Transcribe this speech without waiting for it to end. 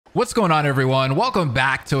What's going on, everyone? Welcome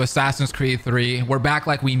back to Assassin's Creed 3. We're back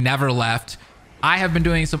like we never left. I have been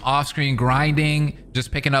doing some off-screen grinding,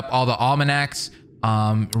 just picking up all the almanacs,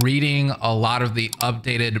 reading a lot of the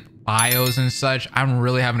updated bios and such. I'm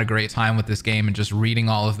really having a great time with this game and just reading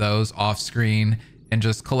all of those off-screen and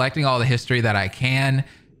just collecting all the history that I can.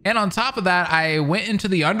 And on top of that, I went into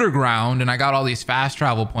the underground and I got all these fast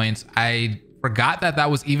travel points. I forgot that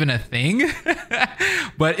that was even a thing,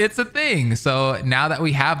 but it's a thing. So now that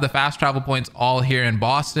we have the fast travel points all here in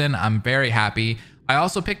Boston, I'm very happy. I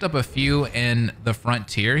also picked up a few in the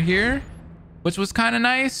frontier here, which was kind of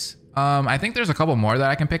nice. I think there's a couple more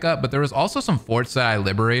that I can pick up, but there was also some forts that I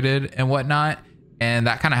liberated and whatnot, and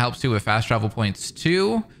that kind of helps too with fast travel points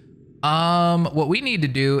too. What we need to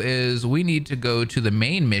do is we need to go to the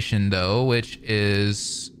main mission though, which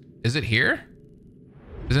is it here?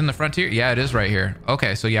 Is it in the frontier? Yeah, it is right here.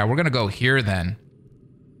 Okay, so yeah, we're gonna go here then.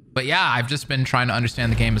 But yeah, I've just been trying to understand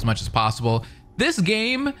the game as much as possible. This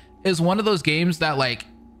game is one of those games that like,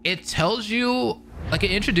 it tells you, like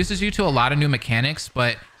it introduces you to a lot of new mechanics,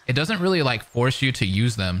 but it doesn't really like force you to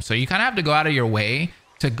use them. So you kind of have to go out of your way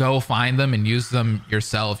to go find them and use them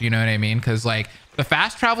yourself. You know what I mean? Because like the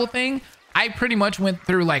fast travel thing, I pretty much went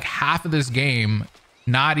through like half of this game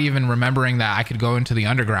not even remembering that I could go into the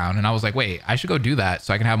underground. And I was like, wait, I should go do that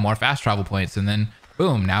so I can have more fast travel points. And then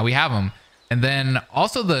boom, now we have them. And then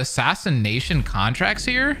also the assassination contracts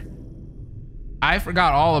here. I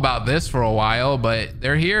forgot all about this for a while, but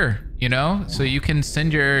they're here, you know? So you can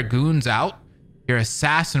send your goons out, your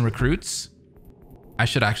assassin recruits. I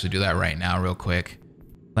should actually do that right now real quick.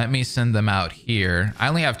 Let me send them out here. I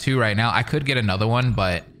only have 2 right now. I could get another one,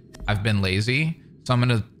 but I've been lazy. So I'm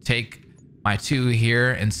gonna take my 2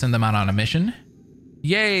 here and send them out on a mission.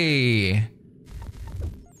 Yay!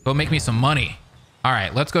 Go make me some money. All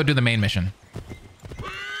right, let's go do the main mission.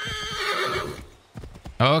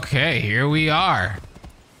 Okay, here we are.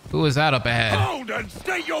 Who is that up ahead? Hold and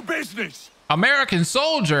state your business. American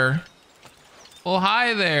soldier? Well,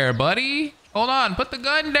 hi there, buddy. Hold on, put the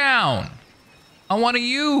gun down. I want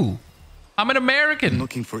you. I'm an American. I'm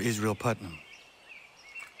looking for Israel Putnam.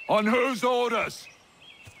 On whose orders?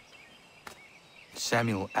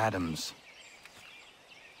 Samuel Adams.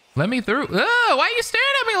 Let me through. Why are you staring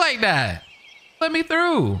at me like that? Let me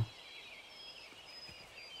through.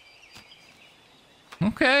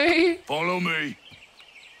 Okay. Follow me.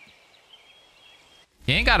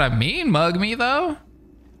 You ain't gotta mean mug me though.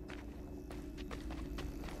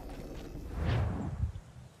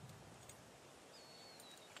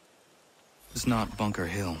 It's not Bunker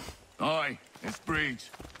Hill. Aye, it's Breeds.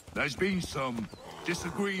 There's been some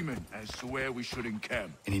disagreement as to where we should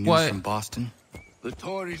encamp. Any news What? from Boston? The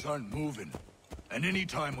Tories aren't moving, and any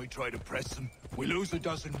time we try to press them, we lose a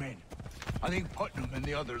dozen men. I think Putnam and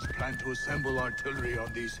the others plan to assemble artillery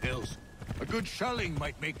on these hills. A good shelling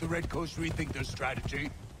might make the Redcoats rethink their strategy.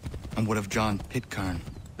 And what of John Pitcairn?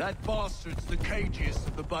 That bastard's the cagiest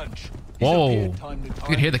of the bunch. Whoa. He's appeared time to You time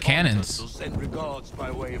could hear the to prompt cannons. us. He'll send regards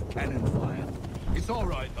by way of cannon fire. It's all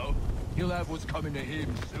right though. He'll have what's coming to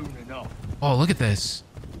him soon enough. Oh, look at this.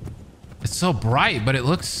 It's so bright, but it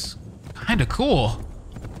looks kind of cool.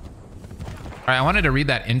 All right, I wanted to read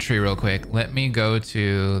that entry real quick. Let me go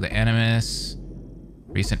to the Animus.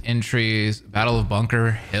 Recent entries. Battle of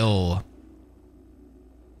Bunker Hill.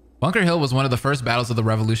 Bunker Hill was one of the first battles of the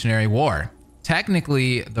Revolutionary War.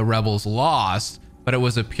 Technically, the rebels lost, but it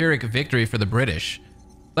was a Pyrrhic victory for the British.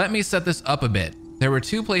 Let me set this up a bit. There were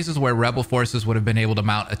 2 places where rebel forces would have been able to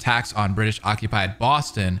mount attacks on British-occupied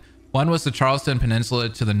Boston. One was the Charleston Peninsula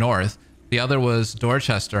to the north. The other was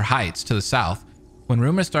Dorchester Heights to the south. When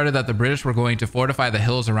rumors started that the British were going to fortify the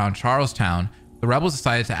hills around Charlestown, the rebels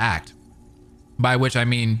decided to act. By which I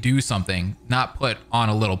mean do something, not put on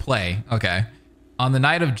a little play, okay? On the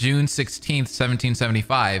night of June 16th,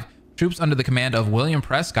 1775, troops under the command of William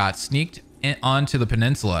Prescott sneaked onto the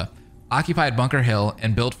peninsula, occupied Bunker Hill,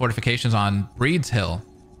 and built fortifications on Breeds Hill.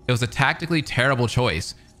 It was a tactically terrible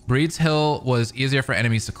choice. Breeds Hill was easier for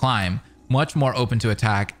enemies to climb, much more open to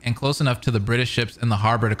attack, and close enough to the British ships in the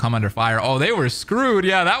harbor to come under fire. Oh, they were screwed.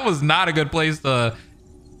 Yeah, that was not a good place to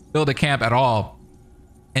build a camp at all.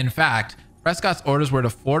 In fact, Prescott's orders were to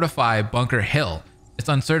fortify Bunker Hill. It's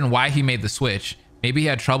uncertain why he made the switch. Maybe he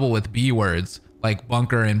had trouble with B words, like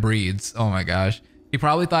bunker and breeds. Oh my gosh. He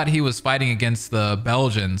probably thought he was fighting against the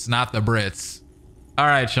Belgians, not the Brits. All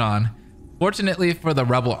right, Sean. Fortunately for the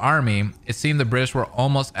rebel army, it seemed the British were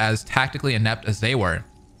almost as tactically inept as they were.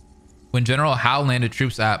 When General Howe landed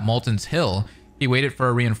troops at Moulton's Hill, he waited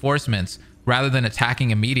for reinforcements rather than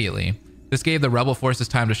attacking immediately. This gave the rebel forces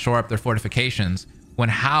time to shore up their fortifications. When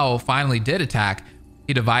Howe finally did attack,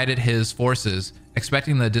 he divided his forces,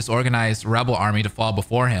 expecting the disorganized rebel army to fall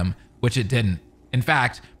before him, which it didn't. In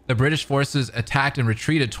fact, the British forces attacked and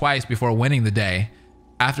retreated twice before winning the day,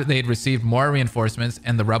 after they'd received more reinforcements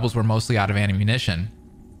and the rebels were mostly out of ammunition.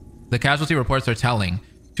 The casualty reports are telling: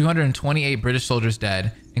 228 British soldiers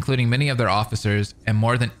dead, including many of their officers, and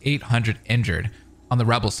more than 800 injured. On the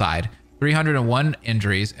rebel side, 301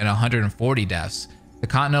 injuries and 140 deaths. The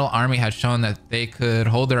Continental Army had shown that they could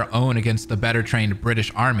hold their own against the better trained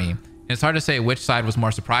British Army, and it's hard to say which side was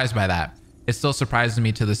more surprised by that. It still surprises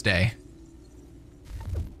me to this day.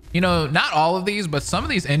 You know, not all of these, but some of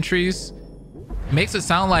these entries makes it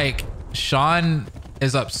sound like Sean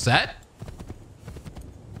is upset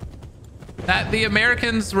that the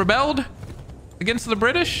Americans rebelled against the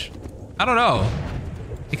British. I don't know.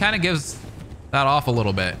 He kind of gives that off a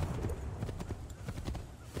little bit.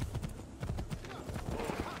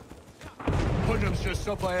 Putnam's just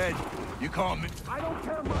up ahead. You can't. I don't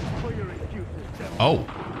care much for your excuses, Devil. Oh.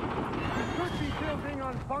 You could be building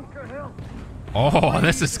on Bunker Hill. Oh,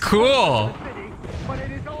 this is cool. City, but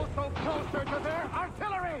it is also closer to their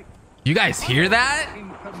artillery. You guys hear that?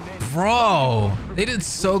 Bro, they did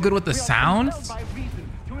so good with the sounds.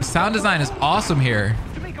 The sound design is awesome here.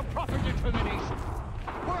 To make a proper determination.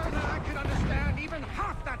 Were that I could understand even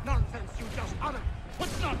half that nonsense you just uttered.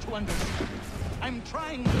 What's not to understand? I'm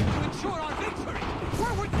trying to ensure our victory.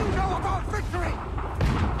 Where would you know about victory?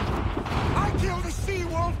 I killed a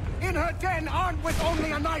she-wolf in her den armed with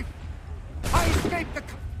only a knife. I escaped the...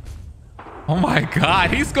 Oh my God,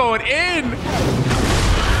 he's going in.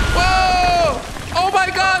 Whoa! Oh my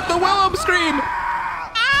God, the Willem scream.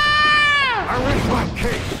 Ah! I rest my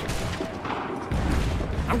case.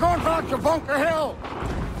 I'm going back to Bunker Hill.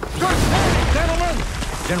 Good morning, gentlemen.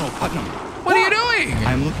 General Putnam, What are you doing?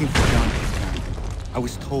 I'm looking for John Pitcairn. I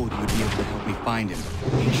was told you would be able to help me find him.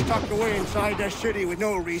 He's tucked away inside that city with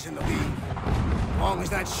no reason to leave. As long as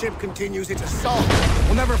that ship continues its assault,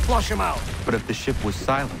 we'll never flush him out. But if the ship was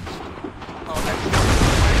silenced, Oh, that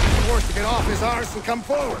forced to get off his arse and come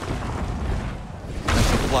forward. I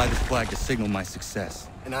shall fly this flag to signal my success.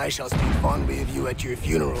 And I shall speak fondly of you at your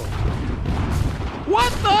funeral.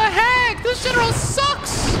 What the heck? This general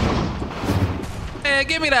sucks. Hey,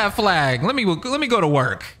 give me that flag. Let me go to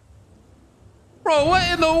work. Bro, what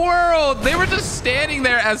in the world? They were just standing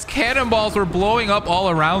there as cannonballs were blowing up all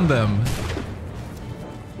around them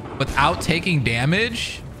without taking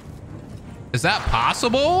damage? Is that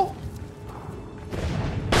possible?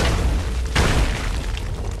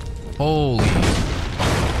 Holy.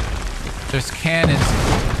 There's cannons.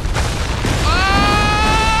 Ah!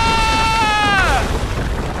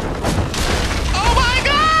 Oh my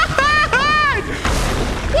God!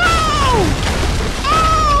 Whoa!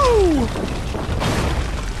 Oh!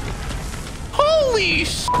 Holy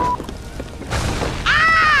sh!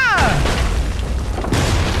 Ah!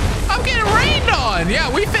 I'm getting rained on.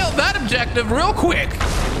 Yeah, we failed that objective real quick.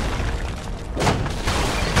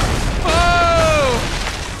 Oh!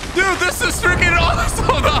 Dude, this is freaking awesome.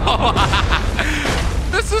 No.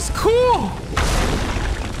 This is cool.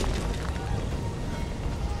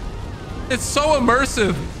 It's so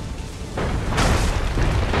immersive.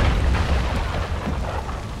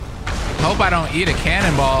 Hope I don't eat a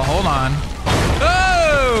cannonball. Hold on.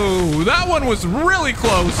 Oh, that one was really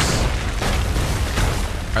close.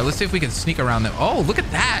 All right, let's see if we can sneak around them. Oh, look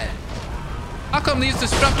at that. How come these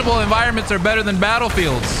destructible environments are better than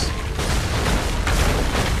battlefields?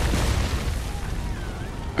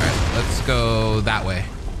 All right, let's go that way.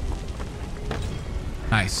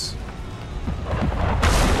 Nice.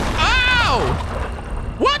 Ow!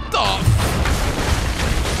 What the?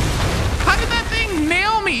 How did that thing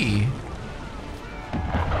nail me?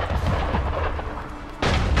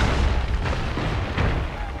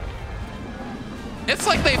 It's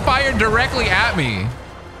like they fired directly at me.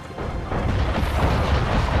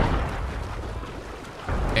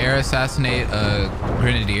 Air assassinate a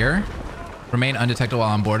grenadier. Remain undetected while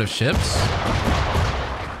on board of ships.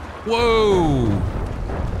 Whoa.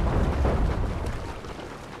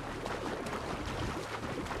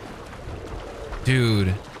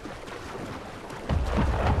 Dude.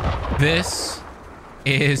 This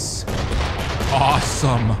is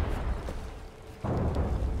awesome.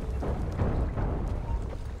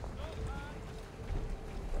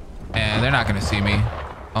 And they're not gonna see me.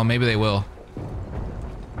 Oh, maybe they will.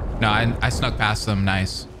 No, I snuck past them.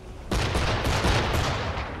 Nice.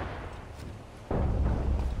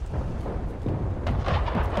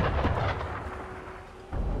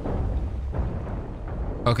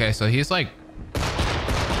 Okay, so he's like...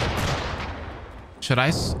 Should I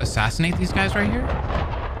assassinate these guys right here?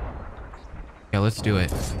 Yeah, let's do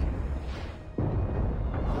it.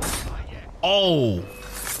 Oh.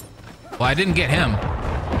 Well, I didn't get him.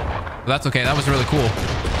 But that's okay. That was really cool.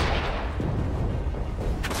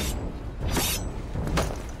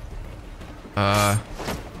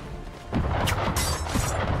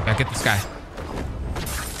 Gotta get this guy.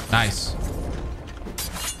 Nice.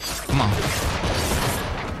 Come on.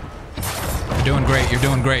 You're doing great. You're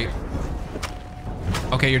doing great.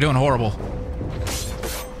 Okay, you're doing horrible.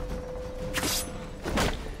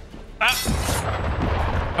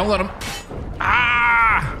 Ah. Don't let him.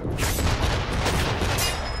 Ah!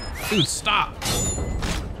 Dude, stop.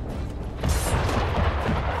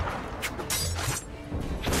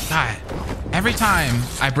 God. Every time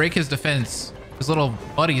I break his defense, his little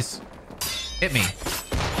buddies hit me.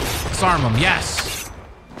 Disarm him. Yes.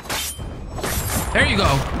 There you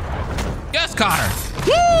go. Yes, Connor.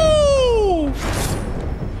 Woo!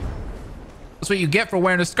 That's what you get for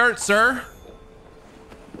wearing a skirt, sir.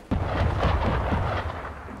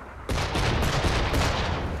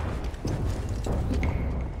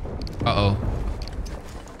 Uh-oh.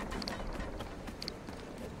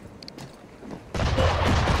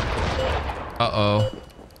 Uh-oh.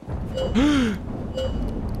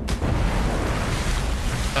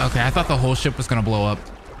 Okay, I thought the whole ship was gonna blow up.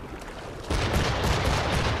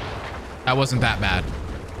 That wasn't that bad.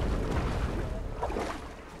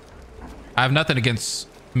 I have nothing against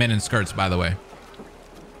men in skirts, by the way.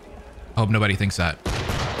 I hope nobody thinks that.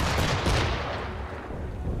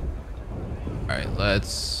 All right,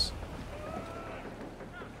 let's...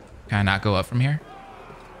 Can I not go up from here?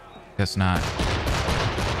 Guess not.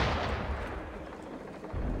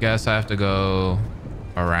 Guess I have to go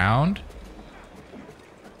around.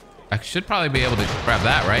 I should probably be able to grab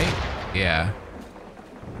that, right? Yeah.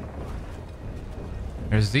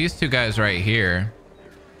 There's these two guys right here.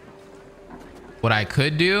 What I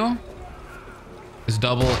could do is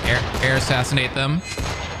double air assassinate them.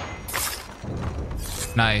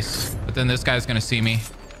 Nice. But then this guy's gonna see me,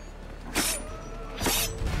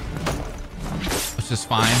 which is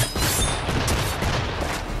fine.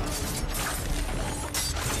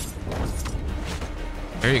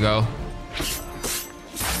 There you go.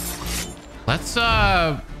 Let's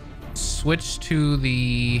switch to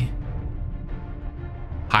the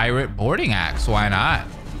pirate boarding axe. Why not?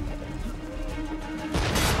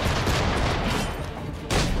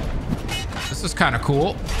 This is kind of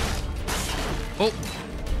cool. Oh,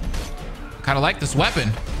 kind of like this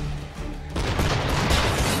weapon.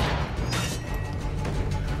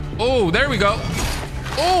 Oh, there we go.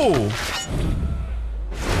 Oh.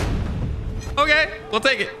 Okay, we'll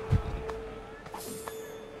take it.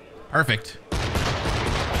 Perfect.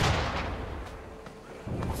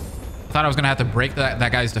 I thought I was gonna have to break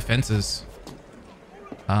that guy's defenses.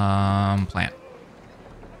 Plant.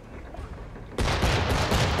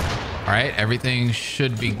 All right, everything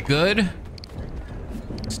should be good.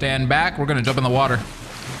 Stand back. We're gonna jump in the water.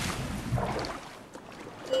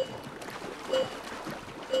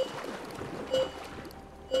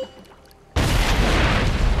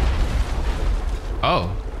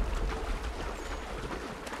 Oh.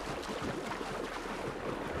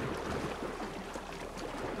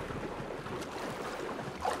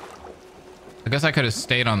 I guess I could have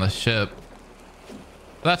stayed on the ship.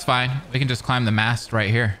 But that's fine. We can just climb the mast right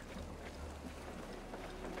here.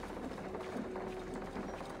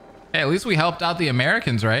 Hey, at least we helped out the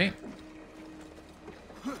Americans, right?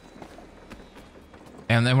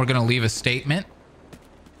 And then we're gonna leave a statement,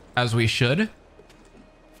 as we should.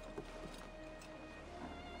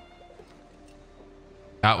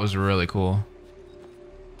 That was really cool.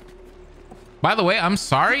 By the way, I'm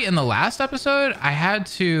sorry, in the last episode, I had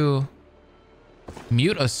to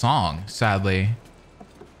mute a song, sadly,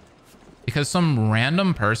 because some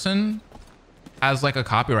random person has like a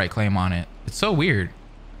copyright claim on it. It's so weird.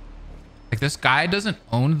 Like, this guy doesn't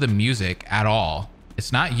own the music at all.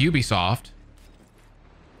 It's not Ubisoft,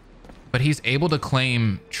 but he's able to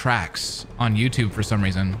claim tracks on YouTube for some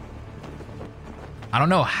reason. I don't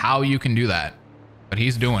know how you can do that, but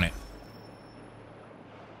he's doing it.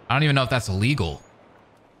 I don't even know if that's illegal.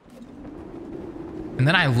 And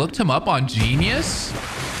then I looked him up on Genius,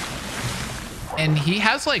 and he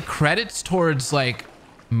has like credits towards like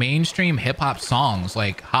mainstream hip hop songs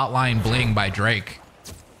like Hotline Bling by Drake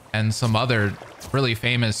and some other really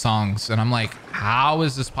famous songs. And I'm like, how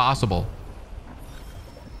is this possible?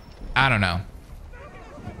 I don't know.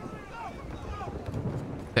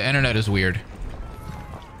 The internet is weird.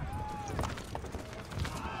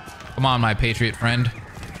 Come on, my patriot friend.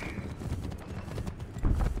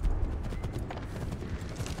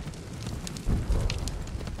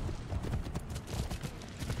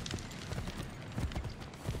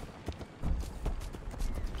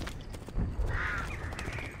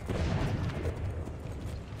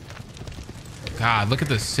 God, look at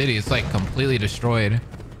this city. It's like completely destroyed.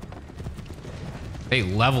 They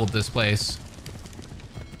leveled this place.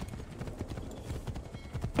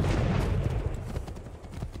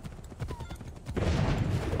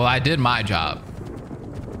 Well, I did my job.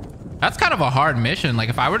 That's kind of a hard mission. Like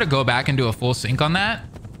if I were to go back and do a full sync on that,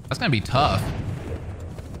 that's gonna be tough.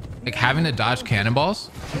 Like having to dodge cannonballs.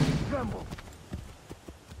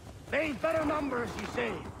 They've better numbers, you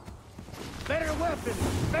say. Better weapons,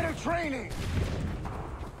 better training.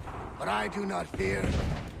 But I do not fear.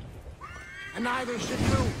 And neither should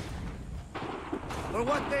you. For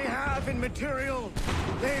what they have in material,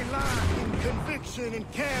 they lack in conviction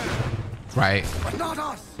and care. Right. But not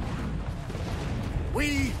us.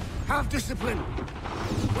 We have discipline.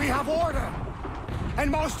 We have order. And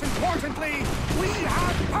most importantly, we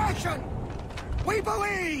have passion. We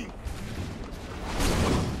believe.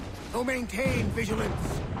 So maintain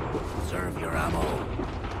vigilance. Conserve your ammo.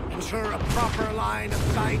 Ensure a proper line of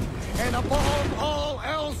sight. And above all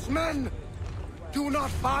else, men, do not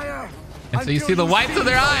fire. And so you see the whites of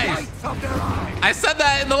their eyes. I said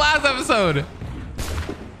that in the last episode.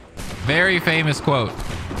 Very famous quote.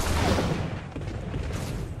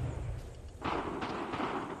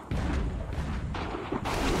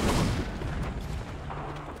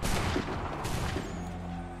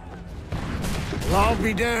 Well, I'll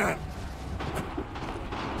be damned.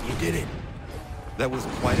 You did it. That was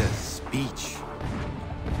quite a speech.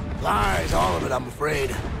 Lies, all of it, I'm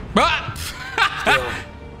afraid. Ah! Still,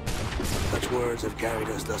 such words have carried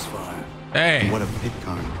us thus far. Hey. What a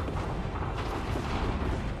pitcairn.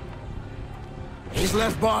 He's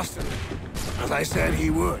left Boston, as I said he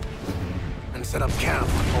would, and set up camp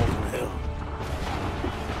on Holden Hill.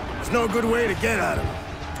 There's no good way to get at him.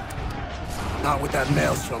 Not with that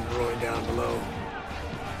maelstrom brewing down below.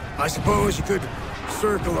 I suppose you could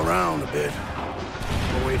circle around a bit,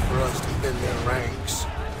 and wait for us to thin their ranks.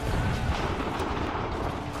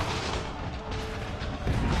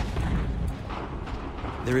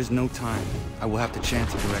 There is no time. I will have to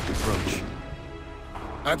chance a direct approach.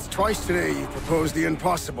 That's twice today you proposed the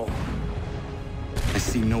impossible. I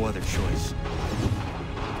see no other choice.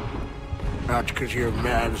 Not because you're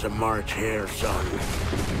mad as a March hare, son.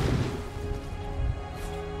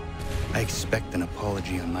 I expect an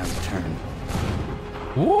apology on my return.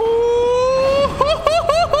 Woo!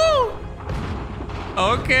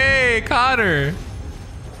 Okay, Connor.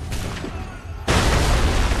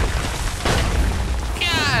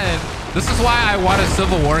 God. This is why I want a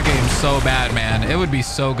Civil War game so bad, man. It would be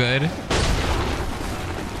so good.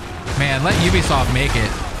 Man, let Ubisoft make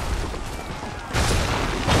it.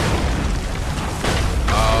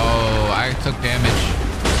 Oh, I took damage.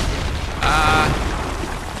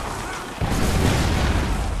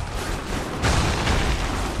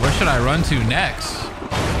 Where should I run to next?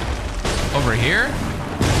 Over here?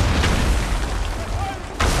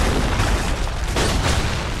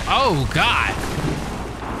 Oh, God.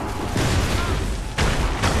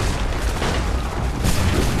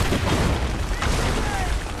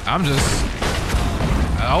 I'm just...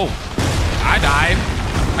 Oh, I died.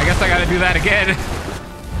 I guess I gotta do that again.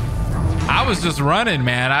 I was just running,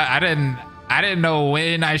 man. I didn't know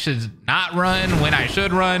when I should not run, when I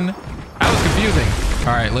should run. That was confusing. All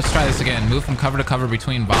right, let's try this again. Move from cover to cover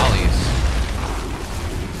between volleys.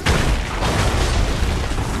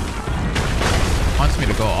 Wants me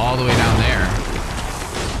to go all the way down there.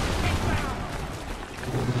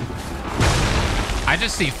 I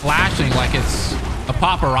just see flashing like it's a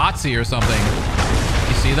paparazzi or something.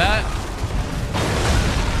 You see that?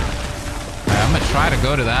 All right, I'm gonna try to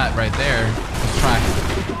go to that right there. Let's try.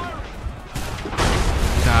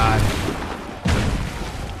 God.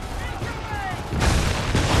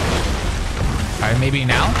 All right, maybe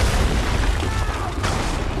now.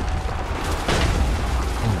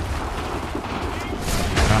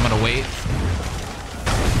 I'm gonna wait.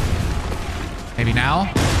 Maybe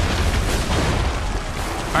now.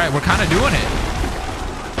 All right, we're kind of doing it.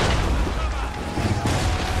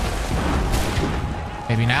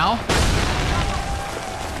 Maybe now.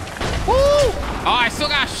 Woo! Oh, I still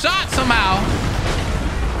got shot somehow.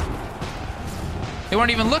 They weren't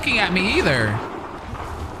even looking at me either.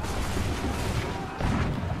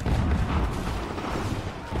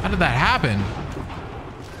 How did that happen?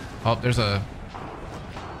 Oh, there's a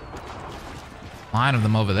line of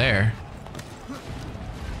them over there.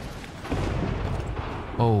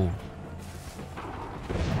 Oh.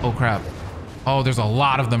 Oh, crap. Oh, there's a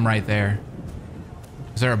lot of them right there.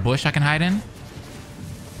 Is there a bush I can hide in?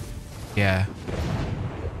 Yeah.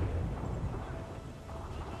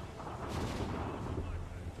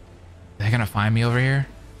 Are they gonna find me over here?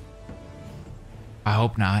 I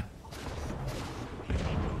hope not.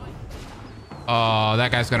 Oh,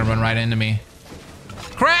 that guy's gonna run right into me.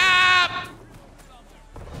 Crap!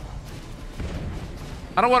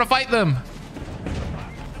 I don't want to fight them.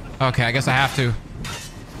 Okay, I guess I have to.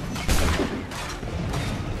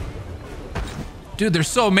 Dude, there's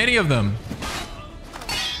so many of them.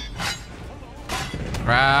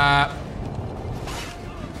 Crap.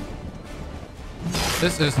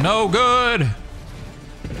 This is no good.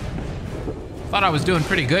 Thought I was doing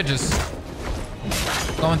pretty good just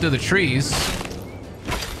going through the trees.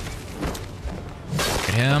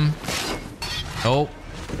 Get him. Nope.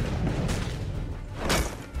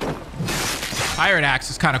 Pirate axe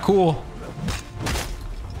is kind of cool. All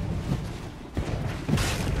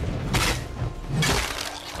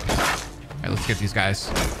right, let's get these guys.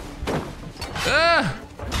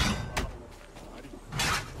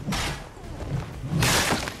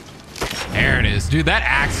 There it is. Dude, that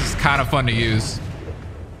axe is kind of fun to use.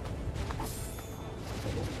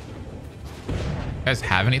 You guys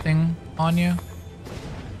have anything on you?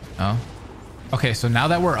 No? Okay, so now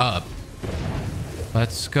that we're up,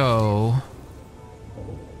 let's go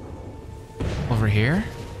over here.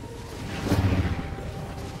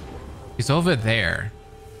 He's over there.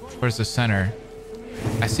 Where's the center?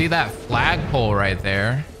 I see that flagpole right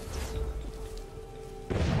there.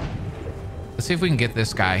 Let's see if we can get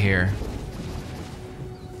this guy here.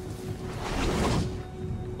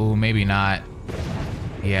 Oh, maybe not.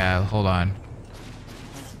 Yeah, hold on.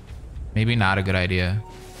 Maybe not a good idea.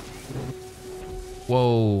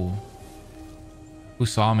 Whoa. Who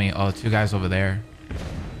saw me? Oh, two guys over there.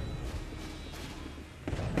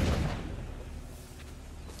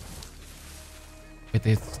 Wait,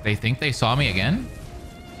 they think they saw me again?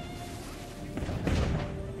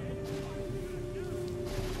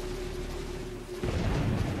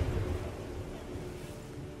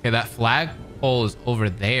 Okay, that flagpole is over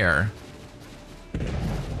there.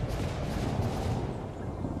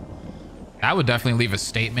 That would definitely leave a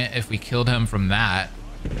statement if we killed him from that.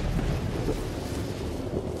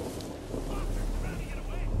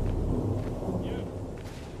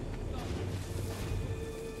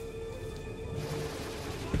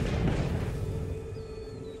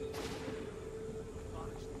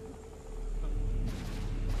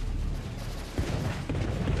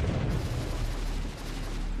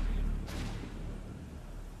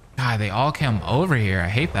 God, they all come over here. I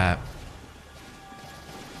hate that.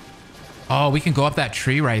 Oh, we can go up that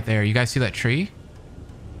tree right there. You guys see that tree?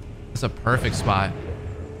 That's a perfect spot.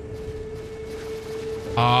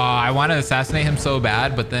 Oh, I want to assassinate him so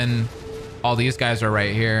bad, but then all these guys are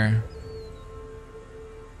right here.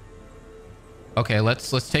 Okay,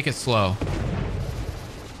 let's take it slow.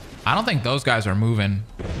 I don't think those guys are moving.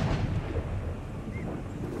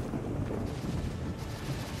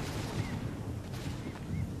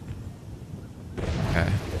 Okay.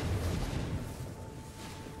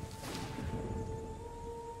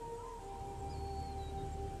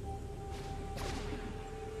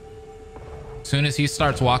 As soon as he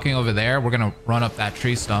starts walking over there, we're gonna run up that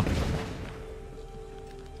tree stump.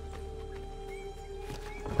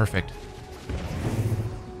 Perfect.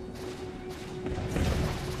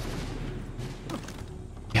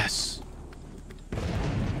 Yes.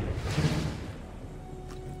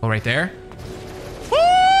 Oh, right there. Woo!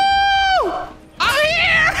 I'm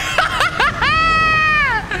here!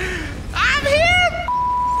 I'm here!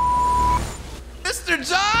 Mr.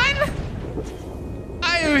 John!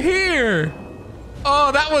 I am here!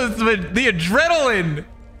 Oh, that was the adrenaline!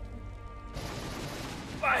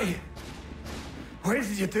 Why did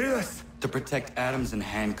you do this? To protect Adams and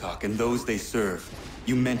Hancock and those they serve.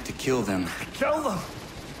 You meant to kill them. Kill them?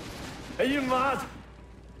 Are you mad?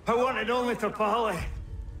 I wanted only to parley.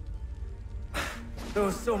 There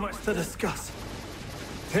was so much to discuss,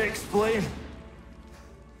 to explain.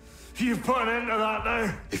 You put an end to that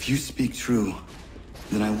now. If you speak true,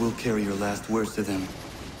 then I will carry your last words to them.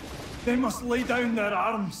 They must lay down their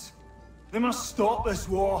arms. They must stop this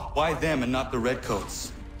war. Why them and not the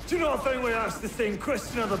Redcoats? Do you not think we asked the same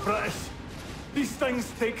question of the British? These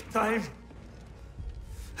things take time.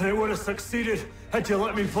 And it would have succeeded had you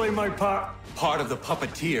let me play my part. Part of the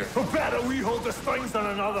puppeteer. Or better, we hold the strings on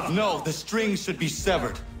another. No, the strings should be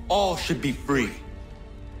severed. All should be free.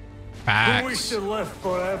 And we Facts. should live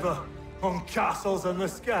forever on castles in the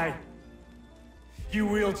sky. You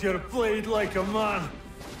wield your blade like a man,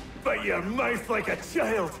 but your mouth like a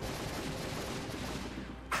child.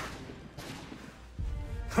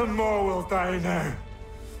 And more will die now.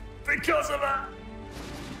 Because of it.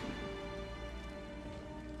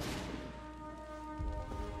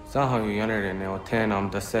 Saho yanere ne otena am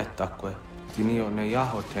da setakwe. Dinio ne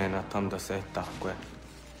yaho tena tam da setakwe.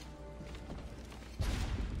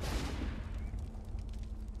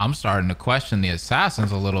 I'm starting to question the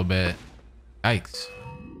assassins a little bit. Yikes.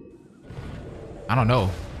 I don't know.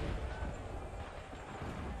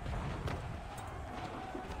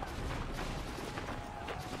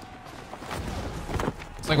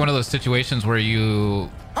 It's like one of those situations where you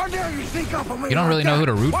How dare you sneak up on me? You don't really know who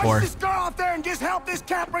to root Why for. don't you just go out there and just help this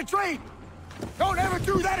camp retreat? Don't ever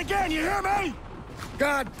do that again, you hear me?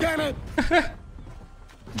 God damn it!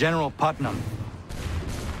 General Putnam.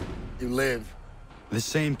 You live. The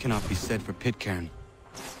same cannot be said for Pitcairn.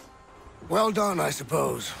 Well done, I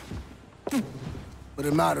suppose. But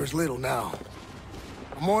it matters little now.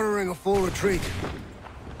 I'm ordering a full retreat.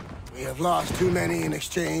 We have lost too many in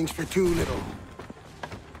exchange for too little.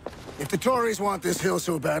 If the Tories want this hill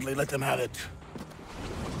so badly, let them have it.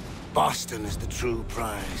 Boston is the true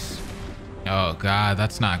prize. Oh God,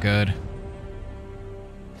 that's not good.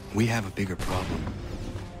 We have a bigger problem.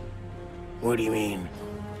 What do you mean?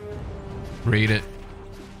 Read it.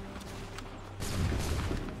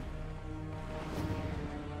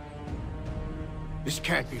 This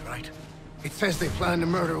can't be right. It says they plan to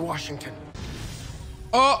murder Washington.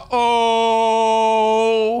 Uh-oh.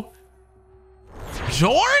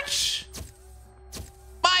 George?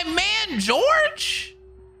 My man George?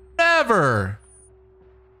 Never.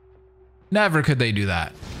 Never could they do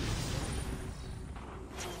that.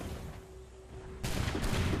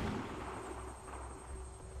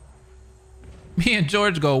 Me and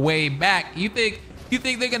George go way back. You think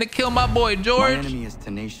they're gonna kill my boy George? My enemy is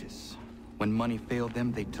tenacious. When money failed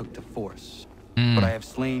them, they took to force. But I have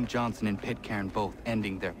slain Johnson and Pitcairn both,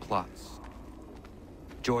 ending their plots.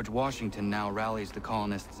 George Washington now rallies the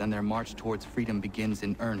colonists and their march towards freedom begins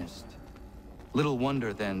in earnest. Little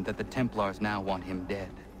wonder then that the Templars now want him dead.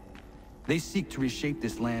 They seek to reshape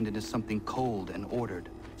this land into something cold and ordered,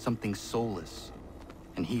 something soulless.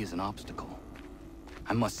 And he is an obstacle.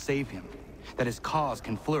 I must save him, that his cause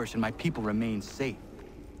can flourish and my people remain safe.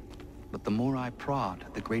 But the more I prod,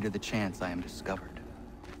 the greater the chance I am discovered.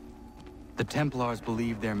 The Templars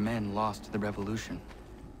believe their men lost the revolution.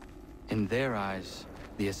 In their eyes,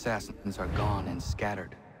 the assassins are gone and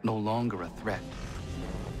scattered, no longer a threat.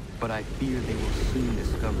 But I fear they will soon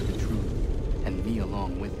discover the truth, and me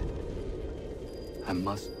along with it. I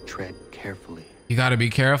must tread carefully. You gotta be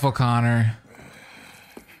careful, Connor.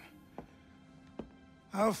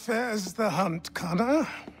 How fares the hunt, Connor?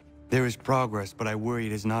 There is progress, but I worry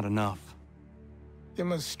it is not enough. You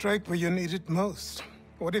must strike where you need it most.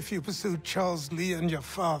 What if you pursued Charles Lee and your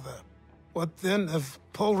father? What then of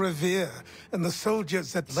Paul Revere and the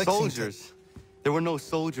soldiers at Lexington? Soldiers? There were no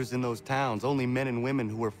soldiers in those towns, only men and women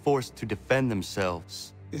who were forced to defend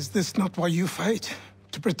themselves. Is this not why you fight?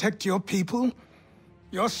 To protect your people?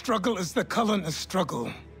 Your struggle is the colonist struggle.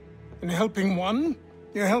 In helping one,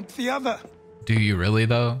 you help the other. Do you really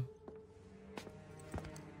though?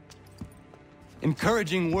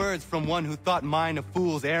 Encouraging words from one who thought mine a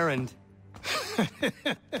fool's errand.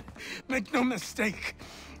 Make no mistake,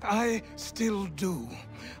 I still do.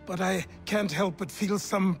 But I can't help but feel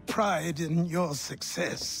some pride in your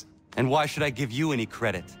success. And why should I give you any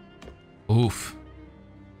credit? Oof.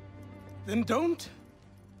 Then don't.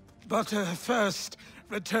 But first,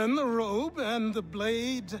 return the robe and the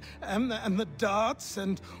blade and the darts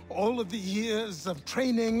and all of the years of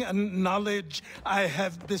training and knowledge I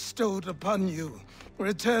have bestowed upon you.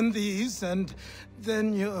 Return these, and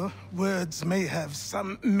then your words may have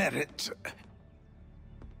some merit.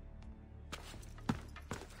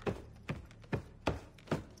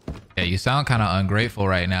 Yeah, you sound kind of ungrateful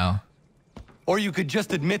right now. Or you could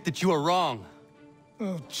just admit that you are wrong.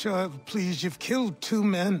 Oh, child, please, you've killed 2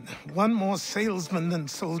 men. One more salesman than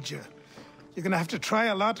soldier. You're gonna have to try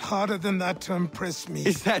a lot harder than that to impress me.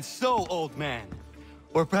 Is that so, old man?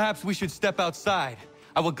 Or perhaps we should step outside.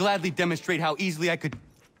 I will gladly demonstrate how easily I could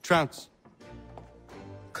trounce.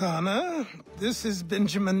 Connor, this is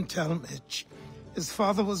Benjamin Talmadge. His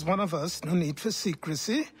father was one of us, no need for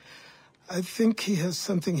secrecy. I think he has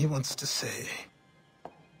something he wants to say.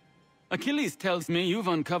 Achilles tells me you've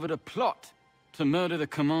uncovered a plot to murder the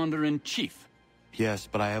commander-in-chief. Yes,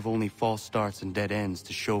 but I have only false starts and dead ends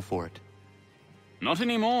to show for it. Not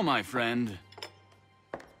anymore, my friend.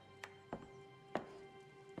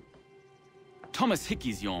 Thomas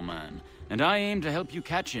Hickey's your man, and I aim to help you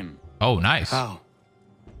catch him. Oh, nice. How?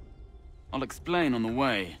 I'll explain on the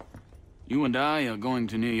way. You and I are going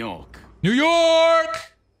to New York. New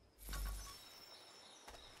York!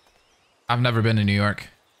 I've never been to New York.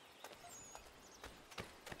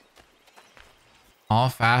 All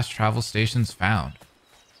fast travel stations found.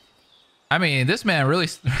 I mean, this man really,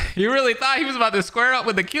 he really thought he was about to square up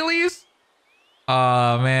with Achilles?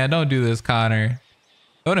 Oh man, don't do this, Connor.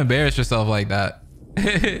 Don't embarrass yourself like that.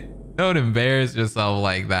 Don't embarrass yourself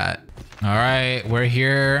like that. All right, we're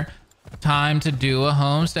here. Time to do a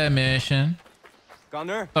homestead mission.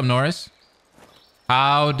 Connor? What's up, Norris?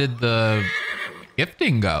 How did the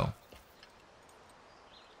gifting go?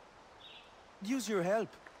 Use your help.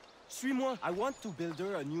 Suis-moi. I want to build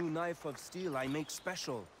her a new knife of steel I make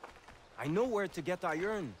special. I know where to get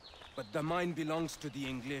iron, but the mine belongs to the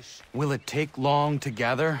English. Will it take long to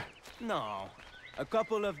gather? No. A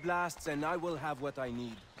couple of blasts and I will have what I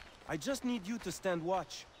need. I just need you to stand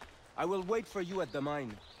watch. I will wait for you at the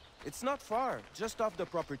mine. It's not far, just off the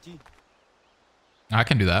property. I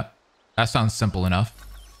can do that. That sounds simple enough.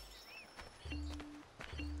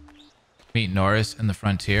 Meet Norris in the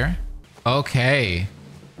frontier. Okay.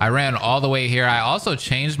 I ran all the way here. I also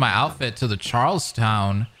changed my outfit to the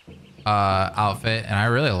Charlestown outfit, and I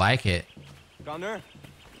really like it. Connor,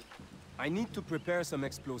 I need to prepare some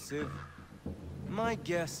explosive. My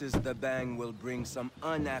guess is the bang will bring some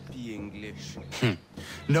unhappy English.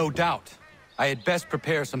 No doubt. I had best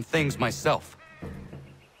prepare some things myself.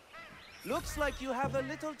 Looks like you have a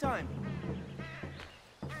little time.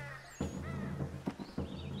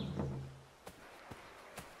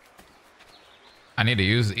 I need to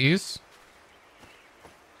use these.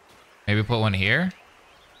 Maybe put one here.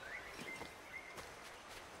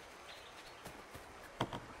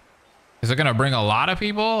 Is it gonna bring a lot of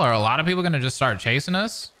people? Or are a lot of people gonna just start chasing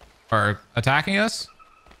us? Or attacking us?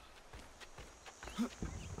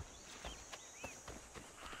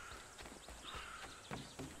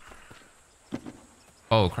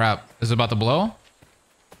 Oh crap. Is it about to blow?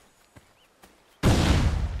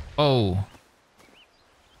 Oh.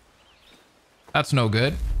 That's no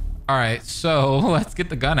good. All right, so let's get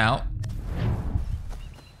the gun out.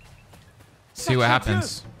 See what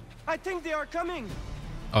happens. I think they are coming.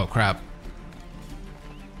 Oh crap.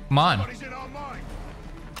 Come on. Somebody's in our mine.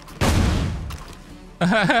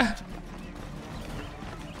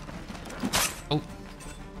 Oh.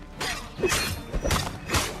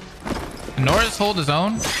 Can Norris hold his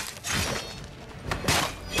own?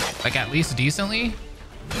 Like at least decently?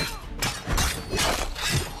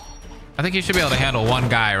 I think he should be able to handle one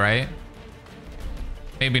guy, right?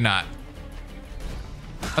 Maybe not.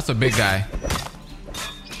 That's a big guy.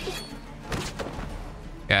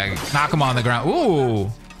 Yeah, knock him on the ground.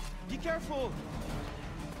 Ooh. Be careful.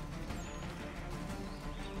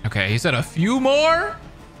 Okay, he said a few more?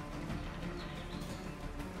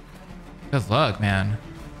 Good luck, man.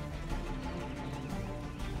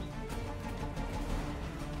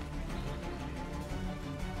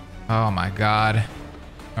 Oh my God.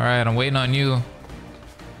 All right, I'm waiting on you.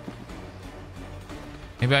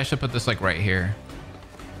 Maybe I should put this like right here.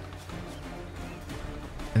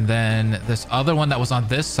 And then this other one that was on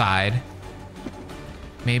this side,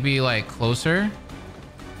 maybe like closer.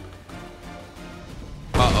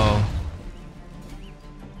 Uh-oh.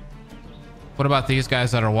 What about these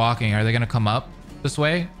guys that are walking? Are they gonna come up this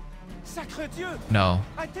way? Sacre Dieu! No.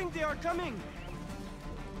 I think they are coming.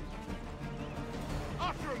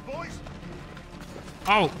 After him, boys.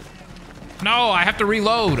 Oh, no, I have to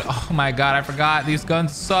reload. Oh my God, I forgot. These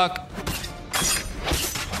guns suck.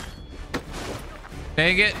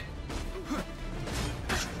 Dang it.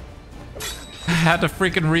 I had to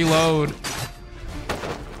freaking reload.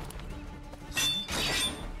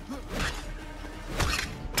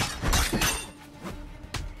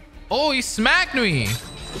 Oh, he smacked me.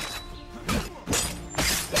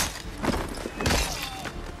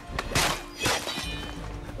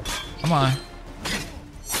 Come on.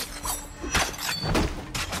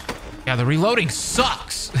 Yeah, the reloading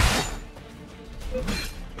sucks.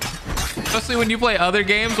 Especially when you play other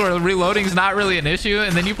games where reloading's not really an issue,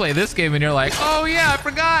 and then you play this game and you're like, oh yeah, I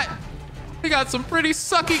forgot. We got some pretty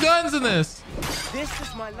sucky guns in this. This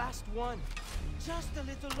is my last one. Just a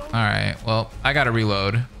little longer. All right, well, I gotta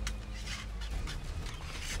reload.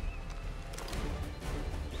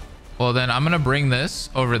 Well, then I'm gonna bring this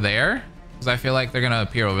over there because I feel like they're gonna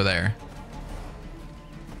appear over there.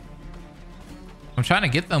 I'm trying to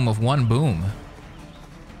get them with one boom.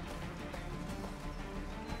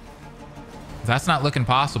 That's not looking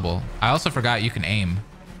possible. I also forgot you can aim.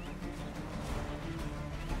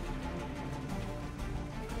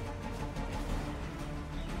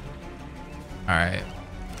 All right.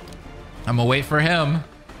 I'm gonna wait for him.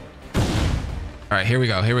 All right, here we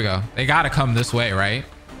go. Here we go. They gotta come this way, right?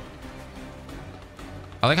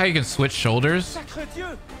 I like how you can switch shoulders. Sacre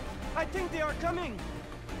Dieu! I think they are coming.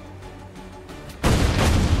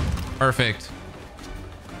 Perfect.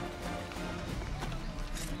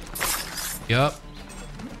 Yup.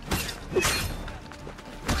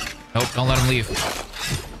 Nope, don't let him leave.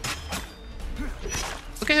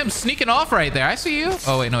 Look at him sneaking off right there. I see you.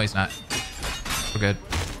 Oh, wait. No, he's not. We're good.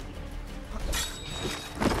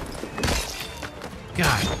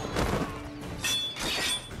 God.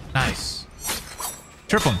 Nice.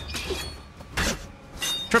 Trip him.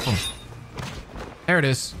 Trip him. There it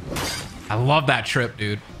is. I love that trip,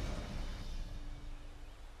 dude.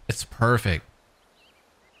 It's perfect.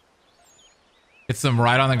 Gets them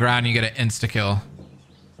right on the ground. You get an insta-kill.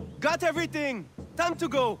 Got everything. Time to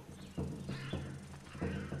go.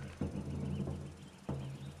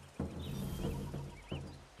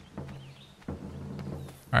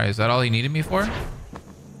 All right, is that all he needed me for?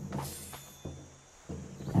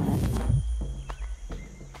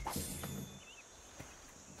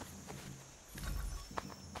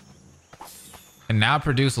 And now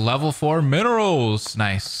produce level 4 minerals.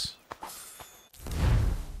 Nice.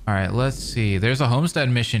 All right, let's see. There's a homestead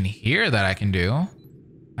mission here that I can do.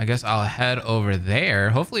 I guess I'll head over there.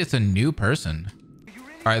 Hopefully it's a new person.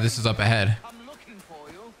 All right, this is up ahead.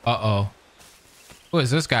 Uh-oh. Who is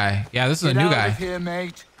this guy? Yeah, this is a new guy. Get out of here,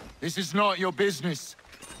 mate. This is not your business.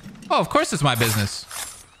 Oh, of course it's my business.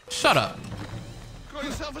 Shut up. Call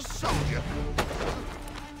yourself a soldier.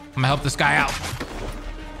 I'm gonna help this guy out.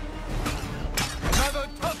 Another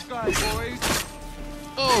tough guy, boys.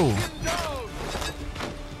 Oh.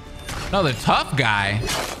 Another tough guy.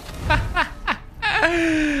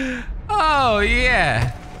 Oh,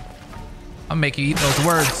 yeah. I'll make you eat those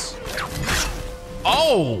words.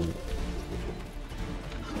 Oh.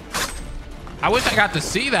 I wish I got to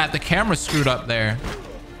see that. The camera screwed up there.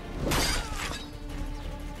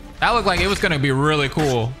 That looked like it was going to be really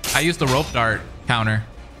cool. I used the rope dart counter.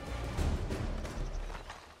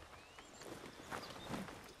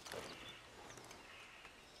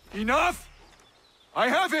 Enough! I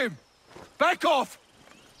have him! Back off!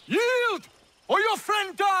 Yield! Or your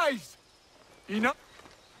friend dies! Enough!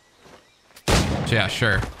 Yeah,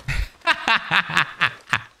 sure.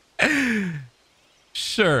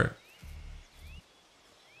 Sure.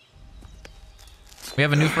 We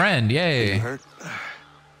have a new friend. Yay. Hurt?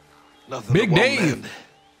 Nothing Big but one Dave. man.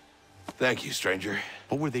 Thank you, stranger.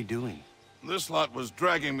 What were they doing? This lot was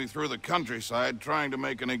dragging me through the countryside trying to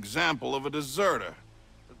make an example of a deserter.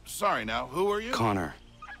 Sorry now, who are you? Connor.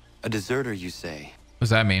 A deserter, you say? What does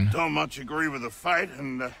that mean? Don't much agree with the fight,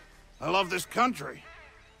 and I love this country.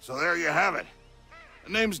 So there you have it.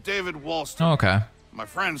 The name's David Walston. Oh, okay. My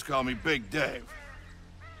friends call me Big Dave.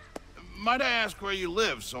 Might I ask where you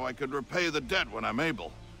live so I could repay the debt when I'm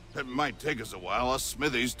able? It might take us a while. Us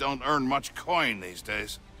smithies don't earn much coin these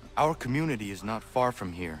days. Our community is not far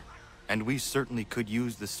from here, and we certainly could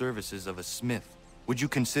use the services of a smith. Would you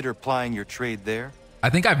consider plying your trade there? I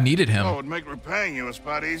think I've needed him. Oh, it would make repaying you a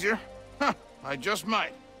spot easier? Huh, I just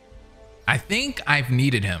might. I think I've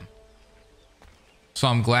needed him. So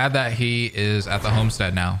I'm glad that he is at the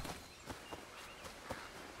homestead now.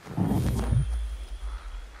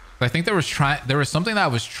 I think there was something that I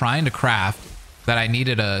was trying to craft that I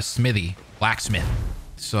needed a smithy, blacksmith.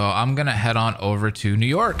 So I'm gonna head on over to New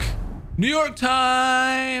York. New York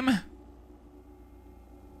time.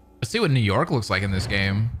 Let's see what New York looks like in this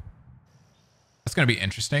game. That's gonna be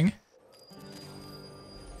interesting.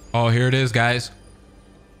 Oh, here it is, guys.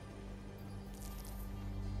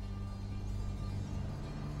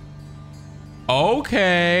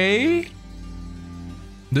 Okay.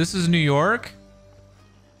 This is New York.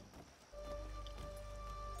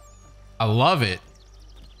 I love it.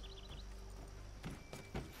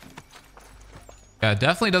 Yeah, it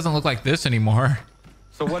definitely doesn't look like this anymore.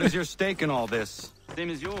 So what is your stake in all this?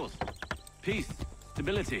 Same as yours. Peace,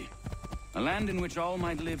 stability. A land in which all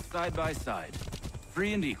might live side by side.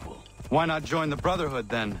 Free and equal. Why not join the Brotherhood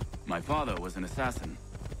then? My father was an assassin.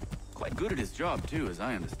 Quite good at his job too, as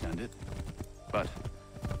I understand it. But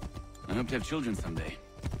I hope to have children someday.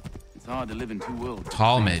 It's hard to live in two worlds at the same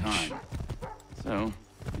Talmadge. time. So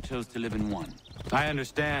I chose to live in one. I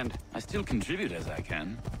understand. I still contribute as I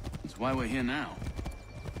can. That's why we're here now.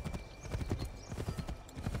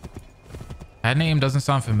 That name doesn't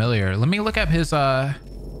sound familiar. Let me look up his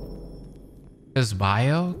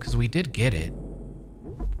bio, because we did get it.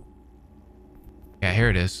 Yeah, here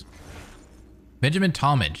it is. Benjamin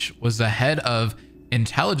Talmadge was the head of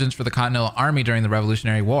intelligence for the Continental Army during the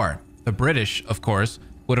Revolutionary War. The British, of course,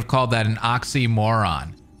 would have called that an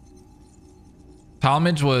oxymoron.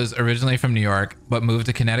 Talmadge was originally from New York, but moved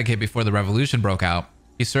to Connecticut before the Revolution broke out.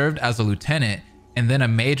 He served as a lieutenant and then a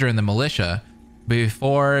major in the militia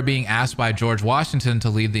before being asked by George Washington to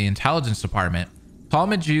lead the intelligence department.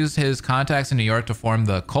 Talmadge used his contacts in New York to form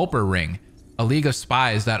the Culper Ring, a league of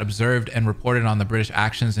spies that observed and reported on the British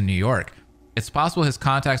actions in New York. It's possible his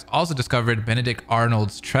contacts also discovered Benedict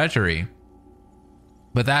Arnold's treachery.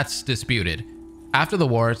 but that's disputed. After the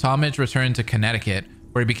war, Talmadge returned to Connecticut,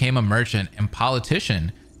 where he became a merchant and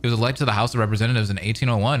politician. He was elected to the House of Representatives in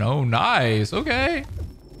 1801. Oh, nice. Okay.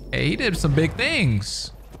 Hey, he did some big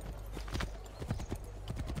things.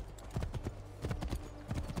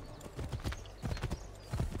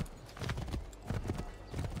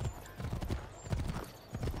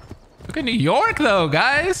 Look at New York, though,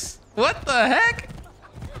 guys. What the heck?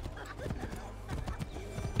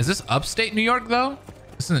 Is this upstate New York, though?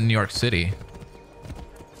 This isn't New York City.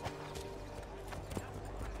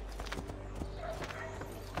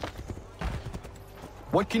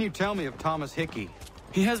 What can you tell me of Thomas Hickey?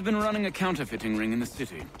 He has been running a counterfeiting ring in the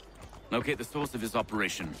city. Locate the source of his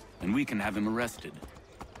operation, and we can have him arrested.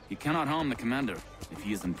 He cannot harm the commander if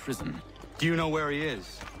he is in prison. Do you know where he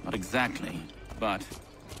is? Not exactly, but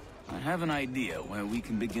I have an idea where we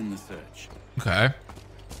can begin the search. Okay.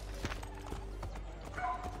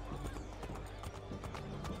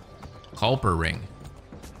 Culper ring.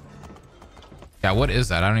 Yeah, what is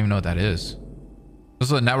that? I don't even know what that is. This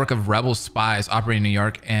was a network of rebel spies operating in New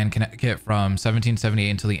York and Connecticut from 1778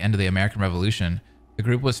 until the end of the American Revolution. The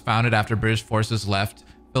group was founded after British forces left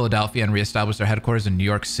Philadelphia and reestablished their headquarters in New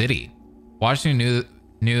York City. Washington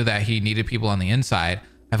knew that he needed people on the inside.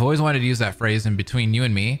 I've always wanted to use that phrase, and between you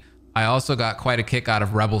and me, I also got quite a kick out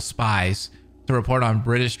of rebel spies. To report on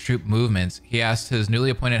British troop movements, he asked his newly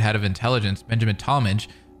appointed head of intelligence, Benjamin Talmadge,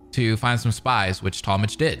 to find some spies, which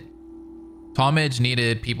Talmadge did. Talmadge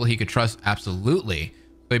needed people he could trust absolutely,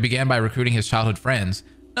 so he began by recruiting his childhood friends.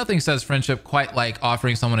 Nothing says friendship quite like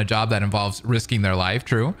offering someone a job that involves risking their life,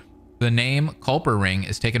 true? The name Culper Ring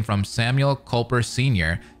is taken from Samuel Culper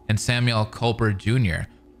Sr. and Samuel Culper Jr.,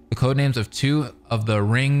 the codenames of two of the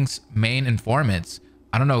ring's main informants.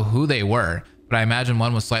 I don't know who they were, but I imagine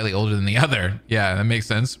one was slightly older than the other. Yeah, that makes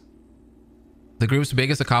sense. The group's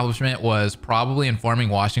biggest accomplishment was probably informing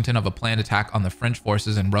Washington of a planned attack on the French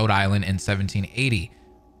forces in Rhode Island in 1780.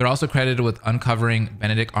 They're also credited with uncovering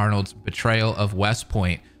Benedict Arnold's betrayal of West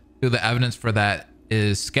Point, though the evidence for that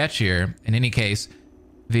is sketchier. In any case,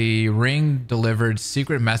 the ring delivered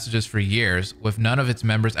secret messages for years, with none of its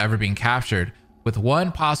members ever being captured, with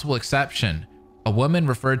one possible exception, a woman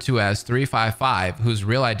referred to as 355, whose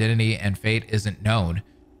real identity and fate isn't known.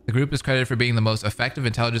 The group is credited for being the most effective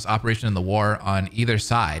intelligence operation in the war on either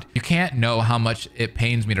side. You can't know how much it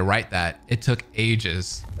pains me to write that. It took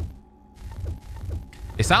ages.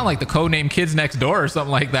 They sound like the codename Kids Next Door or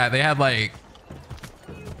something like that. They had like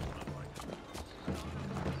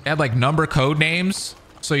number code names.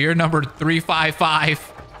 So you're number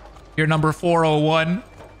 355. You're number 401.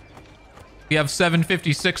 We have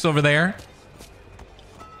 756 over there.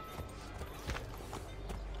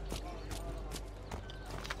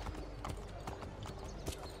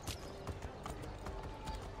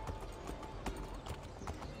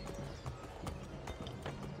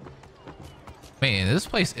 Man, this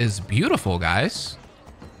place is beautiful, guys.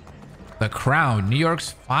 The Crown, New York's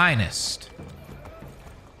finest.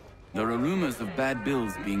 There are rumors of bad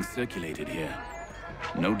bills being circulated here.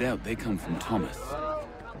 No doubt they come from Thomas.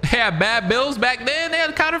 They had bad bills back then? They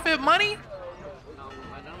had counterfeit money?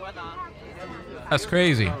 That's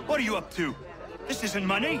crazy. What are you up to? This isn't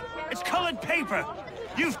money. It's colored paper.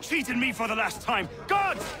 You've cheated me for the last time.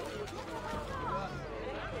 Gods!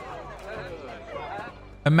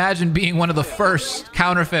 Imagine being one of the first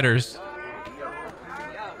counterfeiters.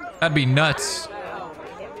 That'd be nuts.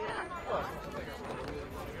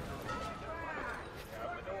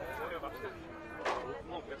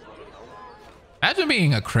 Imagine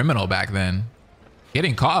being a criminal back then.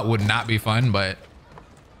 Getting caught would not be fun, but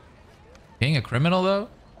being a criminal though?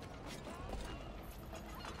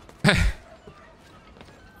 I'm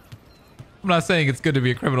not saying it's good to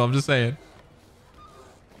be a criminal, I'm just saying.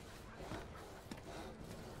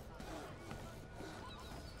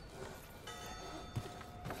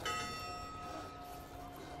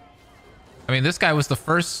 I mean, this guy was the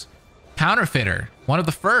first counterfeiter, one of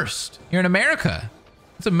the first here in America.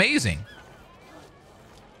 It's amazing.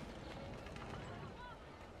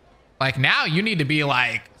 Like now you need to be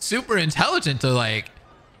like super intelligent to like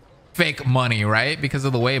fake money, right? Because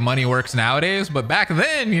of the way money works nowadays. But back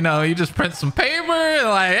then, you know, you just print some paper and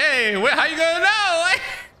like, hey, how you gonna know? Like,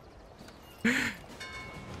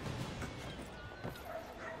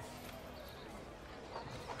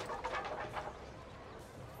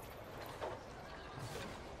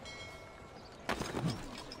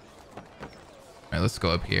 all right, let's go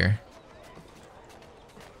up here.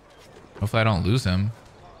 Hopefully I don't lose him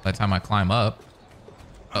by the time I climb up.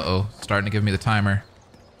 Uh-oh, starting to give me the timer.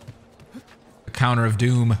 The counter of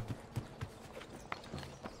doom.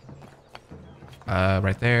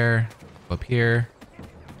 Right there. Go up here.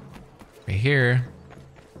 Right here.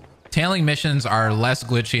 Tailing missions are less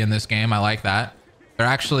glitchy in this game. I like that. They're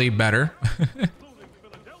actually better.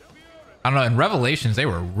 I don't know. In Revelations, they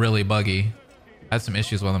were really buggy. I had some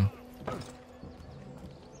issues with them.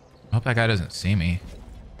 I hope that guy doesn't see me.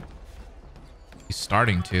 He's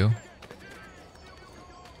starting to.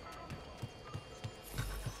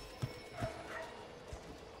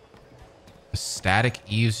 A static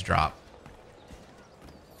eavesdrop.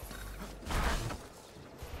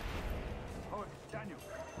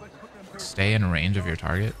 Stay in range of your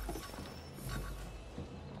target.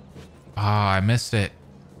 Oh, I missed it.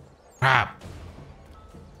 Crap.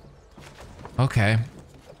 Okay.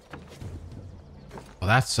 Well,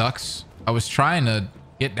 that sucks. I was trying to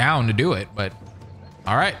get down to do it, but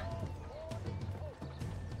all right.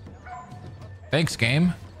 Thanks,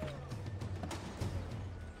 game.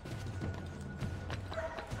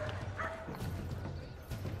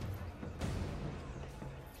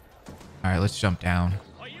 All right, let's jump down.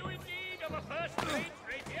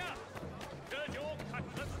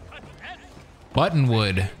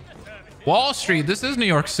 Buttonwood. Wall Street. This is New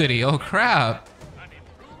York City. Oh, crap.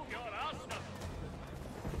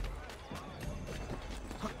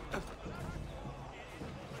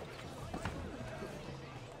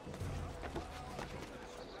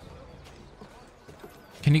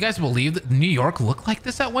 Can you guys believe that New York looked like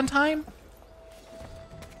this at one time?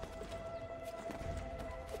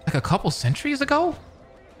 Like a couple centuries ago?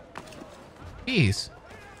 Jeez.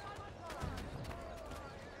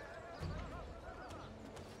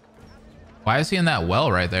 Why is he in that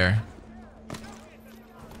well right there?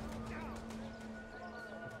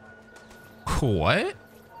 What?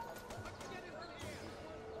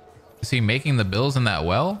 Is he making the bills in that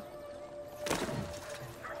well?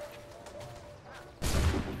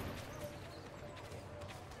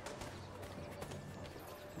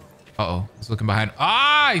 Uh-oh, he's looking behind.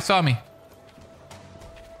 Ah, he saw me.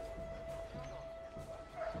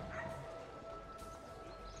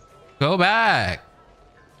 Go back.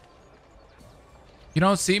 You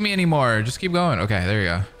don't see me anymore. Just keep going. Okay, there you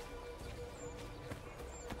go.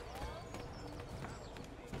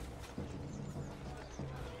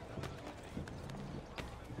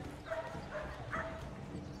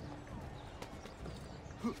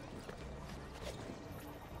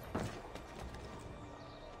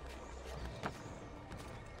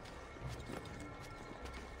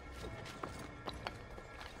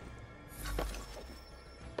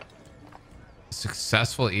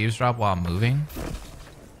 Successful eavesdrop while moving.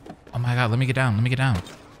 Oh my god, let me get down. Let me get down.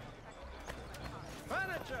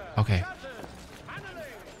 Okay.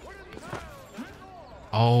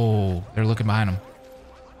 Oh, they're looking behind him.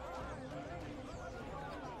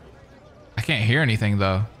 I can't hear anything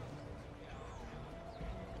though.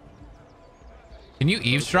 Can you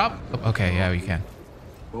eavesdrop? Okay, yeah, we can.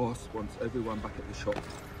 Boss wants everyone back at the shop.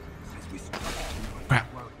 Says we crap.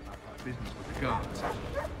 Business with the guards.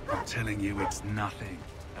 I'm telling you, it's nothing.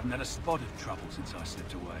 Haven't had a spot of trouble since I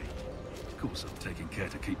slipped away. Of course, I'm taking care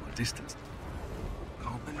to keep my distance.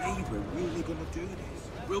 Can't believe we're really gonna do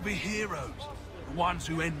this. We'll be heroes. The ones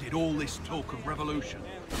who ended all this talk of revolution.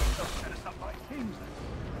 Set us up like kings,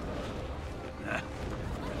 then. Nah.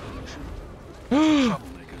 Revolution.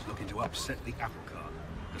 Troublemakers looking to upset the apple cart.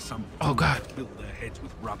 There's some oh god, built their heads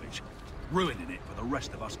with rubbish, ruining it for the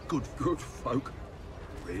rest of us good folk.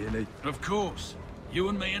 Really? Of course. You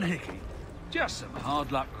and me and Hickey. Just some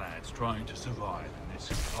hard luck lads trying to survive in this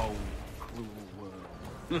cold, cruel world.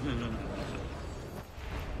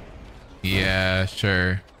 Yeah,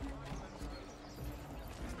 sure.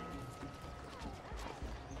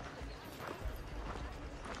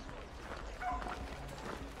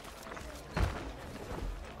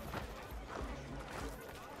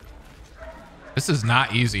 This is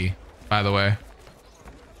not easy, by the way.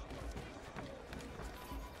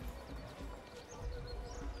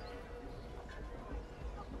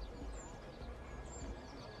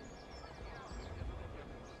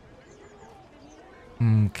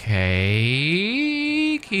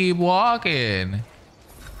 Okay, keep walking. All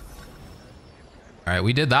right,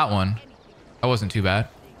 we did that one. That wasn't too bad.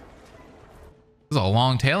 This is a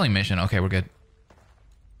long tailing mission. Okay, we're good.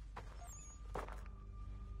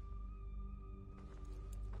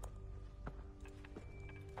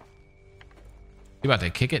 You about to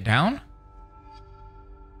kick it down?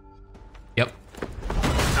 Yep.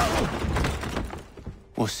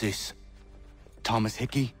 What's this? Thomas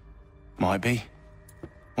Hickey? Might be.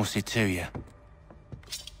 What's it to you?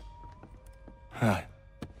 Right.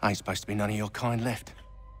 Ain't supposed to be none of your kind left.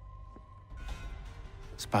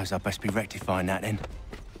 Suppose I'd best be rectifying that then.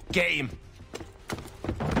 Get him!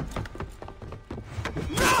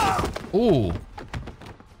 Ooh.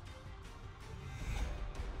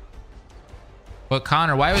 But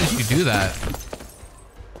Connor, why would you do that?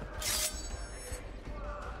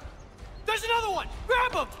 There's another one!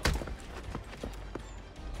 Grab him!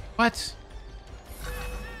 What?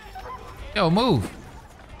 Yo, move.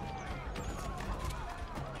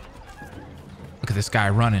 Look at this guy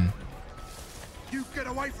running. You get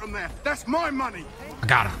away from there. That's my money. I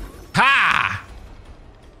got him. Ha!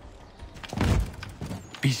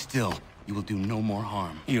 Be still. You will do no more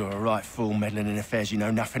harm. You're a right fool meddling in affairs you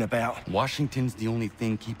know nothing about. Washington's the only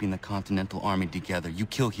thing keeping the Continental Army together. You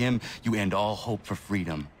kill him, you end all hope for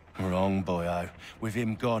freedom. Wrong, boyo. With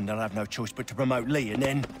him gone, they'll have no choice but to promote Lee, and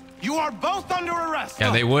then... You are both under arrest!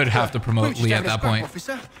 Yeah, they would have to promote Lee at that point.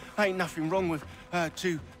 Officer. Ain't nothing wrong with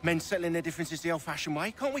two men settling their differences the old-fashioned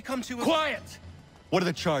way. Can't we come to a... Quiet! What are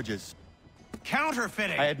the charges?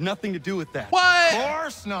 Counterfeiting! I had nothing to do with that. What? Of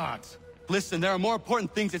course not! Listen, there are more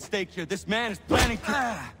important things at stake here. This man is planning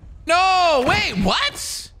to... No, wait,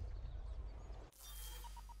 what?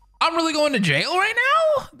 I'm really going to jail right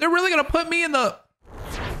now? They're really gonna put me in the...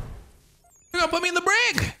 They're gonna put me in the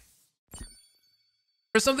brig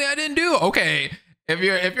for something I didn't do. Okay, if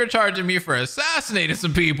you're charging me for assassinating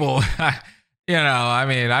some people, you know, I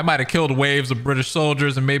mean, I might have killed waves of British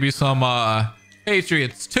soldiers and maybe some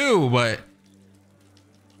patriots too, but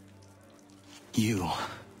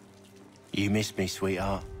You miss me,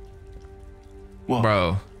 sweetheart. What?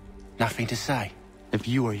 bro, Nothing to say. If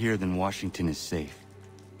you are here, then Washington is safe.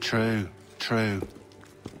 True.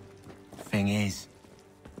 Thing is,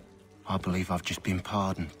 I believe I've just been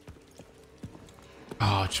pardoned.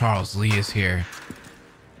 oh, Charles Lee is here.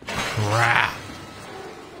 Crap.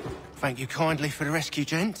 Thank you kindly for the rescue,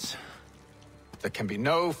 gents. There can be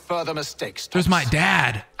no further mistakes, There's my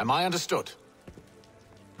dad. Am I understood?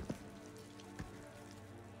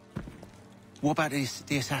 What about the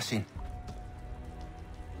assassin?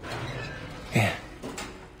 Yeah,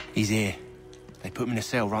 he's here. They put him in a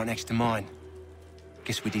cell right next to mine.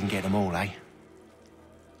 Guess we didn't get them all, eh?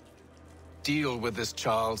 Deal with this,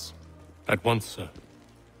 Charles. At once, sir.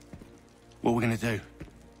 What are we gonna do?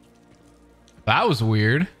 That was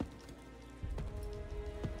weird.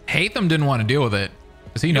 Hatham didn't want to deal with it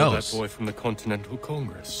because he You're knows. that boy from the Continental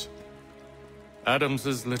Congress.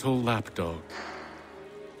 Adams's little lapdog.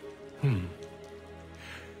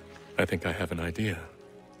 I think I have an idea.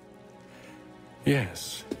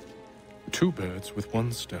 Yes. 2 birds with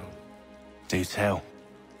 1 stone. Do tell.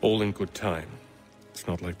 All in good time. It's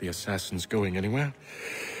not like the assassin's going anywhere.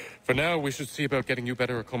 For now, we should see about getting you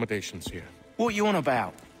better accommodations here. What are you on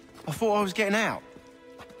about? I thought I was getting out.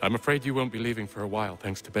 I'm afraid you won't be leaving for a while,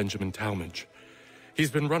 thanks to Benjamin Talmadge. He's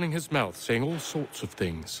been running his mouth, saying all sorts of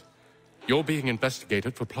things. You're being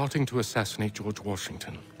investigated for plotting to assassinate George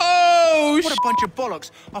Washington. Oh, What a bunch of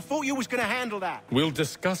bollocks. I thought you was gonna handle that. We'll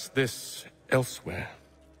discuss this elsewhere.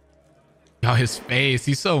 oh, his face.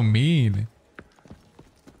 He's so mean.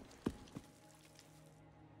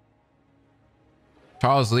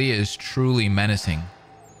 Charles Lee is truly menacing.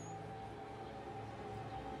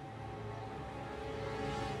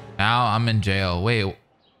 Now I'm in jail. Wait,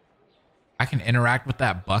 I can interact with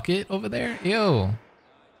that bucket over there? Ew.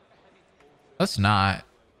 Let's not.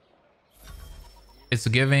 It's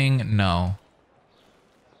giving no.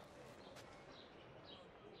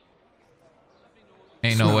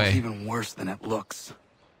 Ain't no Smells way. even worse than it looks.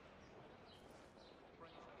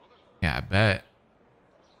 Yeah, I bet.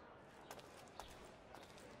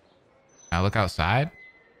 Now look outside.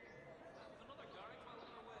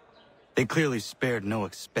 They clearly spared no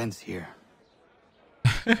expense here.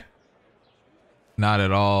 Not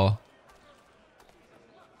at all.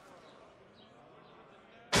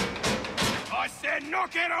 I said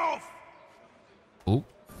knock it off! Oop.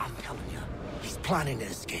 I'm telling you, he's planning to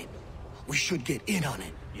escape. We should get in on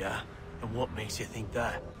it. Yeah? And what makes you think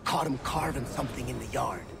that? Caught him carving something in the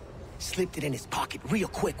yard. Slipped it in his pocket real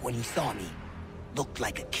quick when he saw me. Looked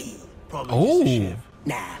like a key. Probably just a shiv.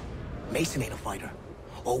 Nah, Mason ain't a fighter.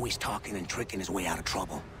 Always talking and tricking his way out of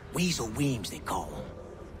trouble. Weasel Weems, they call him.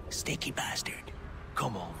 Sticky bastard.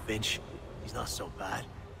 Come on, Finch. He's not so bad.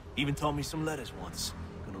 Even taught me some letters once.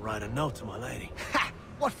 Gonna write a note to my lady. Ha!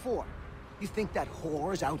 What for? You think that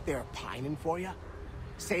whore's out there pining for you?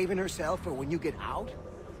 Saving herself for when you get out?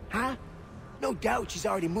 Huh? No doubt she's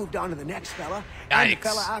already moved on to the next fella. And the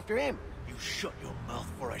fella after him. You shut your mouth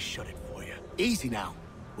before I shut it for you. Easy now.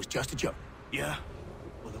 It was just a joke. Yeah?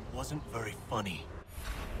 Well, it wasn't very funny.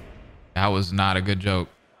 That was not a good joke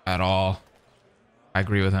at all. I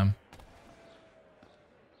agree with him.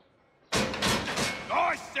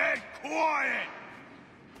 I said quiet!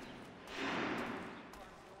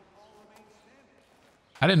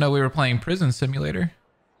 I didn't know we were playing Prison Simulator.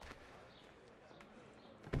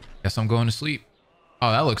 Guess I'm going to sleep.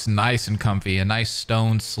 Oh, that looks nice and comfy. A nice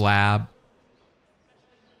stone slab.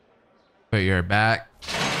 Put your back.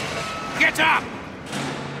 Get up!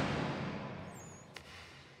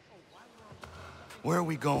 Where are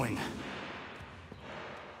we going?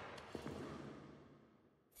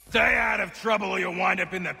 Stay out of trouble or you'll wind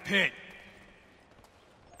up in the pit.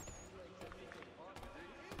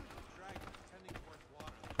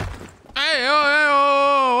 Hey,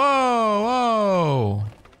 whoa, whoa,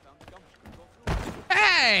 whoa.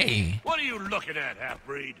 Hey! What are you looking at,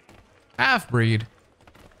 half-breed? Half-breed.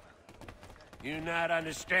 You not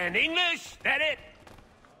understand English? That it?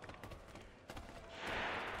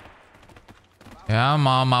 Yeah, I'm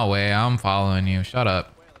on my way. I'm following you. Shut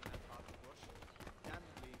up.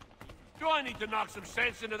 Do I need to knock some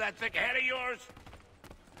sense into that thick head of yours?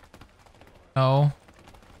 No.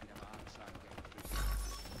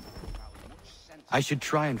 I should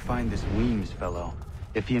try and find this Weems fellow.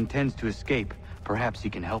 If he intends to escape, perhaps he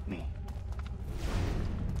can help me.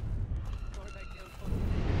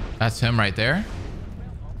 That's him right there.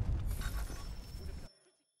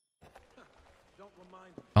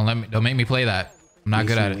 Don't make me play that. I'm not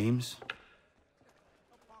good at it. Weems?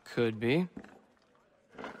 Could be.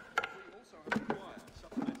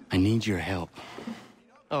 I need your help.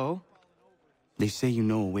 Oh? They say you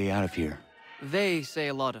know a way out of here. They say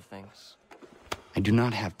a lot of things. I do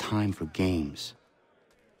not have time for games.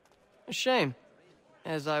 A shame,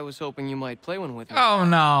 as I was hoping you might play one with me. Oh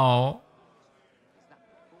no.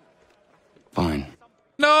 Fine.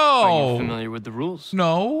 No. Are you familiar with the rules?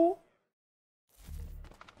 No.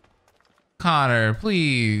 Connor,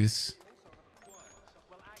 please.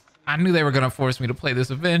 I knew they were gonna force me to play this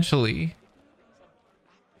eventually.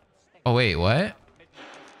 Oh wait, what?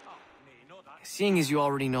 Seeing as you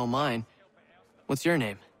already know mine, what's your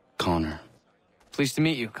name? Connor. Pleased to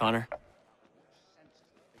meet you, Connor.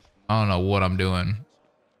 I don't know what I'm doing.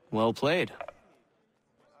 Well played.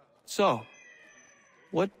 So,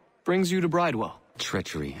 what brings you to Bridewell?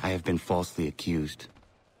 Treachery. I have been falsely accused.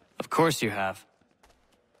 Of course you have.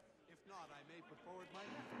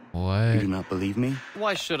 What? You do not believe me?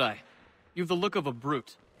 Why should I? You've the look of a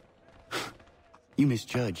brute. You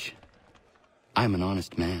misjudge. I'm an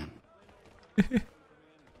honest man.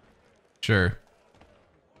 Sure.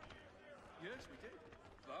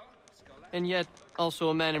 And yet, also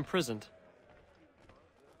a man imprisoned.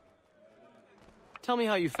 Tell me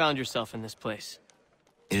how you found yourself in this place.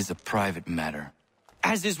 It is a private matter.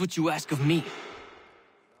 As is what you ask of me.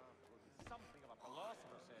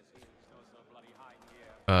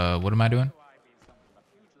 What am I doing?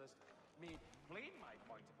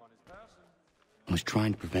 I was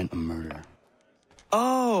trying to prevent a murder.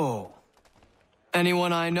 Oh.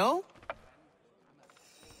 Anyone I know?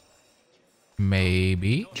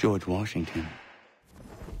 Maybe. George Washington.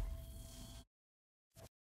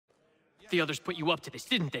 The others put you up to this,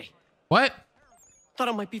 didn't they? What? Thought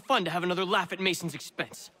it might be fun to have another laugh at Mason's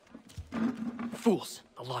expense. Fools,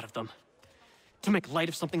 a lot of them. To make light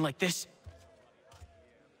of something like this.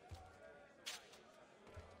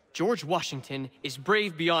 George Washington is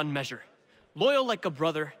brave beyond measure, loyal like a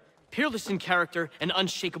brother, peerless in character, and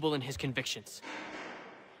unshakable in his convictions.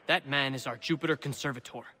 That man is our Jupiter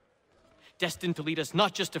Conservator, destined to lead us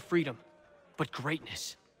not just to freedom, but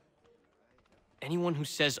greatness. Anyone who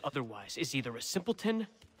says otherwise is either a simpleton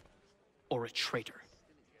or a traitor.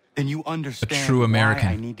 Then you understand a true American.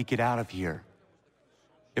 why I need to get out of here.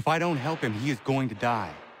 If I don't help him, he is going to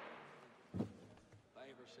die.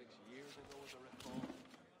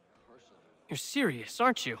 You're serious,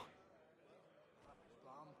 aren't you?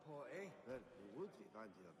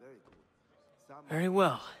 Very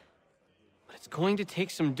well. But it's going to take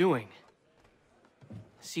some doing.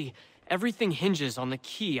 See, everything hinges on the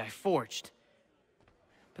key I forged.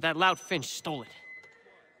 But that lout Finch stole it.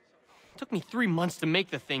 Took me 3 months to make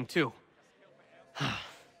the thing, too.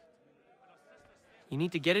 You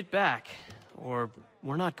need to get it back, or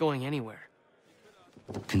we're not going anywhere.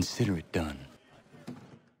 Consider it done.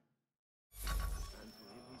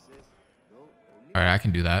 All right, I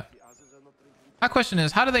can do that. My question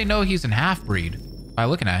is, how do they know he's an half-breed by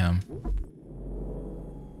looking at him?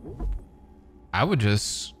 I would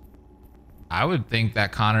think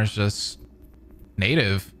that Connor's just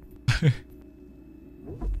native.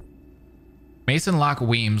 Mason Locke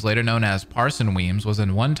Weems, later known as Parson Weems, was a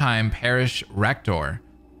one-time parish rector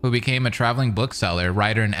who became a traveling bookseller,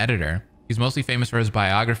 writer, and editor. He's mostly famous for his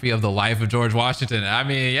biography of the life of George Washington. I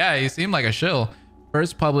mean, yeah, he seemed like a shill.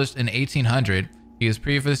 First published in 1800, he was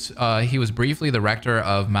briefly the rector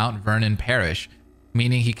of Mount Vernon Parish,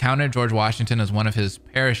 meaning he counted George Washington as one of his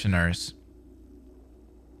parishioners.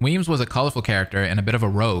 Weems was a colorful character and a bit of a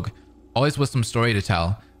rogue, who became a traveling bookseller, writer, and editor. He's mostly famous for his biography of the life of George Washington. I mean, yeah, he seemed like a shill. First published in 1800, he was briefly the rector of Mount Vernon Parish, meaning he counted George Washington as one of his parishioners. always with some story to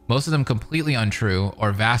tell. Most of them completely untrue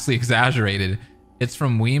or vastly exaggerated. It's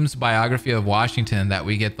from Weems' biography of Washington that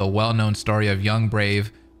we get the well-known story of young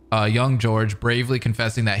George bravely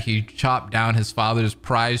confessing that he chopped down his father's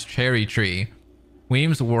prized cherry tree.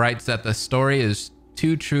 Weems writes that the story is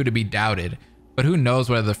too true to be doubted, but who knows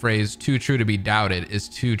whether the phrase too true to be doubted is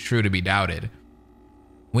too true to be doubted.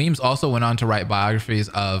 Weems also went on to write biographies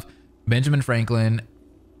of Benjamin Franklin,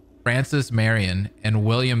 Francis Marion, and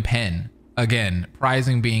William Penn, again,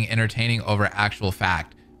 prizing being entertaining over actual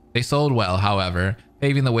fact. They sold well, however,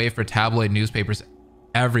 paving the way for tabloid newspapers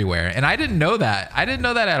everywhere. And I didn't know that. I didn't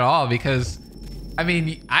know that at all because, I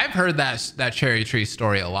mean, I've heard that cherry tree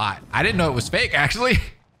story a lot. I didn't know it was fake, actually.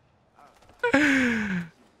 I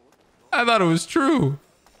thought it was true.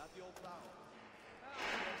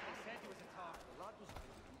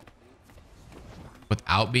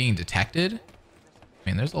 Without being detected? I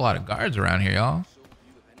mean, there's a lot of guards around here, y'all.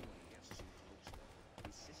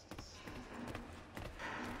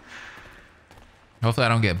 Hopefully I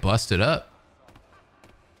don't get busted up.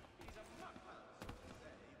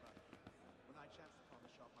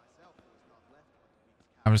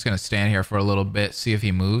 I'm just gonna stand here for a little bit, see if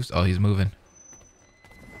he moves. Oh, he's moving.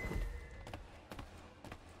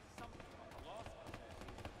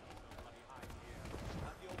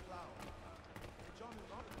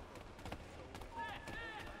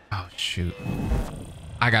 Oh, shoot.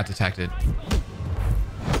 I got detected.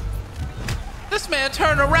 This man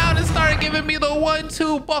turned around and started giving me the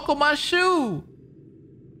 1-2 buckle my shoe.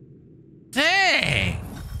 Dang.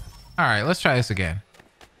 All right, let's try this again.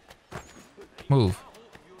 Move.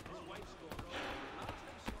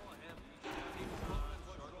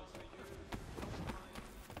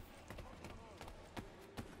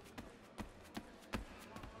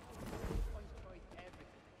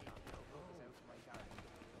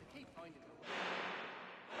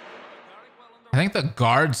 I think the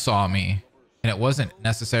guard saw me, and it wasn't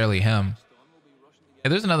necessarily him. Hey,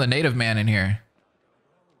 there's another native man in here.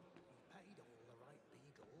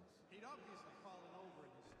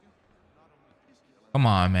 Come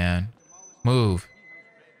on, man. Move.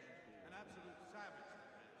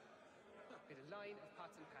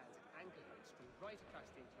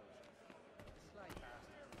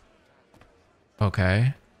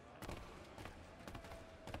 Okay.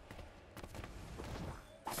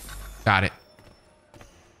 Got it.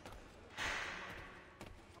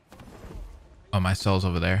 Oh, my cell's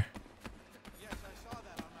over there.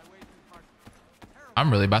 I'm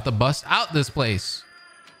really about to bust out this place.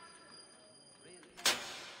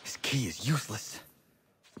 This key is useless.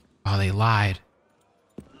 Oh, they lied.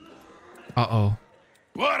 Uh-oh.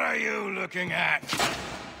 What are you looking at?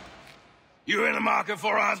 You in the market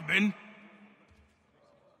for a husband?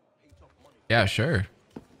 Yeah, sure.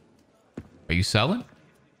 Are you selling?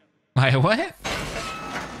 Like, what?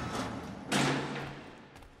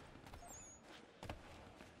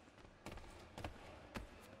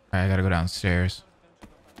 Alright, I gotta go downstairs.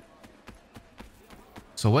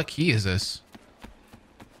 So what key is this?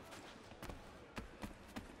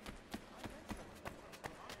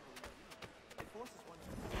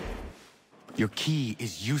 Your key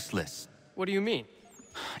is useless. What do you mean?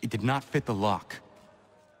 It did not fit the lock.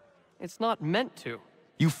 It's not meant to.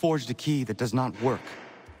 You forged a key that does not work.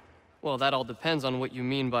 Well, that all depends on what you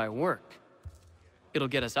mean by work. It'll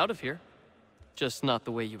get us out of here. Just not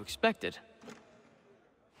the way you expected.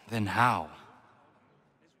 Then how?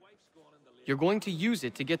 You're going to use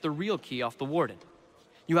it to get the real key off the warden.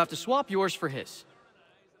 You have to swap yours for his.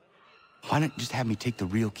 Why not just have me take the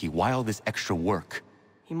real key? Why all this extra work?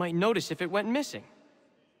 He might notice if it went missing.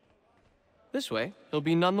 This way, he'll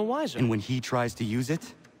be none the wiser. And when he tries to use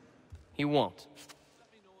it? He won't.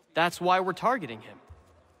 That's why we're targeting him.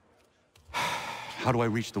 How do I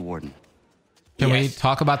reach the warden? Can we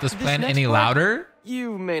talk about this plan any louder?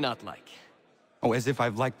 You may not like. Oh, as if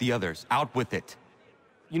I've liked the others. Out with it.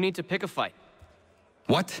 You need to pick a fight.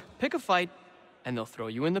 What? Pick a fight, and they'll throw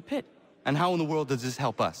you in the pit. And how in the world does this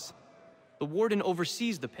help us? The warden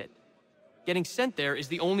oversees the pit. Getting sent there is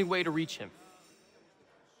the only way to reach him.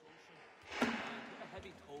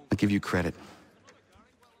 I'll give you credit.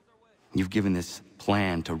 You've given this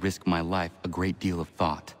plan to risk my life a great deal of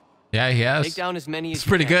thought. Yeah, he has. Take down as many as it's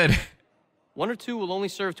pretty good. 1 or 2 will only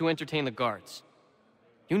serve to entertain the guards.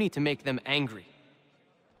 You need to make them angry.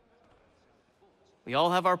 We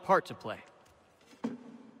all have our part to play.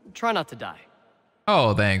 Try not to die.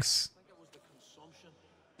 Oh, thanks.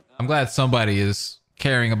 I'm glad somebody is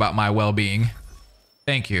caring about my well-being.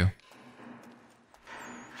 Thank you.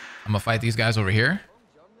 I'm gonna fight these guys over here.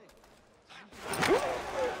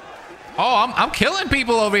 Oh, I'm killing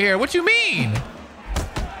people over here. What you mean?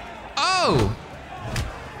 Whoa!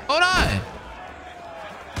 Hold on.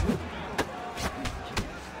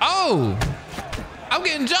 Oh! I'm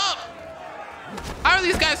getting jumped. How are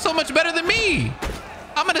these guys so much better than me?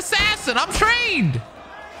 I'm an assassin. I'm trained.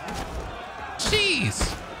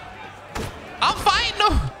 Jeez. I'm fighting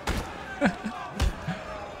them.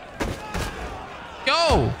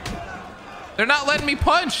 Yo. They're not letting me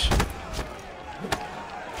punch.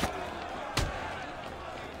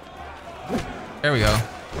 There we go.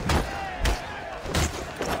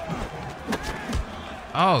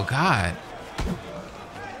 Oh, God.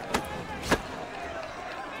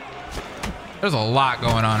 There's a lot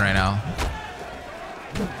going on right now.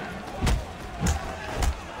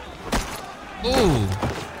 Ooh.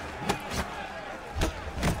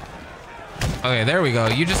 Okay, there we go.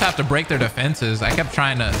 You just have to break their defenses. I kept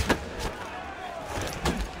trying to...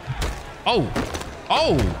 Oh.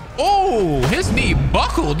 Oh. Oh, his knee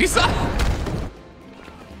buckled. You saw...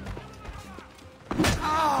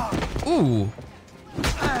 Ooh.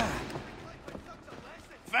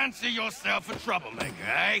 Fancy yourself a troublemaker,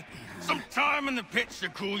 eh? Some time in the pits to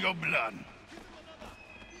cool your blood.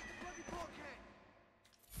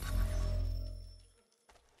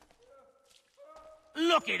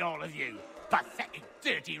 Look at all of you, pathetic,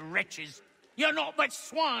 dirty wretches. You're not but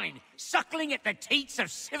swine, suckling at the teats of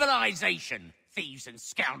civilization. Thieves and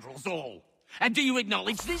scoundrels all. And do you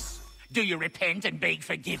acknowledge this? Do you repent and beg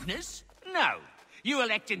forgiveness? No. You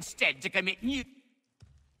elect instead to commit new...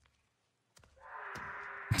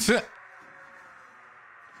 Oh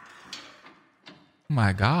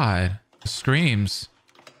my God. Screams.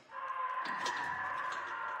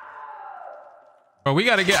 Bro, we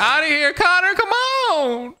gotta get out of here, Connor. Come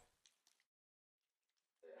on.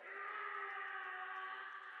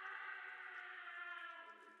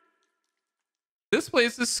 This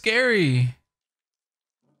place is scary.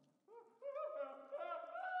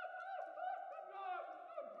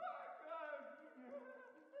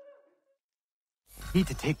 Need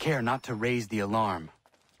to take care not to raise the alarm.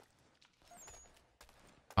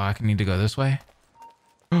 Oh, I need to go this way.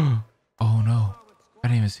 Oh no. I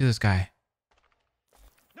didn't even see this guy.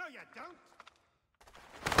 No, you don't.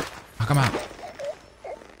 Oh, come out.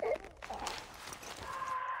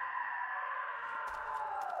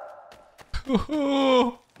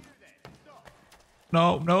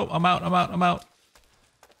 No, no, I'm out.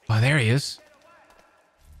 Oh, there he is.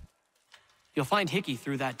 You'll find Hickey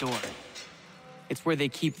through that door. It's where they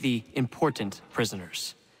keep the important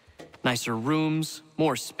prisoners. Nicer rooms,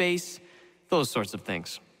 more space, those sorts of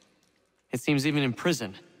things. It seems even in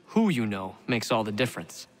prison, who you know makes all the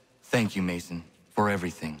difference. Thank you, Mason, for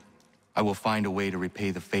everything. I will find a way to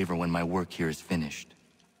repay the favor when my work here is finished.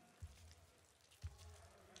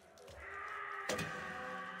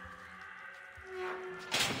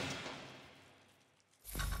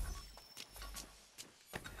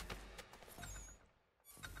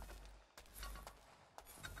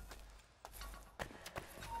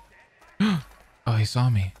 Oh, he saw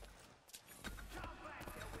me.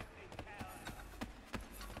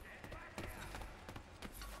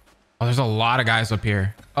 Oh, there's a lot of guys up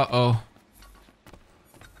here. Uh-oh.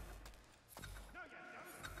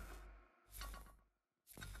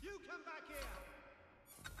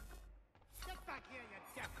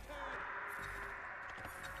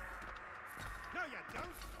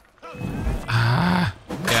 Ah,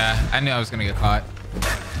 yeah, I knew I was gonna get caught.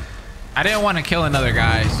 I didn't want to kill another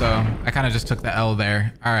guy, so I kind of just took the L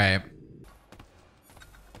there. All right.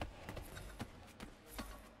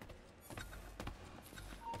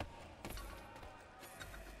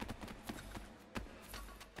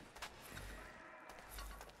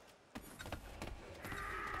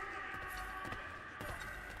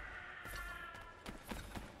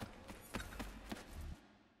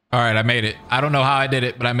 All right, I made it. I don't know how I did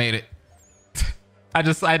it, but I made it. I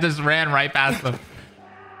just ran right past them.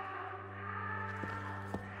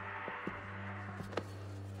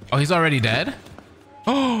 Oh, he's already dead?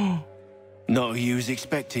 Oh. Not who you was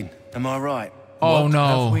expecting. Am I right? Oh, what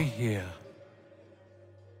no. Have we here?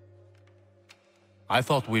 I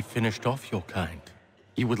thought we'd finished off your kind.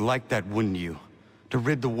 You would like that, wouldn't you? To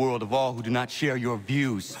rid the world of all who do not share your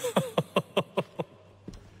views.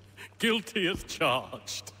 Guilty as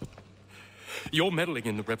charged. Your meddling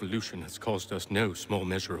in the revolution has caused us no small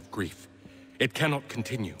measure of grief. It cannot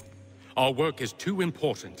continue. Our work is too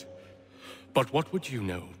important. But what would you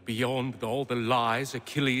know beyond all the lies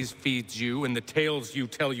Achilles feeds you and the tales you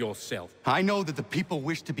tell yourself? I know that the people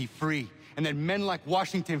wish to be free, and that men like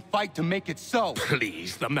Washington fight to make it so.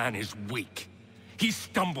 Please, the man is weak. He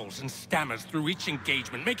stumbles and stammers through each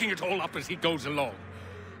engagement, making it all up as he goes along.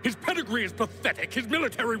 His pedigree is pathetic, his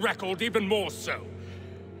military record even more so.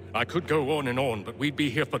 I could go on, but we'd be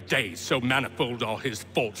here for days. So manifold are his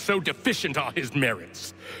faults, so deficient are his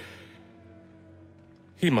merits.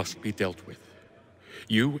 He must be dealt with.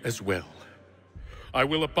 You as well. I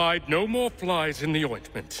will abide no more flies in the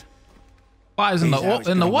ointment. Flies in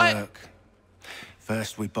the what? Work.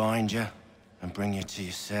 First we bind you and bring you to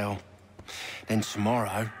your cell. Then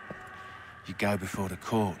tomorrow, you go before the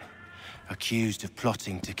court, accused of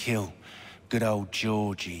plotting to kill good old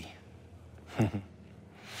Georgie.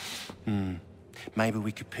 Maybe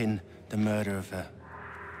we could pin the murder of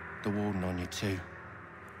the warden on you too.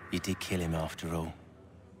 You did kill him after all.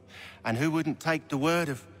 And who wouldn't take the word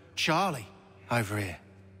of Charlie over here?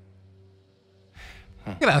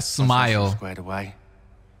 Look at that smile. Squared away.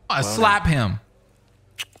 I slap him.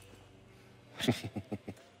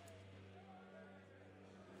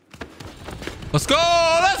 Let's go!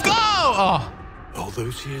 Let's go! Oh. All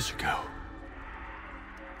those years ago,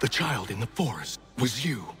 the child in the forest was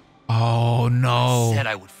you. Oh no. I said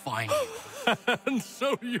I would find you. And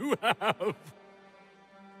so you have.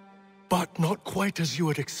 But not quite as you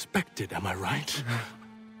had expected, am I right?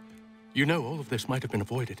 You know, all of this might have been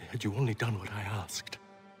avoided had you only done what I asked.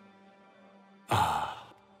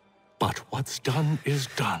 Ah, but what's done is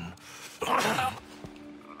done.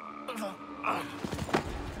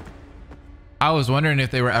 I was wondering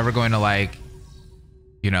if they were ever going to, like,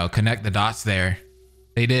 you know, connect the dots there.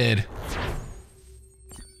 They did.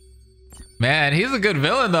 Man, he's a good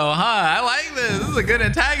villain though, huh? I like this. This is a good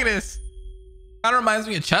antagonist. Kind of reminds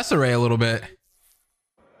me of Cesare a little bit.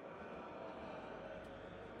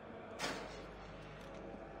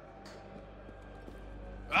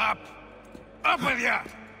 Up! Up with ya!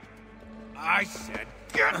 I said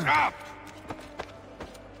get up!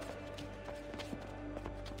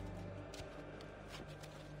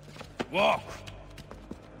 Walk!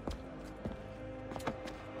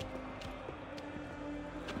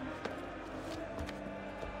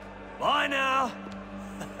 Bye now!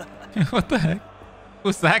 What the heck?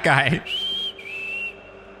 Who's that guy?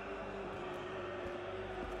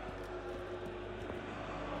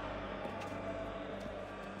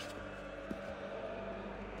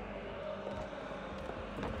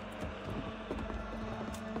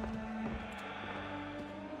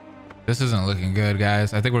 This isn't looking good,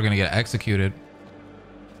 guys. I think we're gonna get executed.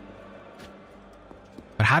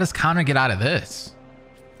 But how does Connor get out of this?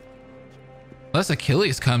 Unless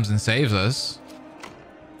Achilles comes and saves us.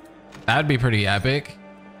 That'd be pretty epic.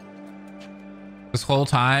 This whole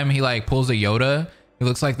time he like pulls a Yoda. He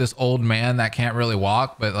looks like this old man that can't really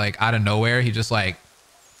walk, but like out of nowhere, he just like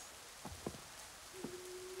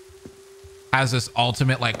has this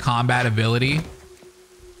ultimate like combat ability.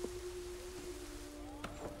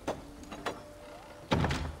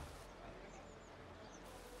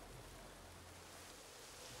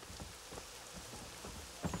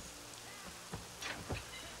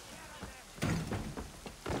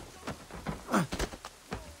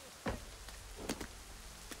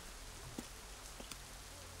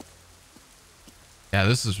 Yeah,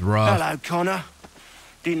 this is rough. Hello, Connor.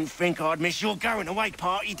 Didn't think I'd miss your going away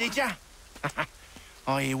party, did ya?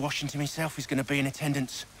 I hear Washington himself is going to be in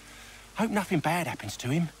attendance. Hope nothing bad happens to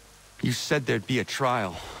him. You said there'd be a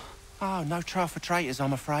trial. Oh, no trial for traitors,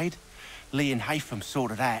 I'm afraid. Lee and Haytham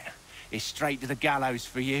sorted that. It's straight to the gallows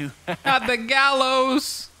for you. At the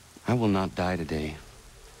gallows! I will not die today.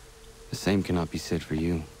 The same cannot be said for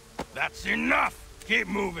you. That's enough! Keep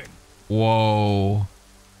moving! Whoa.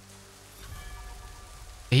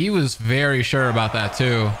 He was very sure about that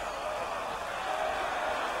too.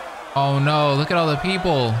 Oh no, look at all the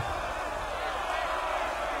people.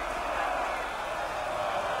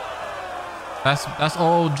 That's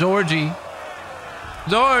old Georgie.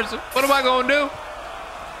 George, what am I gonna do?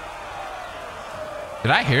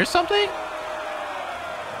 Did I hear something?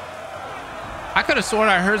 I could have sworn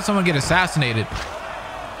I heard someone get assassinated.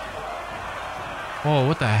 Whoa,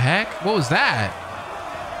 what the heck? What was that?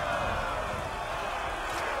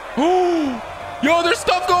 Oh, yo, there's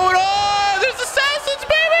stuff going on. There's assassins,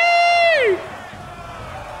 baby.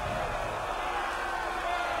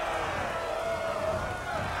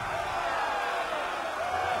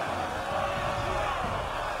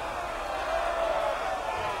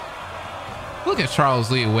 Look at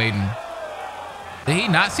Charles Lee waiting. Did he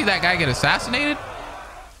not see that guy get assassinated?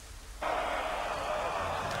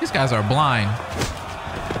 These guys are blind.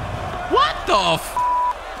 What the f?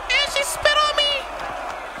 And she spit on me.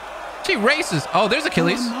 She races. Oh, there's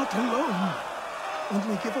Achilles. You're not alone.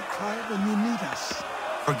 Only give a cry when you need us.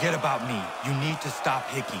 Forget about me. You need to stop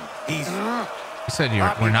Hickey. He's... He said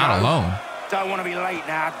we're not alone. Don't want to be late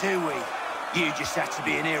now, do we? You just had to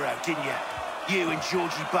be an hero, didn't you? You and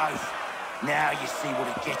Georgie both. Now you see what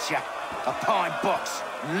it gets you. A pine box,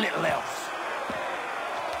 little else.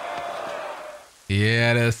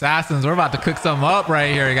 Yeah, the assassins, we're about to cook something up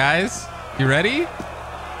right here, guys. You ready?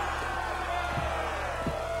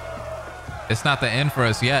 It's not the end for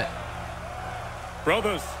us yet.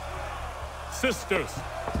 Brothers, sisters,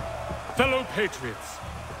 fellow patriots.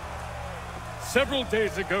 Several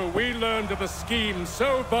days ago, we learned of a scheme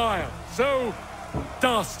so vile, so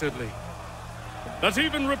dastardly, that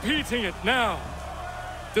even repeating it now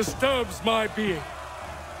disturbs my being.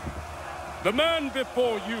 The man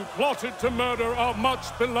before you plotted to murder our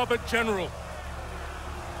much-beloved general.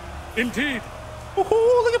 Indeed. Ooh,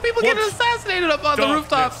 look at people getting assassinated up on the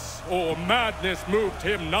rooftops. Or madness moved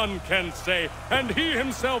him, none can say, and he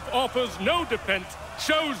himself offers no defense,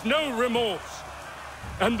 shows no remorse.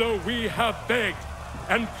 And though we have begged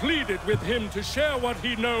and pleaded with him to share what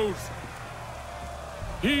he knows,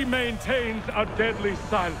 he maintains a deadly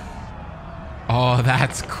silence. Oh,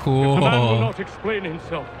 that's cool. If the man will not explain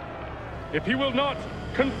himself, if he will not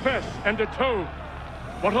confess and atone,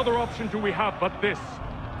 what other option do we have but this?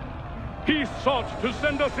 He sought to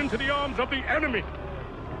send us into the arms of the enemy.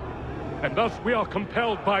 And thus we are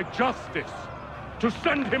compelled by justice to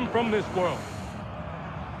send him from this world.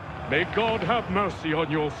 May God have mercy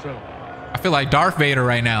on your soul. I feel like Darth Vader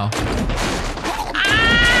right now.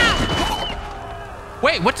 Ah!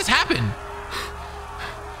 Wait, what just happened?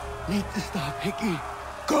 Need to stop, Hickey.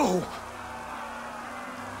 Go!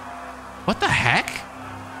 What the heck?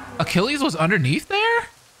 Achilles was underneath there?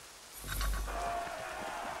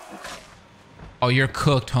 Oh, you're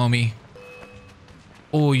cooked, homie.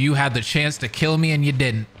 Oh, you had the chance to kill me and you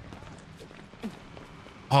didn't.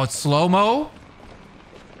 Oh, it's slow-mo?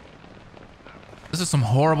 This is some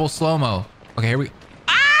horrible slow-mo. Okay, here we go.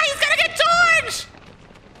 Ah, he's gonna get George!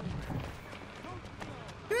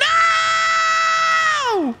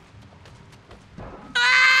 No!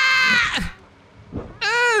 Ah!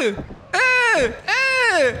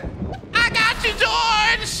 I got you,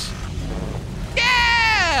 George!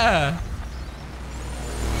 Yeah!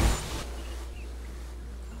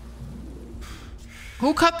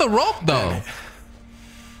 Who cut the rope, though?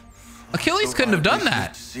 Achilles couldn't have done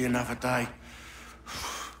that. See another day.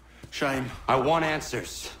 Shame. I want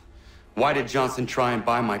answers. Why did Johnson try and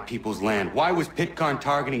buy my people's land? Why was Pitcairn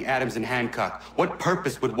targeting Adams and Hancock? What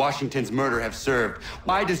purpose would Washington's murder have served?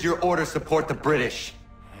 Why does your order support the British?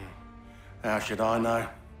 How should I know?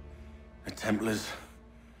 The Templars,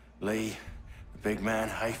 Lee, the big man,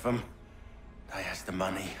 Haytham, they has the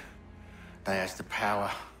money. They has the power.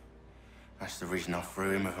 That's the reason I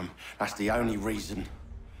threw in with them. That's the only reason.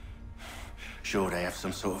 Sure, they have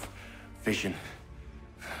some sort of vision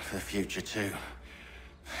for the future, too.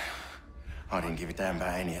 I didn't give a damn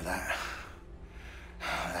about any of that.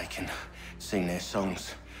 They can sing their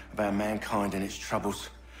songs about mankind and its troubles.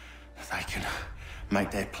 They can make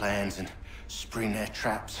their plans and spring their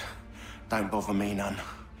traps. Don't bother me none.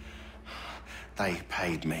 They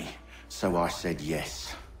paid me, so I said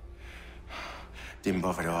yes. Didn't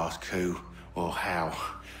bother to ask who, or how,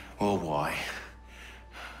 or why.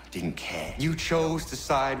 Didn't care. You chose to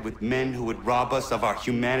side with men who would rob us of our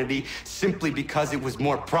humanity simply because it was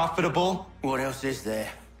more profitable? What else is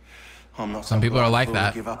there? I'm not some people are like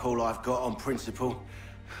that. Give up all I've got on principle.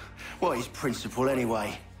 What is principle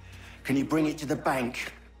anyway? Can you bring it to the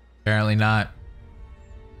bank? Apparently not.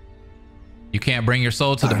 You can't bring your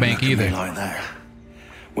soul to the bank either. Like that.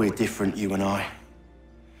 We're different, you and I.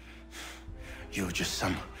 You're just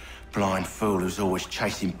some blind fool who's always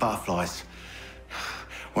chasing butterflies.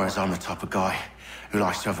 Whereas I'm the type of guy who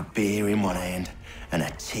likes to have a beer in one hand and a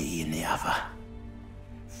tea in the other.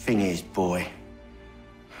 Thing is, boy,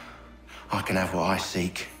 I can have what I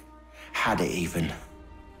seek. Had it even.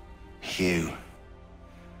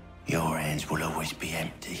 Your hands will always be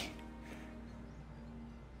empty.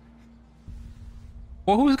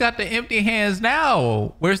 Well, who's got the empty hands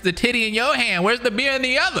now? Where's the titty in your hand? Where's the beer in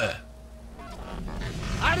the other?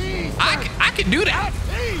 I can do that.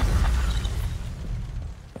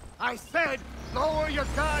 I said, lower your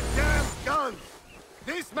goddamn guns.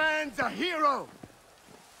 This man's a hero.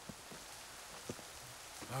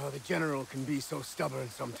 Oh, the general can be so stubborn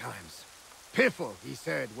sometimes. Piffle, he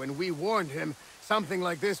said, when we warned him something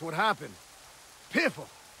like this would happen. Piffle.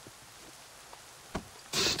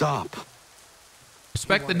 Stop.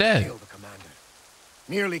 Respect the dead. Kill the commander.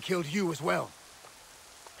 Nearly killed you as well.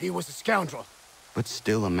 He was a scoundrel. But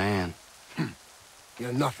still a man.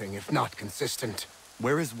 You're nothing if not consistent.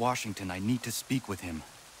 Where is Washington? I need to speak with him.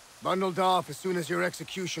 Bundled off as soon as your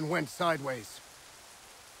execution went sideways.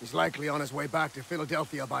 He's likely on his way back to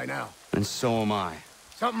Philadelphia by now. And so am I.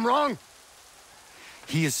 Something wrong?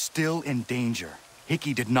 He is still in danger.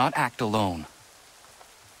 Hickey did not act alone.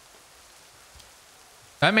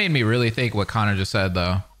 That made me really think what Connor just said,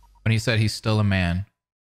 though, when he said he's still a man.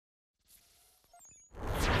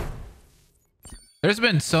 There's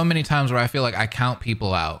been so many times where I feel like I count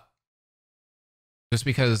people out. Just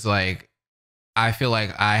because, like, I feel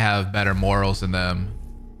like I have better morals than them,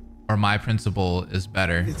 or my principle is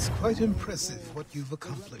better. It's quite impressive what you've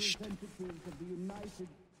accomplished.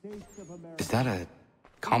 Is that a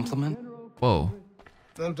compliment? Whoa.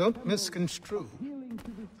 Now, don't misconstrue.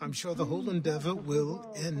 I'm sure the whole endeavor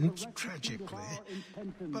will end tragically.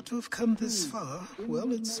 But to have come this far,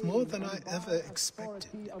 well, it's more than I ever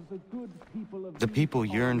expected. The people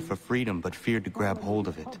yearned for freedom but feared to grab hold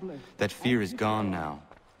of it. That fear is gone now.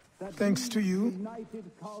 Thanks to you?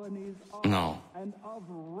 No.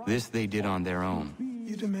 This they did on their own.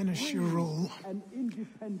 You diminish your role.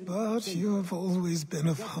 But you have always been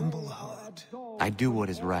of humble heart. I do what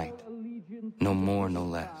is right. No more, no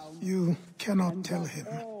less. You cannot tell him.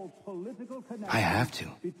 I have to.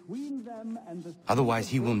 Otherwise,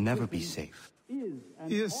 he will never be safe.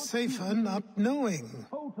 He is safer not knowing.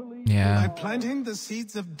 Yeah. By planting the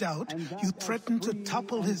seeds of doubt, you threaten to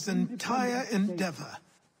topple his entire endeavor.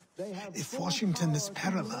 If Washington is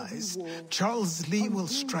paralyzed, Charles Lee will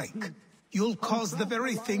strike. You'll cause the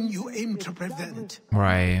very thing you aim to prevent.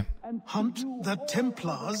 Right. Hunt the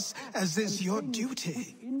Templars, as is your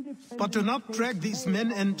duty. But do not drag these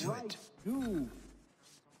men into it.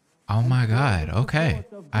 Oh my God. Okay.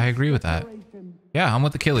 I agree with that. Yeah, I'm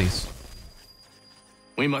with Achilles.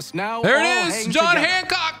 We must now There all it is, hang John together.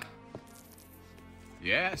 Hancock.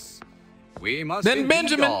 Yes, we must Then indeed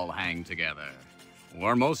Benjamin. all hang together.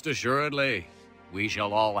 Or most assuredly, we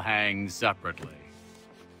shall all hang separately.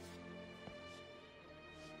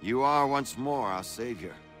 You are once more our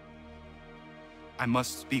savior. I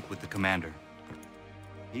must speak with the commander.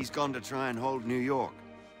 He's gone to try and hold New York.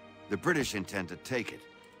 The British intend to take it.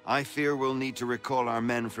 I fear we'll need to recall our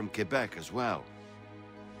men from Quebec as well.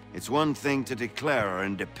 It's one thing to declare our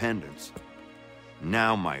independence.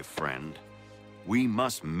 Now, my friend, we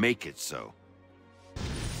must make it so.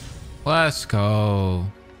 Let's go.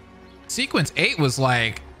 Sequence 8 was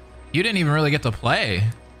like, you didn't even really get to play.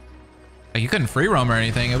 Like, you couldn't free roam or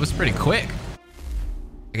anything. It was pretty quick.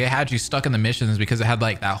 Like, it had you stuck in the missions because it had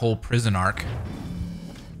like that whole prison arc.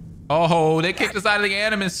 Oh, they kicked us out of the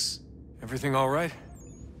Animus. Everything all right?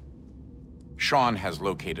 Sean has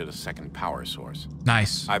located a second power source.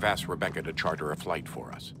 Nice. I've asked Rebecca to charter a flight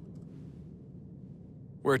for us.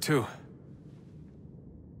 Where to?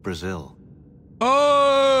 Brazil.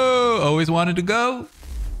 Oh, always wanted to go.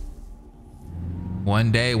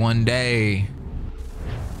 One day, one day.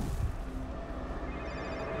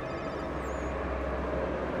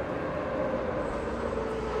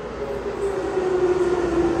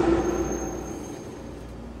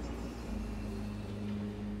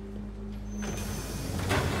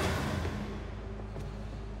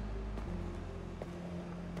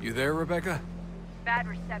 You there, Rebecca? Bad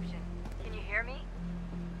reception. Can you hear me?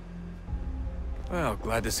 Well,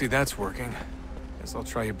 glad to see that's working. Guess I'll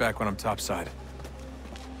try you back when I'm topside.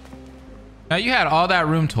 Now you had all that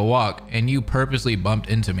room to walk and you purposely bumped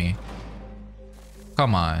into me.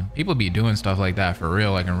 Come on, people be doing stuff like that for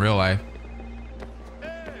real, like in real life.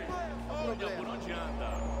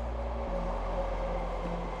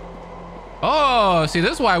 Oh, see,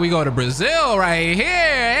 this is why we go to Brazil right here.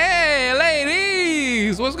 Hey,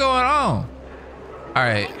 ladies, what's going on? All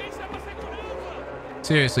right.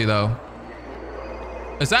 Seriously though,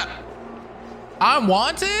 is that I'm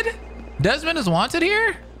wanted? Desmond is wanted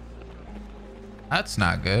here? That's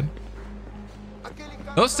not good.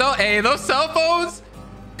 Those cell phones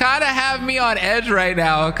kind of have me on edge right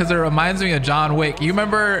now because it reminds me of John Wick. You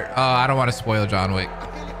remember? I don't want to spoil John Wick.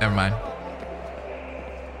 Never mind.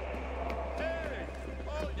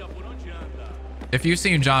 If you've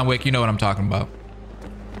seen John Wick, you know what I'm talking about.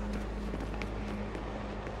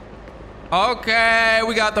 Okay,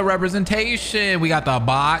 we got the representation. We got the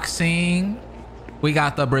boxing. We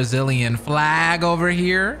got the Brazilian flag over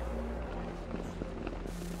here.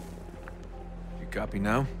 You copy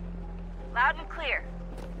now? Loud and clear.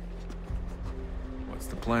 What's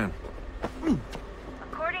the plan?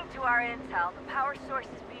 According to our intel, the power source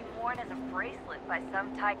is being worn as a bracelet by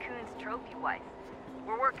some tycoon's trophy wife.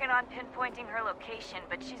 We're working on pinpointing her location,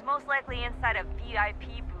 but she's most likely inside a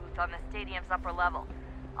VIP booth on the stadium's upper level.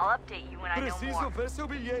 I'll update you when I know more.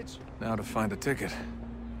 Now to find a ticket.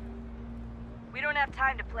 We don't have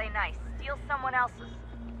time to play nice. Steal someone else's.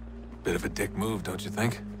 Bit of a dick move, don't you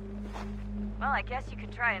think? Well, I guess you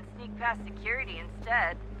could try and sneak past security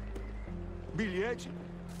instead.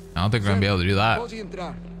 I don't think we're gonna be able to do that.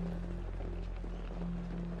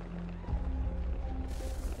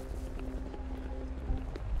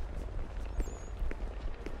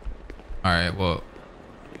 All right, well,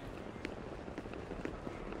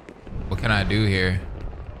 what can I do here?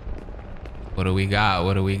 What do we got?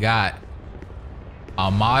 What do we got?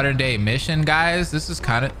 A modern day mission, guys. This is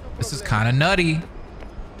kind of nutty.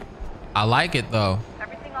 I like it though.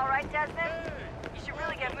 Everything all right, Desmond? You should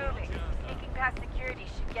really get moving. Sneaking past security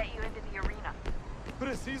should get you into the arena.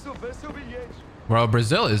 Bro,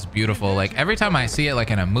 Brazil is beautiful. Like every time I see it,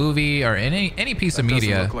 like in a movie or any piece of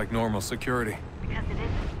media. Doesn't look like normal security. Because it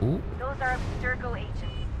isn't. Ooh. Those are Abstergo agents.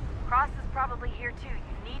 Cross is probably here too.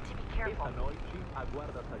 You need to be careful.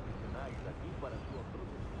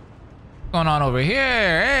 What's going on over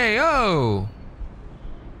here? Hey, yo.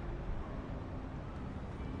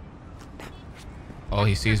 Oh,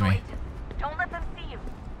 he sees me. Don't let them see you.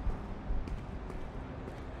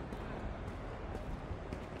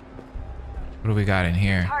 What do we got in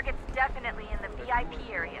here? Target's definitely in the VIP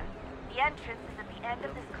area. The entrance is at the end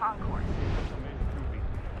of this concourse.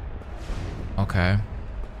 Okay.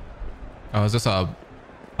 Oh, is this a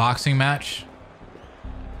boxing match?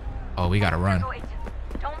 Oh, we gotta run.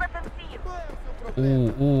 Don't let them see you.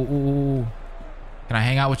 Ooh, ooh, ooh. Can I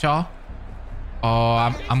hang out with y'all? Oh,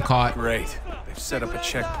 I'm caught. Great. They've set up a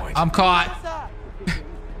checkpoint. I'm caught.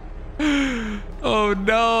 Oh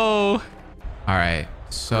no. All right.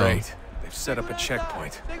 So. Great. They've set up a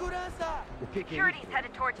checkpoint. Security's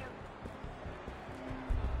headed towards you.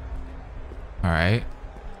 All right.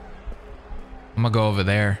 I'm gonna go over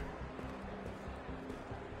there.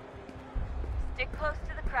 Stick close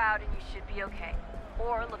to the crowd and you should be okay.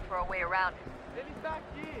 Or look for a way around it.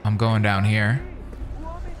 I'm going down here.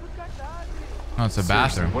 Oh, it's a bathroom.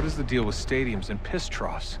 Seriously, what is the deal with stadiums and piss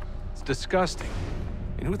troughs? It's disgusting.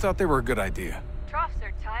 And who thought they were a good idea? Troughs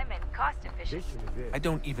are time and cost efficient. I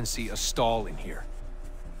don't even see a stall in here.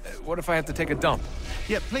 What if I have to take a dump?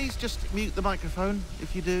 Yeah, please just mute the microphone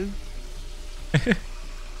if you do.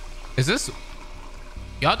 Is this...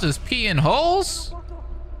 Y'all just pee in holes?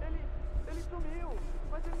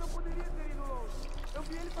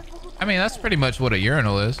 I mean, that's pretty much what a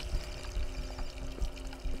urinal is.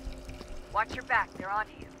 Watch your back, they're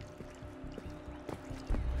onto you.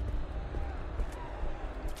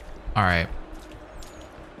 All right.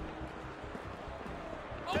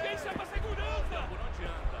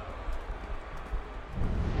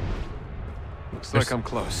 Looks like I'm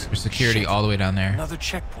close. There's security all the way down there. Another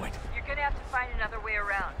checkpoint. You're gonna have to find another way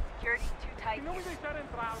around. Security's too tight.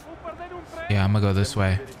 Yeah, I'm gonna go this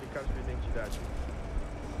way.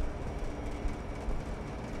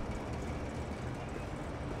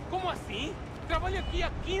 Como assim? Trabalho aqui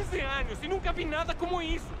há 15 anos e nunca vi nada como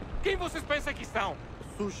isso. Quem vocês pensam que são?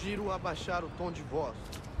 Sugiro abaixar o tom de voz.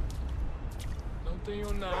 Não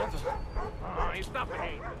tenho nada. Ah, está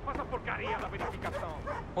bem. Faz a porcaria da verificação.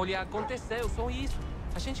 Olha, aconteceu, só isso.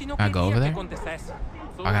 A gente não I go over queria que there? acontecesse.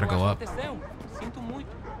 Só I gotta go up. aconteceu. Sinto muito.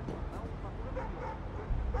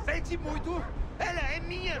 Sente muito? Ela é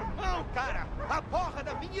minha irmã, cara! A porra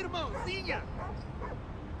da minha irmãzinha!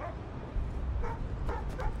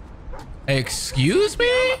 Excuse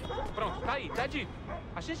me? Pronto, tá aí, tá dito.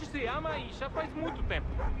 A gente se ama e já faz muito tempo.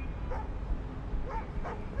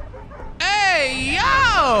 Hey,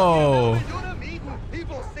 yo! Melhor amigo, e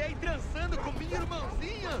você aí transando com minha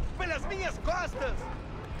irmãzinha pelas minhas costas!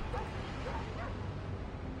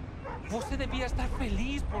 Você devia estar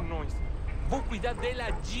feliz por nós. Vou cuidar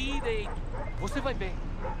dela direito. Você vai ver.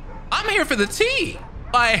 I'm here for the tea.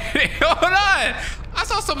 Like, hold on. I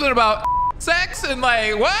saw something about sex and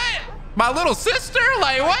like, what? My little sister?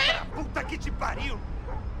 Like, what? Puta que te pariu!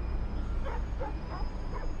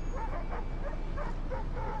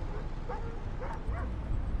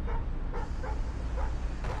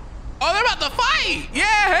 Oh, they're about to fight.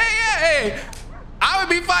 Yeah, hey. I would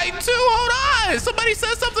be fighting too. Hold on. Somebody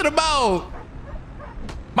said something about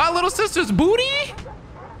my little sister's booty.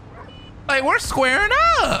 Like, we're squaring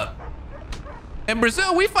up. In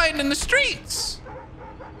Brazil, we fighting in the streets.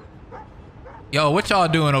 Yo, what y'all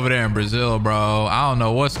doing over there in Brazil, bro? I don't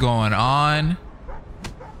know what's going on.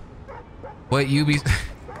 What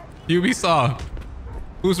Ubisoft?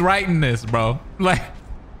 Who's writing this, bro? Like,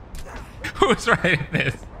 who's writing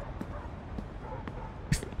this?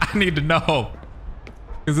 I need to know.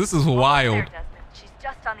 Because this is wild. There, Desmond. She's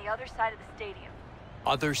just on the other side of the stadium.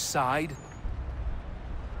 Other side?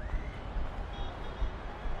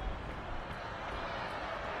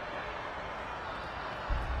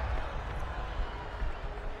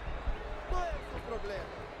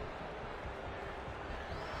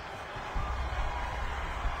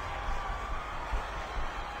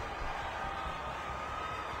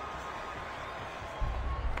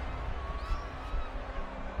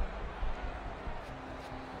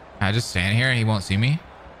 I just stand here and he won't see me?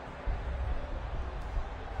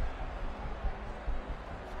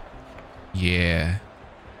 Yeah.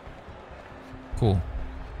 Cool.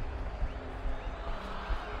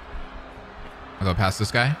 I'll go past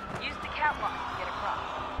this guy. Use the catwalk to get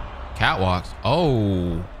across. Catwalks.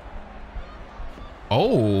 Oh.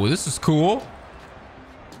 Oh, this is cool.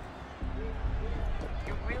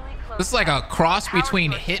 This is like a cross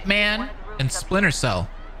between Hitman and Splinter Cell.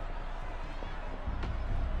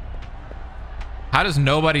 How does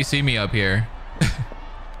nobody see me up here?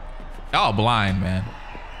 Y'all blind, man.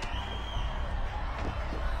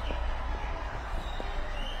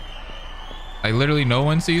 Like literally no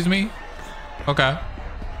one sees me? Okay.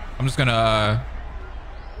 I'm just gonna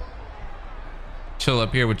chill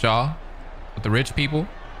up here with y'all, with the rich people.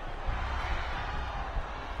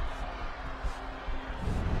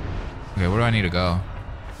 Okay, where do I need to go?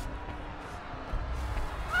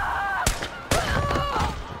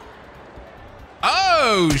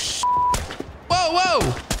 Oh, whoa, whoa.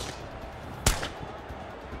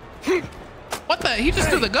 What the? He just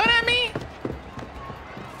threw the gun at me?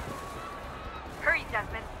 Hurry,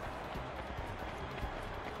 Desmond.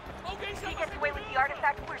 If he gets away with the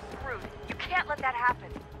artifact, we're screwed. You can't let that happen.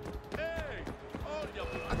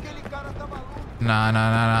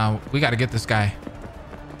 Nah. We gotta get this guy.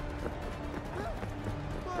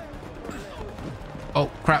 Oh,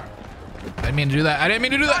 crap. I didn't mean to do that.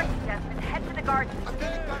 Desmond, head to the garden.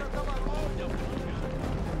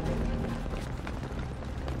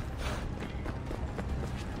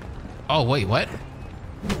 Oh, wait, what?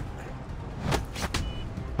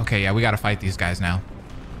 Okay, yeah, we gotta fight these guys now.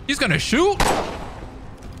 He's gonna shoot?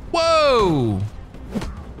 Whoa!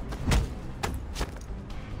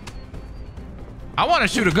 I wanna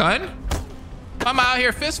shoot a gun. I'm out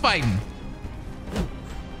here fist fighting.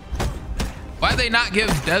 Why'd they not give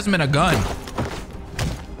Desmond a gun?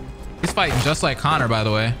 He's fighting just like Connor, by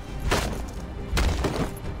the way.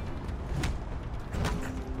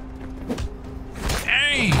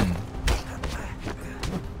 Dang!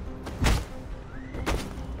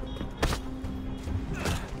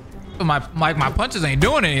 My punches ain't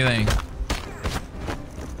doing anything.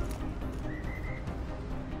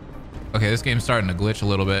 Okay, this game's starting to glitch a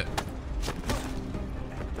little bit.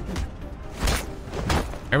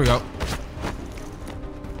 There we go.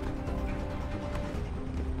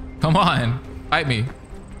 Come on, fight me. Can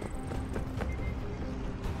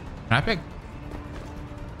I pick?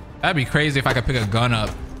 That'd be crazy if I could pick a gun up.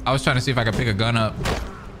 I was trying to see if I could pick a gun up.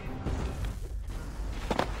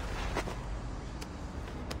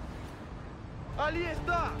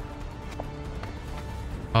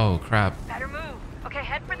 Oh, crap. Better move. Okay,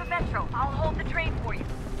 head for the metro. I'll hold the train for you.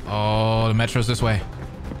 Oh, the metro's this way.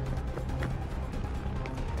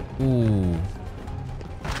 Ooh.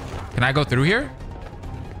 Can I go through here?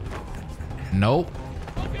 Nope.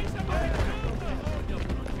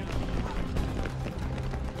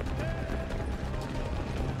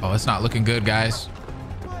 Oh, it's not looking good, guys.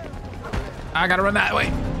 I gotta run that way.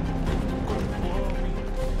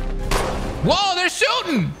 Whoa, they're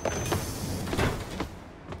shooting!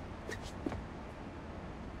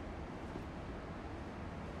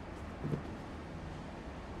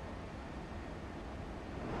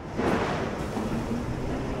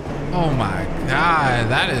 Oh my God,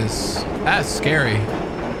 that's scary.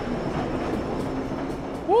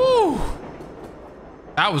 Woo!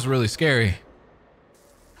 That was really scary.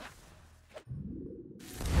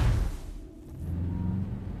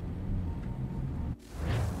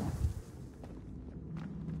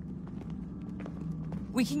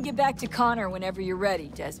 We can get back to Connor whenever you're ready,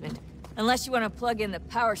 Desmond. Unless you want to plug in the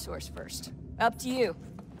power source first. Up to you.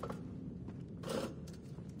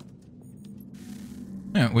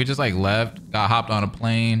 Yeah, we just like left, got hopped on a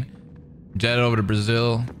plane, jetted over to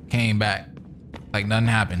Brazil, came back. Like nothing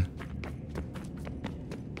happened.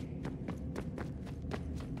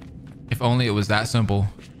 If only it was that simple.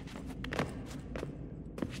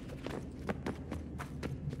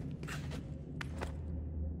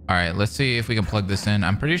 All right, let's see if we can plug this in.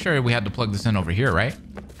 I'm pretty sure we had to plug this in over here, right?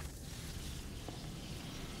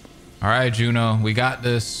 All right, Juno, we got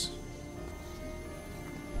this.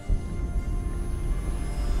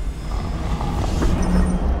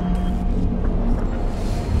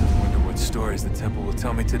 Wonder what stories the temple will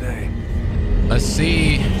tell me today. Let's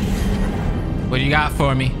see. What do you got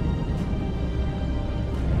for me?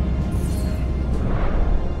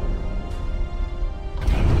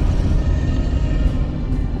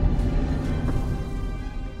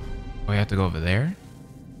 We have to go over there.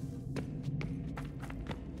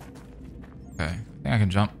 Okay, I think I can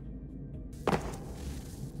jump.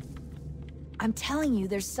 I'm telling you,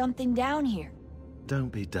 there's something down here. don't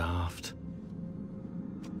be daft.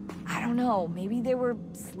 I don't know, maybe they were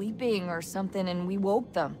sleeping or something and we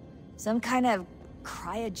woke them. Some kind of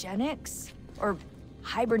cryogenics? Or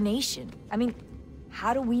hibernation? I mean,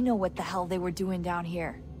 how do we know what the hell they were doing down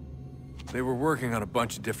here? They were working on a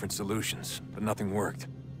bunch of different solutions, but nothing worked.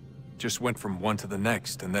 Just went from one to the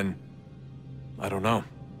next, and then... I don't know.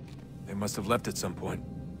 They must have left at some point.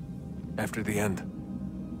 After the end.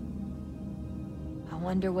 I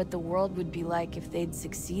wonder what the world would be like if they'd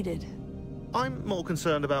succeeded. I'm more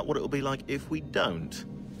concerned about what it'll be like if we don't.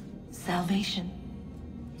 Salvation.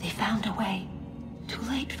 They found a way. Too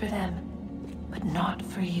late for them, but not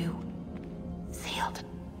for you. Sealed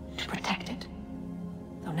to protect it.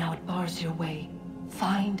 Though now it bars your way.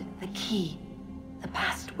 Find the key. The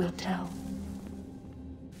past will tell.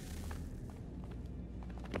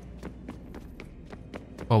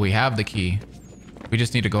 Well, we have the key. We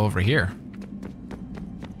just need to go over here.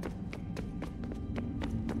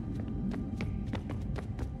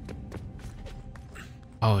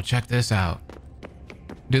 Oh, check this out.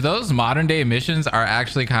 Dude, those modern day missions are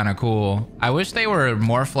actually kind of cool. I wish they were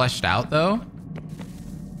more fleshed out though.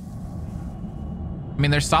 I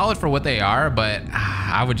mean, they're solid for what they are, but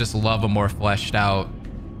I would just love a more fleshed out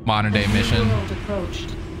modern day mission. The world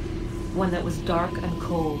approached. One that was dark and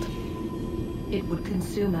cold. It would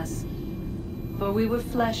consume us. For we were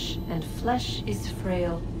flesh, and flesh is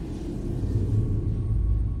frail.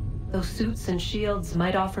 Though suits and shields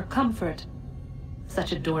might offer comfort,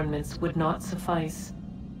 such adornments would not suffice.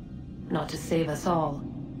 Not to save us all.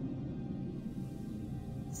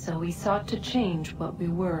 So we sought to change what we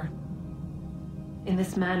were. In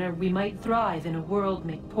this manner, we might thrive in a world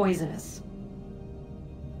made poisonous.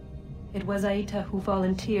 It was Aita who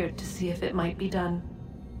volunteered to see if it might be done.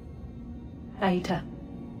 Aita,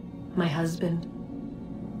 my husband,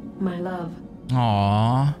 my love.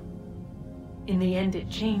 Aww. In the end, it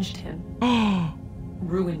changed him.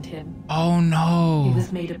 Ruined him. Oh no. He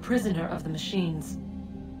was made a prisoner of the machines.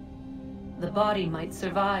 The body might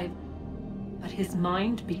survive, but his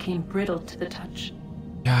mind became brittle to the touch.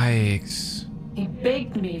 Yikes. He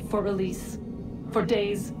begged me for release. For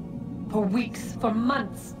days, for weeks, for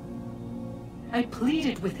months. I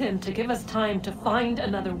pleaded with him to give us time to find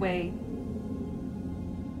another way.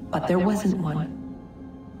 But there wasn't one.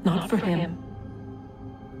 Not for him.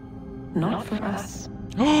 Not for us.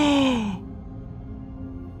 Oh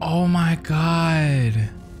my god.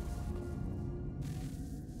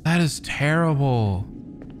 That is terrible.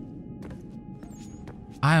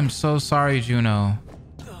 I am so sorry, Juno.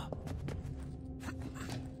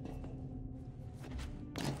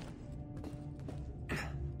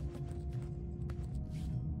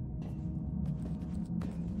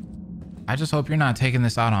 I just hope you're not taking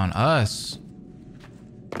this out on us.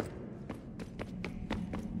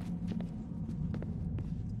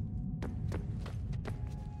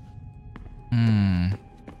 Should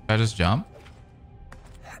I just jump?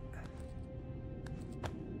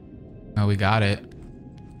 Oh, we got it.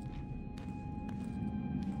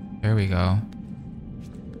 There we go.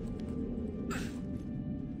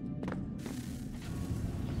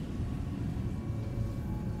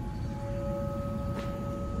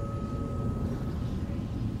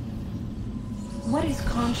 What is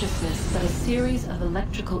consciousness but a series of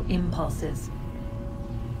electrical impulses?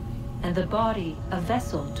 And the body a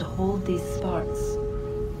vessel to hold these sparks.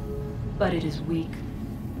 But it is weak.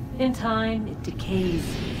 In time, it decays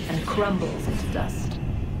and crumbles into dust.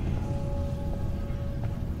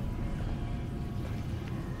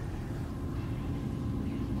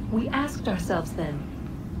 We asked ourselves then,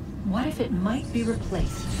 what if it might be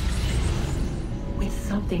replaced with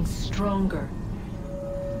something stronger,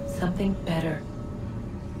 something better?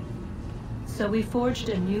 So we forged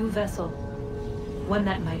a new vessel, one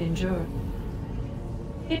that might endure.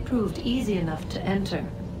 It proved easy enough to enter.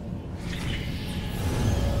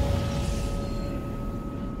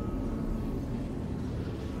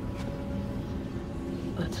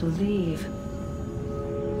 But to leave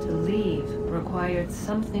required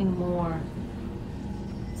something more,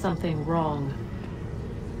 something wrong.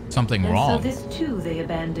 Something and wrong? So this too they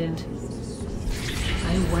abandoned.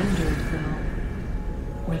 I wondered though,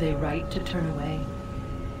 were they right to turn away?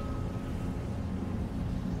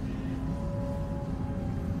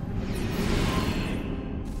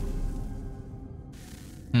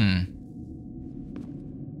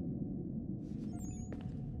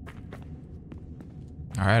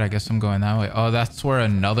 All right, I guess I'm going that way. Oh, that's where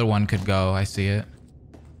another one could go. I see it.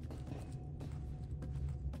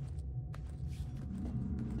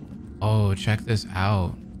 Oh, check this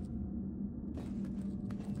out.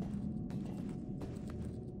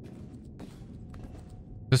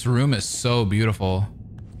 This room is so beautiful.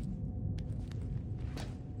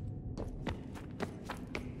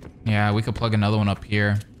 Yeah, we could plug another one up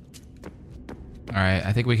here. All right,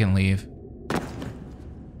 I think we can leave.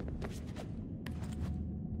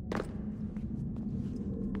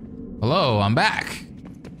 Hello, I'm back.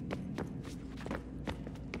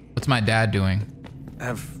 What's my dad doing?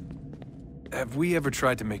 Have we ever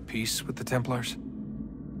tried to make peace with the Templars?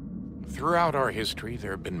 Throughout our history,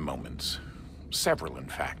 there have been moments. Several, in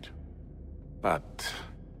fact. But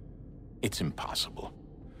it's impossible.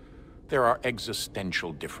 There are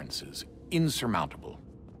existential differences, insurmountable.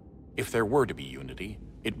 If there were to be unity,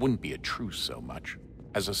 it wouldn't be a truce so much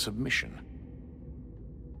as a submission.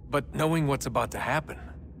 But knowing what's about to happen,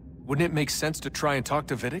 wouldn't it make sense to try and talk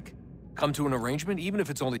to Vidic? Come to an arrangement, even if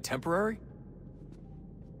it's only temporary?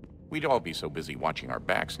 We'd all be so busy watching our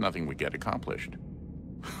backs, nothing would get accomplished.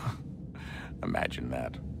 Imagine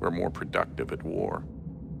that. We're more productive at war.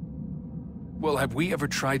 Well, have we ever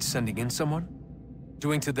tried sending in someone?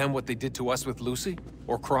 Doing to them what they did to us with Lucy?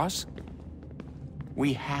 Or Cross?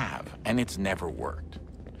 We have, and it's never worked.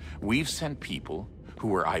 We've sent people who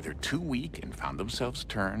were either too weak and found themselves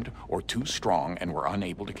turned, or too strong and were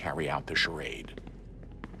unable to carry out the charade.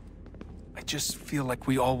 I just feel like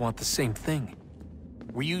we all want the same thing.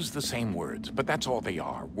 We use the same words, but that's all they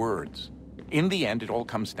are, words. In the end, it all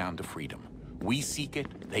comes down to freedom. We seek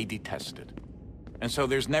it, they detest it. And so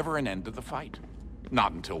there's never an end to the fight.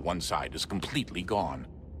 Not until one side is completely gone.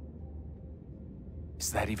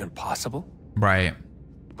 Is that even possible? Right.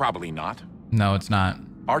 Probably not. No, it's not.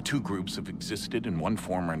 Our two groups have existed in one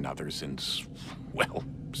form or another since, well,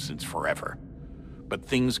 since forever. But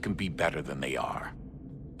things can be better than they are.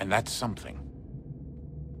 And that's something.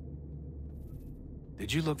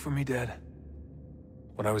 Did you look for me, Dad?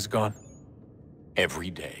 When I was gone?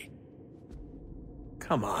 Every day.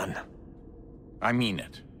 Come on. I mean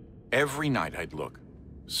it. Every night I'd look,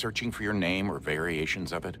 searching for your name or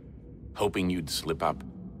variations of it, hoping you'd slip up.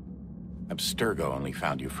 Abstergo only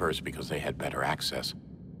found you first because they had better access.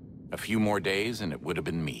 A few more days and it would have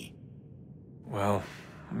been me. Well,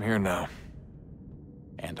 I'm here now.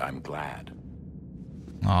 And I'm glad.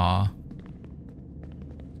 Aw.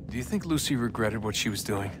 Do you think Lucy regretted what she was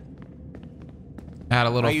doing? Had a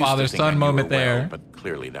little father-son moment there. Well, but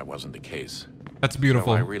clearly that wasn't the case. That's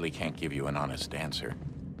beautiful. So I really can't give you an honest answer.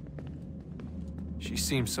 She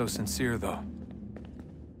seems so sincere, though.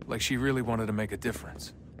 Like she really wanted to make a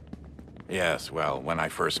difference. Yes, well, when I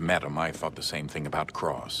first met him, I thought the same thing about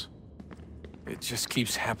Cross. It just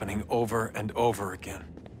keeps happening over and over again.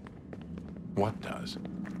 What does?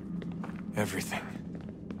 Everything.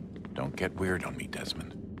 Don't get weird on me,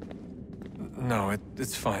 Desmond. No,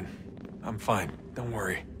 it's fine. I'm fine. Don't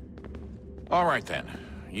worry. All right, then.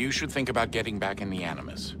 You should think about getting back in the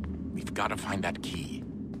Animus. We've got to find that key.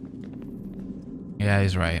 Yeah,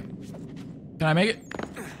 he's right. Can I make it?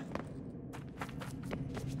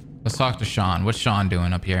 Let's talk to Sean. What's Sean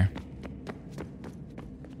doing up here?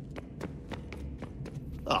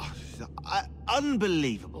 Oh,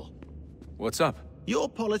 unbelievable. What's up? Your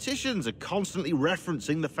politicians are constantly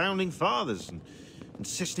referencing the Founding Fathers and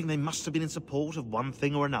insisting they must have been in support of one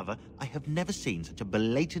thing or another. I have never seen such a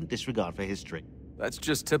blatant disregard for history. That's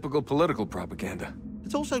just typical political propaganda.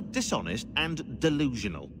 It's also dishonest and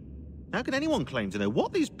delusional. How can anyone claim to know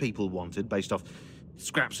what these people wanted based off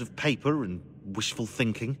scraps of paper and wishful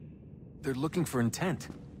thinking? They're looking for intent.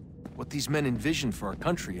 What these men envision for our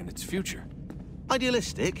country and its future.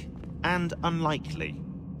 Idealistic and unlikely.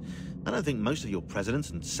 I don't think most of your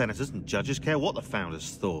presidents and senators and judges care what the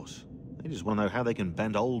founders thought. They just want to know how they can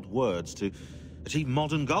bend old words to achieve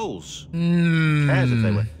modern goals. Who cares if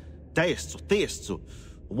they were deists or theists or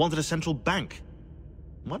wanted a central bank?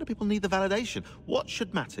 Why do people need the validation? What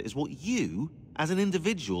should matter is what you, as an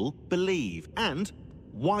individual, believe, and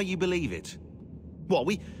why you believe it. What, are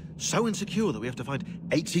we so insecure that we have to find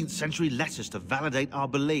 18th century letters to validate our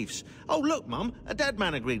beliefs? Oh, look, Mum, a dead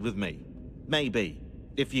man agreed with me. Maybe.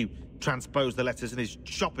 If you transpose the letters in his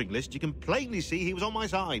shopping list, you can plainly see he was on my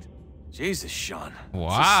side. Jesus, Sean.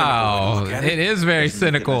 Wow, it is very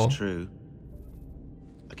cynical. That's true.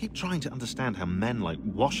 I keep trying to understand how men like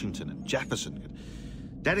Washington and Jefferson could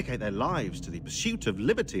dedicate their lives to the pursuit of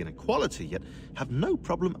liberty and equality, yet have no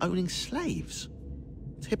problem owning slaves.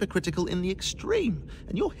 It's hypocritical in the extreme,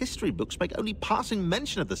 and your history books make only passing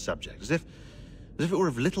mention of the subject, as if it were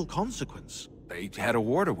of little consequence. They had a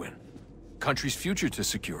war to win, country's future to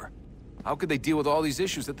secure. How could they deal with all these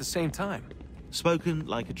issues at the same time? Spoken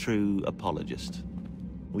like a true apologist.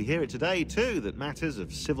 We hear it today, too, that matters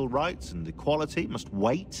of civil rights and equality must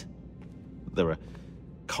wait. There are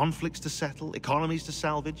conflicts to settle, economies to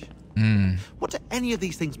salvage. What do any of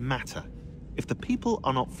these things matter if the people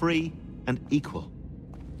are not free and equal?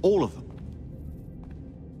 All of them.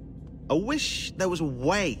 I wish there was a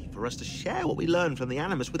way for us to share what we learn from the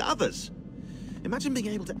Animus with others. Imagine being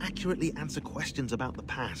able to accurately answer questions about the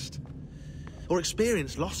past, or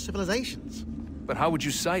experience lost civilizations. But how would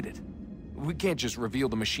you cite it? We can't just reveal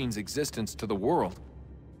the machine's existence to the world.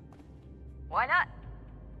 Why not?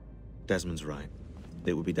 Desmond's right.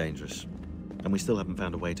 It would be dangerous. And we still haven't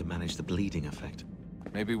found a way to manage the bleeding effect.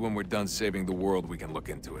 Maybe when we're done saving the world, we can look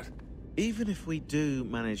into it. Even if we do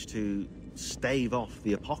manage to stave off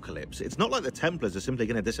the apocalypse, it's not like the Templars are simply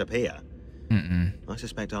going to disappear. I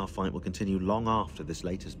suspect our fight will continue long after this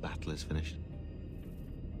latest battle is finished.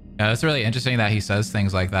 Yeah, it's really interesting that he says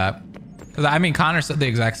things like that. Because, I mean, Connor said the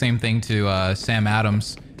exact same thing to Sam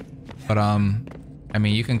Adams. But, I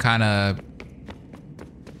mean, you can kind of...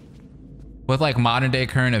 With, like, modern day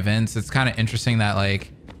current events, it's kind of interesting that,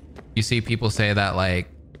 like, you see people say that, like,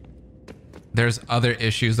 there's other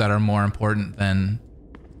issues that are more important than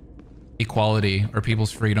equality or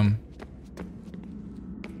people's freedom.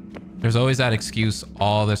 There's always that excuse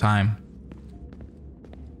all the time.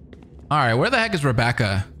 All right, where the heck is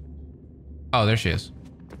Rebecca? Oh, there she is.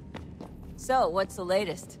 So, what's the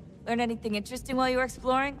latest? Learn anything interesting while you were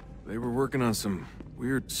exploring? They were working on some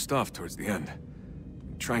weird stuff towards the end.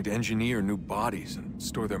 Trying to engineer new bodies and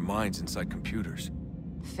store their minds inside computers.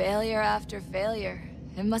 Failure after failure.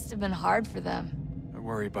 It must have been hard for them. I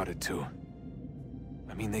worry about it too.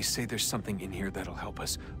 I mean, they say there's something in here that'll help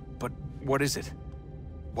us, but what is it?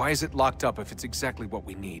 Why is it locked up if it's exactly what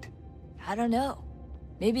we need? I don't know.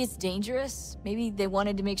 Maybe it's dangerous. Maybe they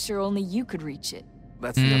wanted to make sure only you could reach it.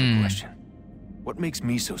 That's the other question. What makes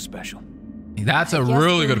me so special? That's a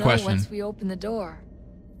really good question. Once we open the door.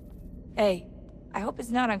 Hey, I hope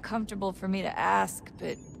it's not uncomfortable for me to ask,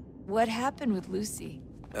 but what happened with Lucy?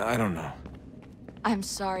 I don't know. I'm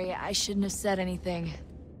sorry, I shouldn't have said anything.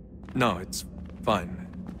 No, it's fine.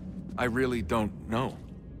 I really don't know.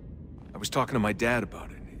 I was talking to my dad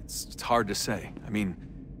about it. It's hard to say. I mean,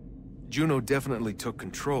 Juno definitely took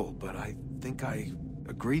control, but I think I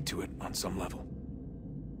agreed to it on some level.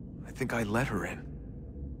 I think I let her in.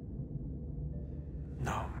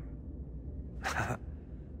 No.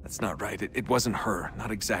 That's not right. It wasn't her.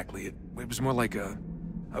 Not exactly. It was more like a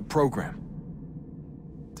program.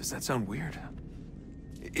 Does that sound weird?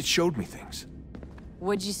 It showed me things.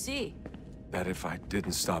 What'd you see? That if I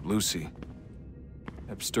didn't stop Lucy,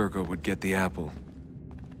 Abstergo would get the apple,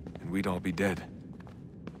 and we'd all be dead.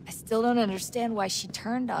 I still don't understand why she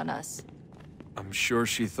turned on us. I'm sure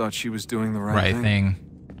she thought she was doing the right thing.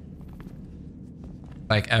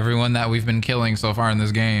 Like everyone that we've been killing so far in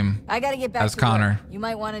this game. I gotta get back as to Connor. work. You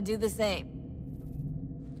might want to do the same.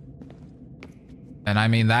 And I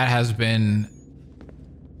mean, that has been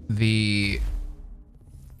the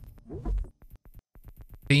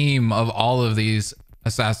theme of all of these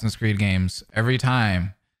Assassin's Creed games. Every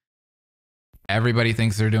time, everybody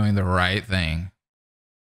thinks they're doing the right thing.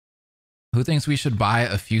 Who thinks we should buy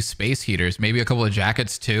a few space heaters? Maybe a couple of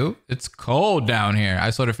jackets too? It's cold down here. I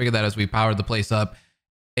sort of figured that as we powered the place up,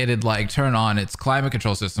 it'd like turn on its climate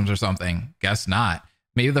control systems or something. Guess not.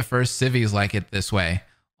 Maybe the first civvies like it this way.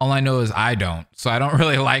 All I know is I don't. So I don't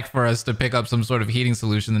really like for us to pick up some sort of heating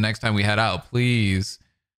solution the next time we head out. Please.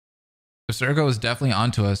 Abstergo is definitely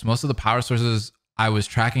onto us. Most of the power sources I was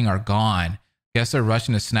tracking are gone. Guess they're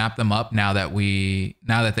rushing to snap them up now that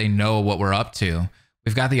they know what we're up to.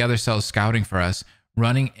 We've got the other cells scouting for us,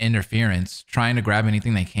 running interference, trying to grab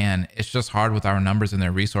anything they can. It's just hard with our numbers and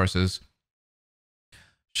their resources.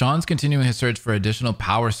 Sean's continuing his search for additional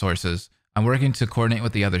power sources. I'm working to coordinate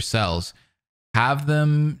with the other cells. Have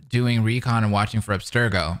them doing recon and watching for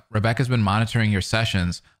Abstergo. Rebecca's been monitoring your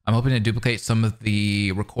sessions. I'm hoping to duplicate some of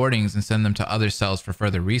the recordings and send them to other cells for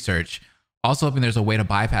further research. Also hoping there's a way to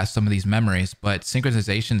bypass some of these memories, but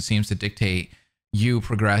synchronization seems to dictate you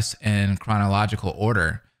progress in chronological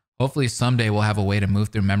order. Hopefully someday we'll have a way to move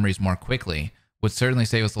through memories more quickly. Would certainly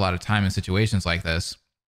save us a lot of time in situations like this.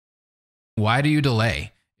 Why do you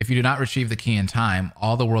delay? If you do not retrieve the key in time,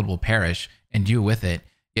 all the world will perish, and you with it.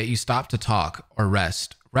 Yet you stop to talk or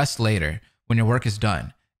rest. Rest later, when your work is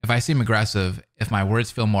done. If I seem aggressive, if my words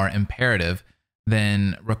feel more imperative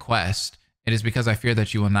than request, it is because I fear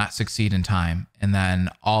that you will not succeed in time, and then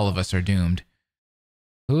all of us are doomed.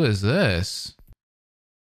 Who is this?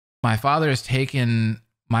 My father was taken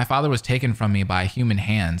from me by human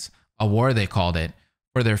hands, a war they called it,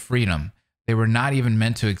 for their freedom. They were not even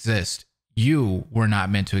meant to exist. You were not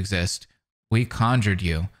meant to exist. We conjured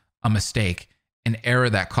you. A mistake. An error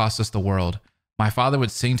that cost us the world. My father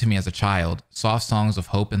would sing to me as a child, soft songs of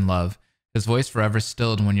hope and love. his voice forever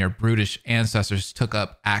stilled when your brutish ancestors took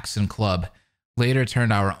up axe and club, later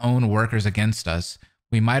turned our own workers against us.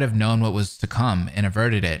 We might have known what was to come and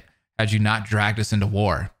averted it had you not dragged us into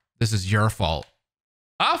war. This is your fault.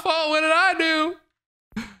 Our fault? What did I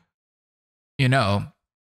do? You know,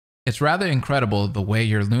 it's rather incredible the way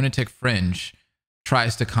your lunatic fringe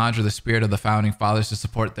tries to conjure the spirit of the founding fathers to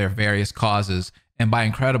support their various causes. And by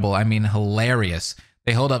incredible, I mean hilarious.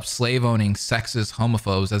 They hold up slave-owning, sexist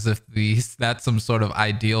homophobes as if that's some sort of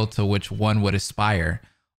ideal to which one would aspire.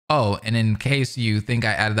 Oh, and in case you think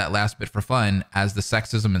I added that last bit for fun, as the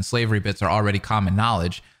sexism and slavery bits are already common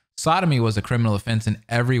knowledge, sodomy was a criminal offense in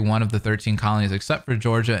every one of the 13 colonies except for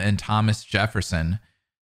Georgia, and Thomas Jefferson,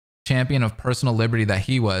 champion of personal liberty that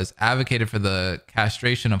he was, advocated for the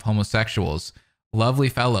castration of homosexuals. Lovely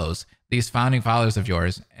fellows, these founding fathers of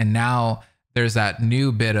yours. And now there's that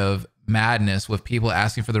new bit of madness with people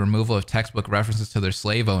asking for the removal of textbook references to their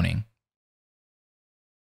slave owning.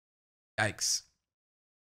 Yikes.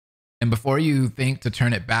 And before you think to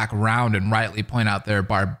turn it back round and rightly point out their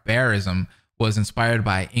barbarism was inspired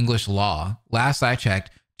by English law, last I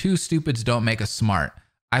checked, two stupids don't make us smart.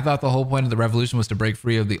 I thought the whole point of the revolution was to break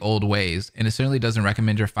free of the old ways, and it certainly doesn't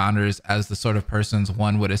recommend your founders as the sort of persons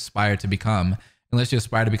one would aspire to become, unless you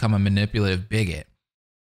aspire to become a manipulative bigot.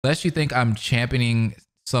 Lest you think I'm championing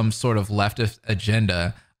some sort of leftist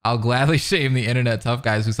agenda, I'll gladly shame the internet tough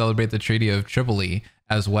guys who celebrate the Treaty of Tripoli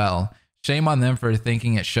as well. Shame on them for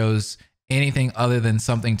thinking it shows anything other than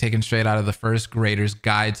something taken straight out of the first grader's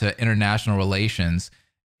guide to international relations.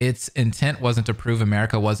 Its intent wasn't to prove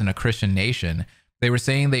America wasn't a Christian nation. They were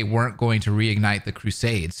saying they weren't going to reignite the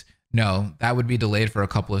Crusades. No, that would be delayed for a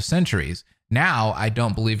couple of centuries. Now, I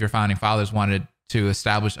don't believe your founding fathers wanted to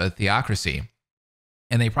establish a theocracy.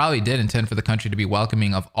 And they probably did intend for the country to be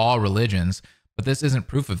welcoming of all religions, but this isn't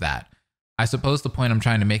proof of that. I suppose the point I'm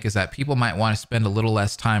trying to make is that people might want to spend a little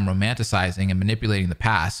less time romanticizing and manipulating the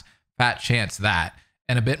past, fat chance that,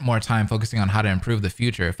 and a bit more time focusing on how to improve the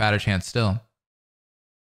future, fatter chance still.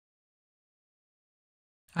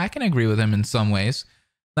 I can agree with him in some ways.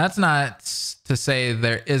 That's not to say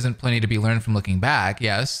there isn't plenty to be learned from looking back.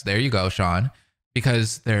 Yes, there you go, Sean,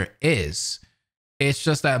 because there is. It's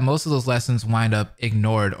just that most of those lessons wind up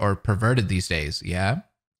ignored or perverted these days. Yeah,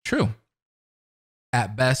 true.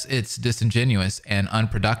 At best, it's disingenuous and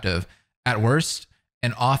unproductive. At worst,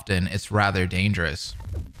 and often, it's rather dangerous.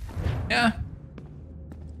 Yeah.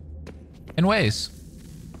 In ways.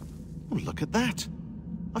 Oh, look at that.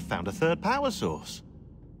 I found a third power source.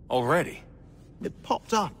 Already? It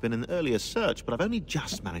popped up in an earlier search, but I've only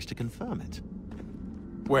just managed to confirm it.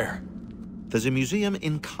 Where? There's a museum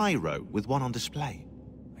in Cairo with one on display.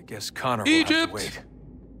 I guess Connor will have to wait.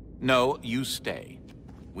 No, you stay.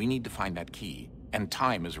 We need to find that key, and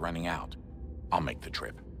time is running out. I'll make the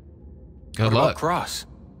trip. Good luck. Cross?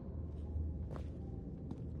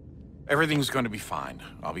 Everything's going to be fine.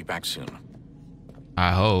 I'll be back soon.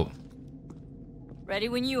 I hope. Ready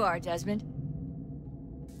when you are, Desmond.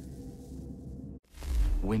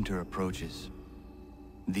 Winter approaches.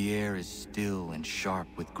 The air is still and sharp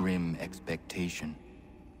with grim expectation.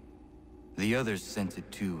 The others sense it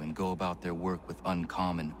too and go about their work with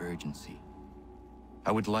uncommon urgency.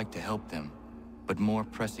 I would like to help them, but more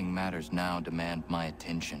pressing matters now demand my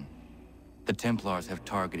attention. The Templars have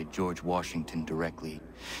targeted George Washington directly,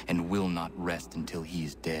 and will not rest until he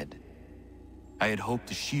is dead. I had hoped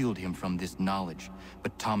to shield him from this knowledge,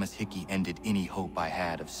 but Thomas Hickey ended any hope I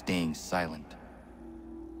had of staying silent.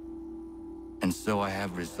 And so I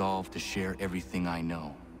have resolved to share everything I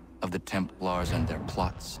know of the Templars and their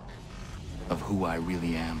plots, of who I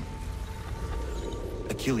really am.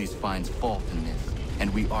 Achilles finds fault in this,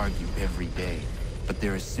 and we argue every day, but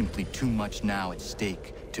there is simply too much now at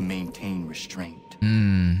stake to maintain restraint.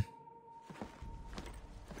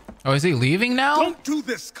 Oh, is he leaving now? Don't do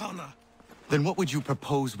this, Connor. Then what would you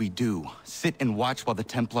propose we do? Sit and watch while the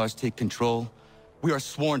Templars take control? We are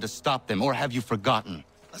sworn to stop them, or have you forgotten?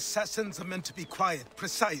 Assassins are meant to be quiet,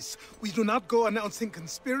 precise. We do not go announcing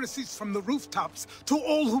conspiracies from the rooftops to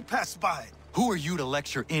all who pass by. Who are you to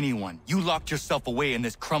lecture anyone? You locked yourself away in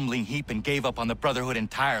this crumbling heap and gave up on the Brotherhood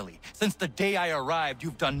entirely. Since the day I arrived,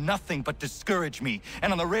 you've done nothing but discourage me.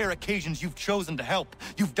 And on the rare occasions you've chosen to help,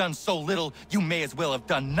 you've done so little, you may as well have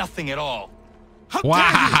done nothing at all.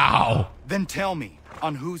 Wow! Then tell me,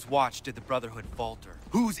 on whose watch did the Brotherhood falter?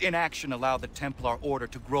 Whose inaction allowed the Templar Order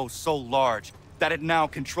to grow so large that it now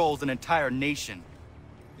controls an entire nation?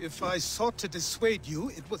 If I sought to dissuade you,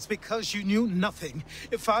 it was because you knew nothing.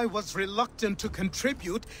 If I was reluctant to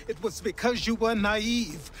contribute, it was because you were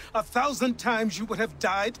naive. 1,000 times you would have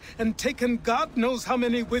died and taken God knows how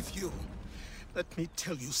many with you. Let me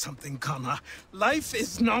tell you something, Connor. Life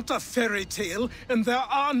is not a fairy tale, and there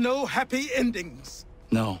are no happy endings.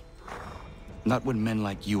 No. Not when men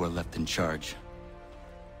like you are left in charge.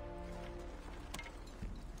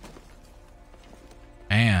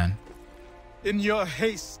 Man. In your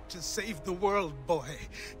haste to save the world, boy,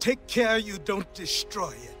 take care you don't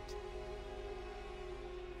destroy it.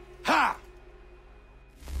 Ha!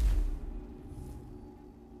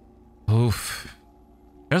 Oof.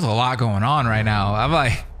 There's a lot going on right now.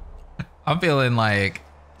 I'm feeling like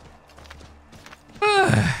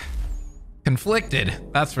conflicted.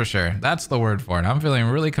 That's for sure. That's the word for it. I'm feeling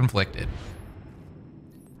really conflicted.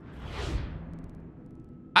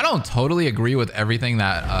 I don't totally agree with everything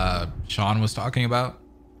that Sean was talking about.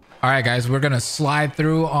 All right, guys, we're gonna slide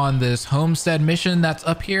through on this homestead mission that's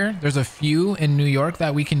up here. There's a few in New York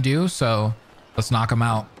that we can do, so let's knock them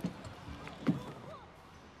out.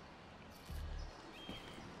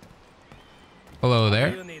 Hello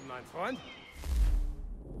there.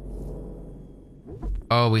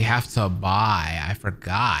 Oh, we have to buy. I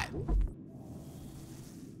forgot.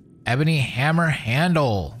 Ebony hammer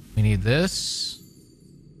handle. We need this.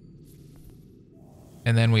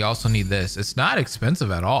 And then we also need this. It's not expensive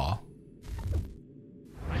at all.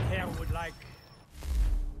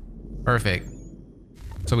 Perfect.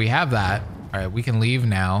 So we have that. All right, we can leave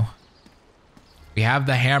now. We have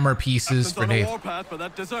the hammer pieces for Dave. Warpath for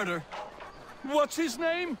that deserter. What's his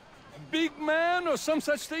name? Big Man or some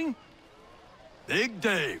such thing? Big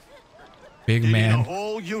Dave. Big Man. A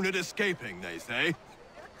whole unit escaping, they say.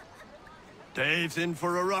 Dave's in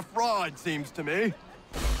for a rough ride, seems to me.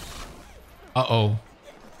 Uh-oh.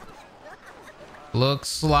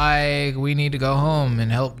 Looks like we need to go home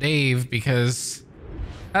and help Dave because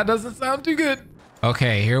that doesn't sound too good.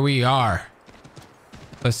 Okay, here we are.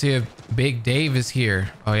 Let's see if Big Dave is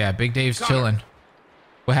here. Oh yeah, Big Dave's chilling.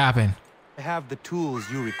 What happened? I have the tools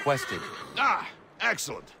you requested. Ah,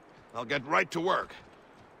 excellent. I'll get right to work.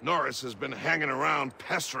 Norris has been hanging around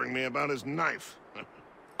pestering me about his knife.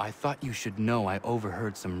 I thought you should know I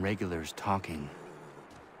overheard some regulars talking.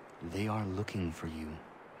 They are looking for you.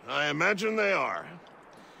 I imagine they are.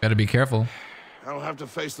 Better be careful. I'll have to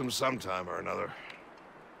face them sometime or another.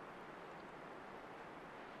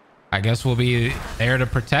 I guess we'll be there to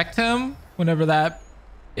protect him whenever that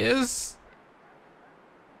is.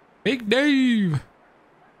 Big Dave.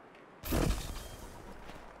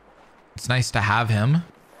 It's nice to have him.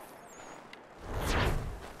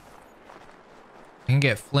 You can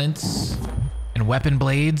get flints and weapon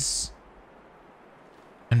blades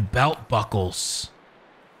and belt buckles.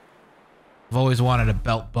 I've always wanted a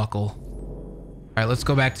belt buckle. All right, let's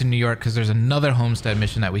go back to New York because there's another homestead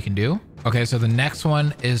mission that we can do. Okay, so the next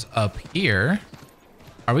one is up here.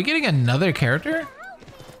 Are we getting another character?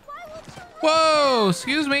 Whoa,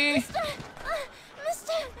 excuse me.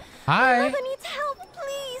 Mister, Hi. my mother needs help,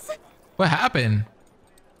 please. What happened?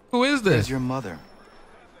 Who is this? There's your mother.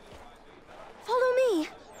 Follow me.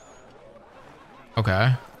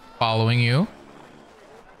 Okay, following you.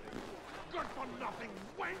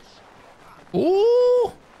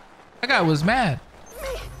 Ooh, that guy was mad.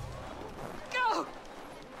 Go.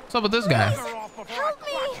 What's up with this guy? Help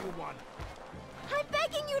me. I'm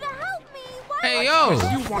begging you to help me. Why Hey, yo.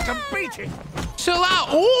 You want to beat it? Chill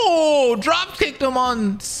out. Ooh, drop kicked him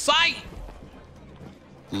on sight.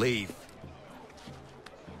 Leave.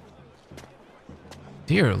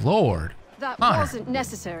 Dear Lord. That Connor. wasn't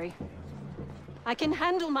necessary. I can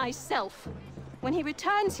handle myself. When he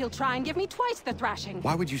returns, he'll try and give me twice the thrashing.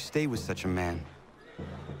 Why would you stay with such a man?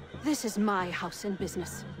 This is my house and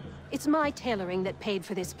business. It's my tailoring that paid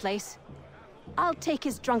for this place. I'll take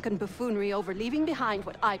his drunken buffoonery over leaving behind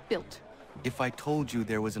what I built. If I told you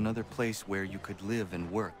there was another place where you could live and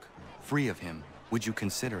work, free of him, would you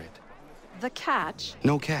consider it? The catch?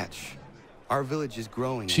 No catch. Our village is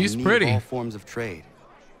growing. She's and we pretty. need all forms of trade.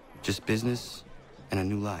 Just business and a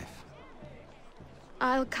new life.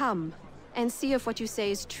 I'll come and see if what you say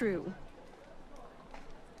is true.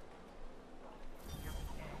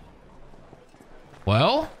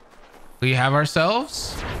 Well, we have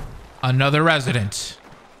ourselves another resident.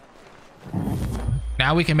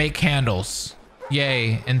 Now we can make candles.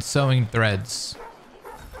 Yay, and sewing threads.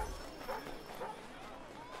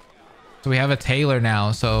 So we have a tailor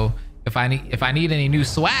now. So if I need any new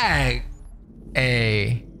swag,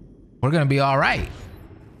 hey, we're gonna be all right,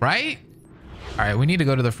 right? All right, we need to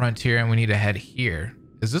go to the frontier and we need to head here.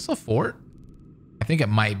 Is this a fort? I think it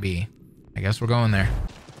might be. I guess we're going there.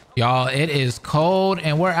 Y'all, it is cold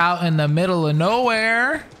and we're out in the middle of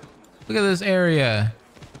nowhere. Look at this area.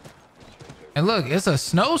 And look, it's a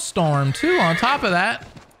snowstorm too on top of that.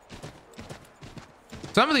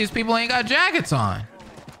 Some of these people ain't got jackets on.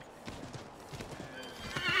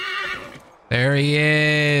 There he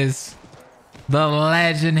is. The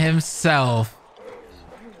legend himself.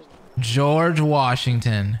 George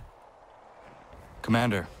Washington.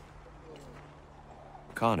 Commander.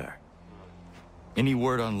 Connor. Any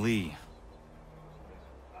word on Lee?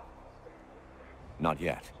 Not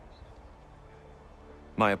yet.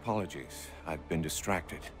 My apologies. I've been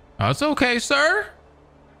distracted. Oh, it's okay, sir.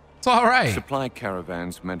 It's all right. Supply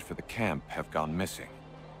caravans meant for the camp have gone missing.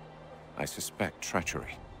 I suspect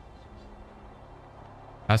treachery.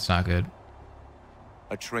 That's not good.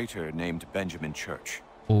 A traitor named Benjamin Church,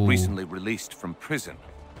 Ooh. recently released from prison.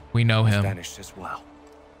 We know him. Vanished as well.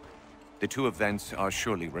 The two events are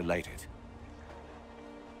surely related.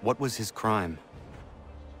 What was his crime?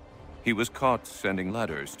 He was caught sending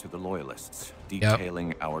letters to the Loyalists,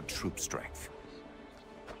 detailing our troop strength.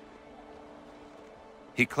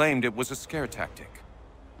 He claimed it was a scare tactic,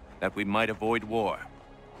 that we might avoid war.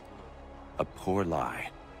 A poor lie.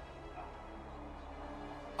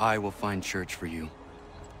 I will find Church for you.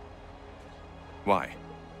 Why?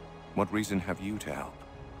 What reason have you to help?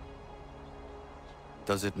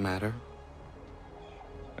 Does it matter?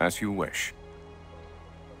 As you wish.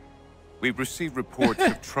 We've received reports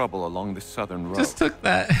of trouble along the southern road. Just took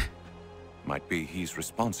that. Might be he's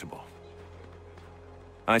responsible.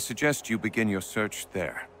 I suggest you begin your search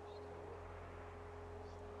there.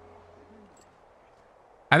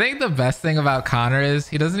 I think the best thing about Connor is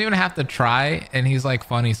he doesn't even have to try, and he's like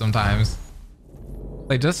funny sometimes.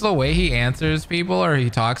 Like just the way he answers people or he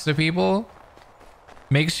talks to people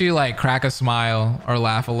makes you like crack a smile or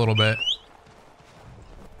laugh a little bit.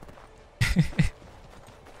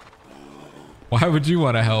 Why would you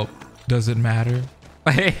want to help? Does it matter?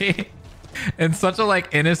 In such a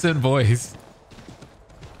like innocent voice.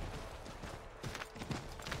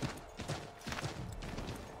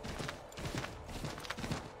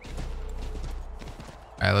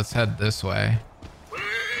 All right, let's head this way.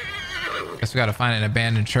 Guess we gotta find an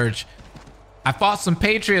abandoned church. I fought some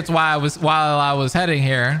patriots while I was heading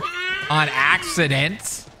here on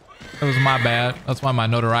accident. It was my bad. That's why my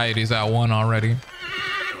notoriety's at 1 already.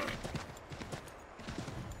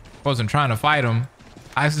 Wasn't trying to fight him.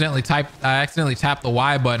 I accidentally tapped the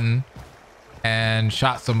Y button and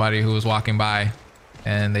shot somebody who was walking by,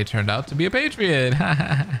 and they turned out to be a patriot.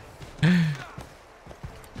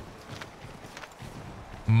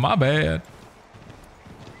 My bad.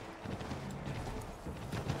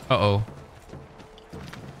 Uh-oh.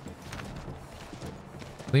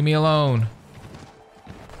 Leave me alone.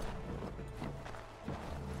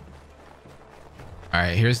 All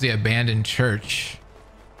right, here's the abandoned church.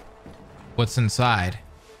 What's inside?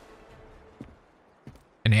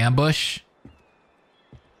 An ambush?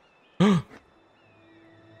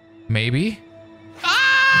 Maybe?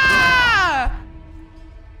 Ah!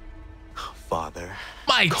 Father.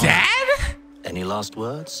 My dad? Any last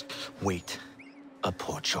words? Wait. A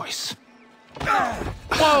poor choice.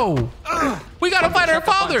 Whoa! We gotta fight our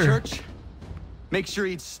father! Church? Make sure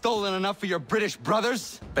he'd stolen enough for your British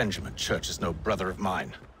brothers? Benjamin Church is no brother of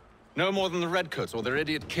mine. No more than the Redcoats or their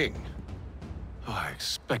idiot king. Oh, I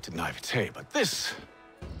expected naivete, but this...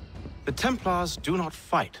 The Templars do not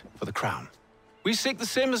fight for the crown. We seek the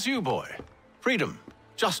same as you, boy. Freedom,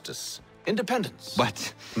 justice, independence.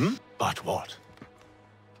 But... But what?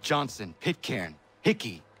 Johnson, Pitcairn,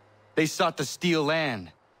 Hickey. They sought to steal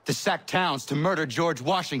land, to sack towns, to murder George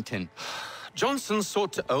Washington. Johnson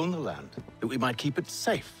sought to own the land, that we might keep it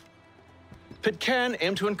safe. Pitcairn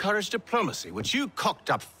aimed to encourage diplomacy, which you cocked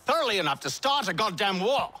up thoroughly enough to start a goddamn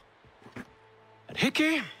war. And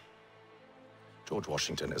Hickey? George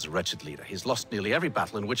Washington is a wretched leader. He's lost nearly every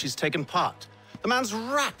battle in which he's taken part. The man's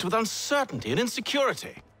racked with uncertainty and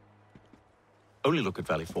insecurity. Only look at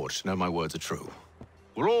Valley Forge to know my words are true.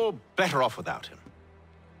 We're all better off without him.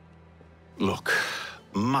 Look,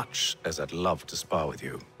 much as I'd love to spar with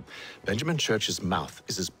you, Benjamin Church's mouth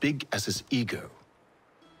is as big as his ego.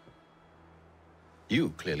 You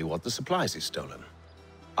clearly want the supplies he's stolen.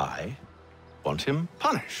 I want him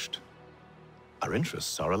punished. Our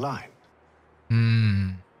interests are aligned.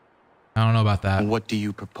 I don't know about that. What do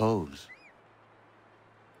you propose?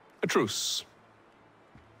 A truce.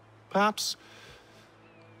 Perhaps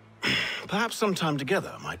some time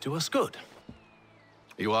together might do us good.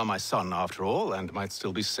 You are my son, after all, and might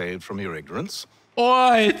still be saved from your ignorance.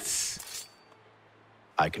 What?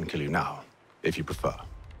 I can kill you now, if you prefer.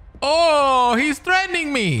 Oh, he's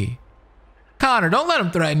threatening me. Connor, don't let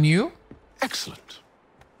him threaten you. Excellent.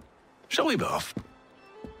 Shall we be off?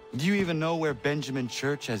 Do you even know where Benjamin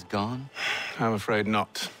Church has gone? I'm afraid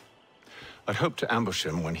not. I'd hoped to ambush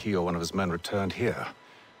him when he or one of his men returned here.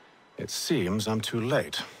 It seems I'm too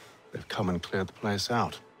late. They've come and cleared the place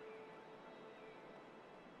out.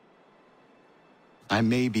 I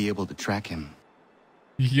may be able to track him.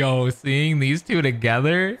 Yo, seeing these two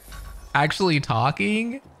together, actually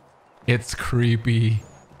talking, it's creepy.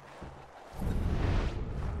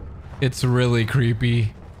 It's really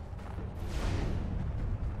creepy.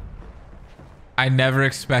 I never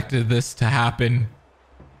expected this to happen.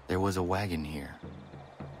 There was a wagon here,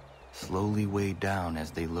 slowly weighed down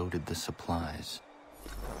as they loaded the supplies.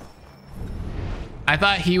 I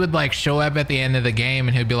thought he would like show up at the end of the game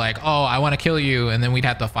and he'd be like, oh, I want to kill you. And then we'd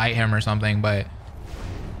have to fight him or something, but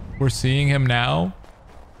we're seeing him now.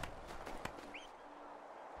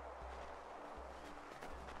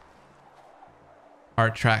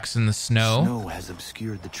 Heart tracks in the snow. Snow has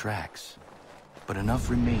obscured the tracks, but enough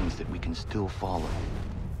remains that we can still follow.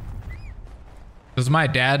 Does my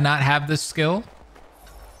dad not have this skill?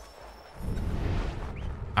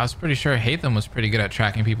 I was pretty sure Hatham was pretty good at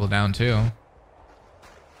tracking people down too.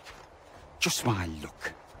 Just my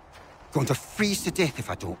luck. Going to freeze to death if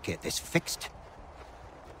I don't get this fixed.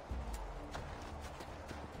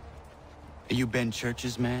 Are you Ben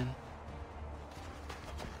Church's man?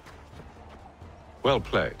 Well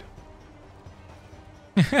played.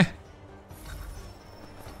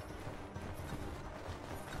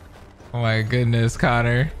 Oh my goodness,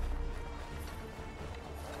 Connor.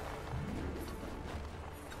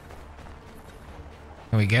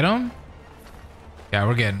 Can we get him? Yeah,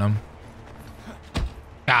 we're getting him.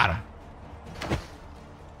 Got him.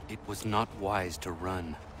 It was not wise to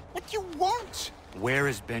run. What do you want? Where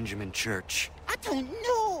is Benjamin Church? I don't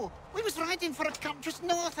know. We was riding for a camp just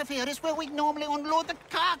north of here. It's where we normally unload the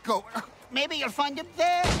cargo. Maybe you'll find him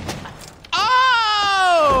there.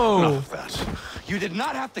 Oh! Enough of that. You did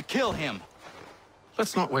not have to kill him.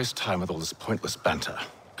 Let's not waste time with all this pointless banter.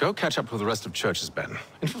 Go catch up with the rest of Church's men.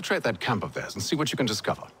 Infiltrate that camp of theirs and see what you can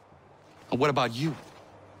discover. And what about you?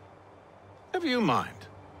 Never you mind.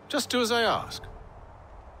 Just do as I ask.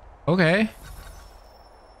 Okay.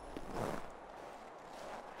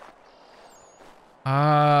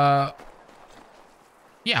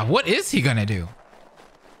 Yeah, what is he gonna do?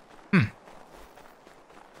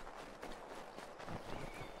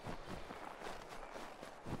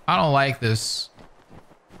 I don't like this.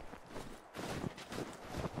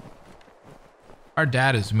 Our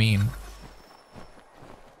dad is mean.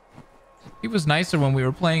 He was nicer when we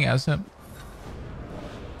were playing as him.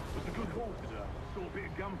 It's a good haul today. Saw a bit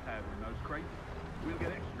of gunpowder in those crates. We'll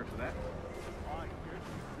get extra for that. Aye,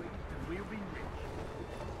 please, and we'll be rich.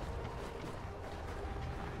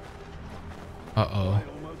 Uh-oh. I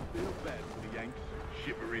almost feel bad for the Yanks,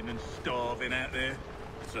 shivering and starving out there.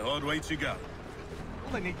 It's a hard way to go.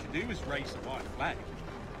 All they need to do is raise the white flag.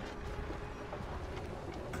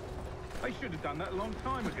 They should have done that a long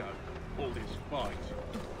time ago. All this fight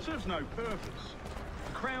serves no purpose.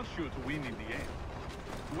 The Crown's sure to win in the end.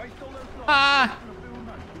 Waste all those lives.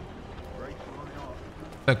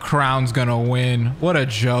 The Crown's gonna win. What a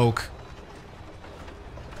joke.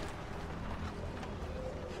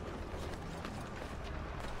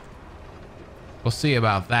 We'll see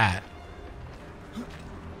about that.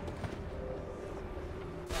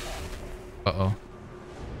 Uh-oh.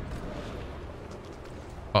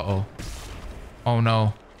 Uh-oh. Oh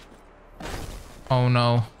no. Oh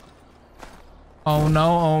no. Oh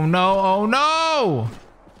no, oh no, oh no!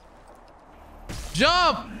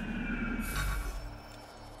 Jump!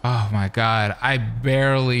 Oh my god, I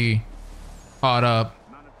barely caught up.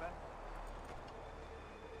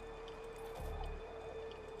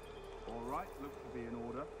 Alright, looks to be in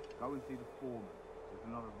order. Go and see the foreman. There's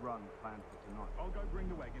another run planned for tonight. I'll go bring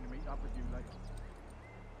the wagon and meet up with you later.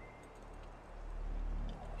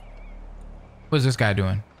 What's this guy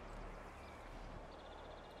doing?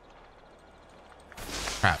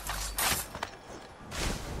 Crap.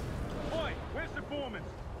 Oi, where's the foreman?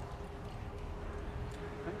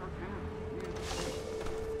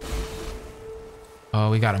 Oh,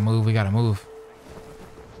 we gotta move, we gotta move.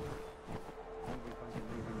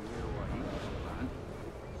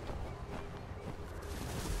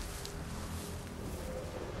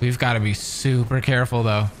 We've got to be super careful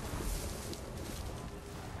though.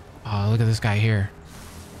 Oh, look at this guy here.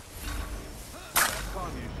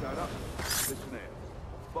 Time you showed up. Listen here.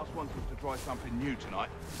 Boss wants us to try something new tonight.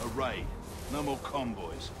 A raid. No more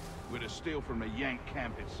convoys. We're to steal from the Yank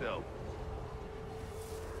camp itself.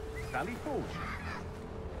 Sally Forge.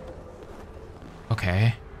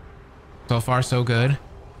 Okay. So far, so good.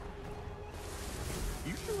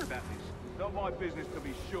 You sure about this? Not my business to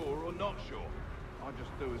be sure or not sure. I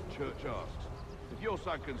just do as Church asks. If you're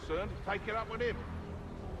so concerned, take it up with him.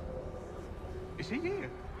 Is he here?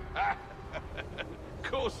 Of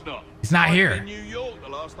course not. He's not I'm here. in New York, the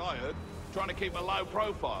last I heard, trying to keep a low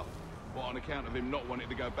profile. Well, on account of him not wanting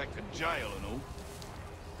to go back to jail and all.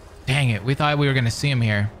 Dang it. We thought we were going to see him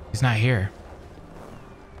here. He's not here.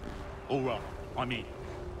 All right, I'm in.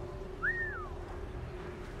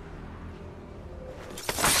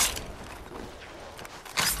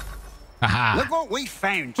 Aha. Look what we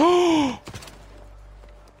found.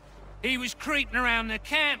 He was creeping around the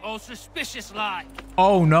camp all suspicious like.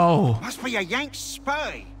 Oh no. Must be a Yank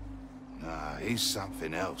spy. Nah, he's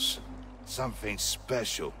something else. Something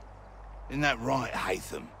special. Isn't that right,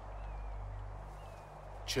 Hatham?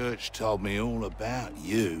 Church told me all about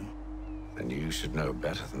you. Then you should know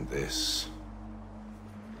better than this.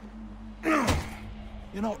 You're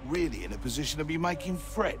not really in a position to be making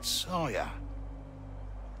threats, are ya?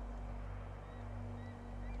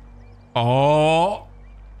 Oh.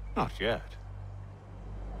 Not yet.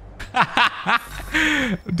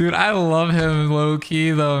 Dude, I love him low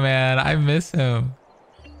key though, man. I miss him.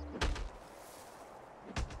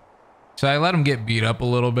 Should I let him get beat up a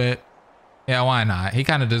little bit? Yeah, why not? He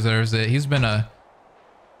kind of deserves it. He's been a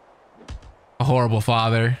horrible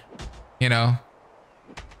father, you know.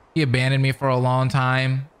 He abandoned me for a long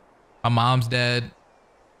time. My mom's dead.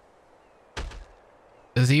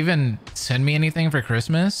 Does he even send me anything for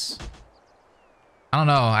Christmas? I don't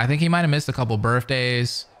know. I think he might have missed a couple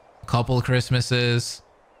birthdays, a couple Christmases,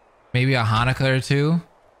 maybe a Hanukkah or two.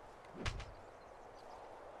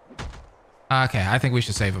 Okay, I think we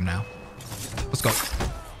should save him now. Let's go.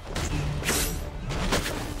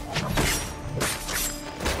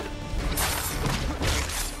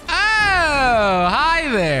 Oh, hi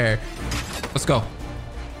there. Let's go.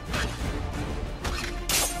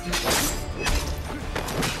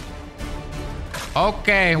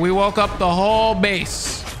 Okay, we woke up the whole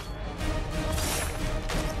base.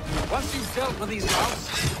 Once you've dealt with these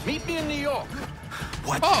mobs, meet me in New York.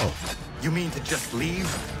 What? Oh. You mean to just leave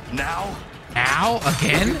now? Now?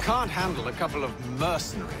 Again? If you can't handle a couple of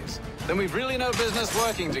mercenaries, then we've really no business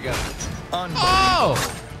working together. Oh!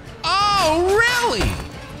 Oh, really?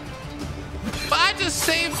 But I just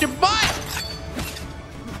saved your butt.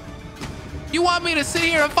 You want me to sit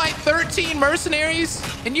here and fight 13 mercenaries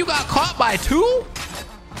and you got caught by 2?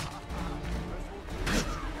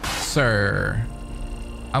 Sir,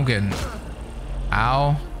 I'm getting...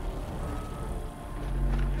 Ow.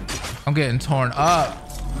 I'm getting torn up.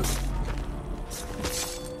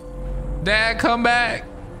 Dad, come back.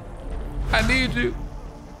 I need you.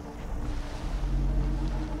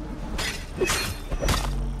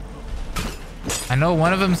 I know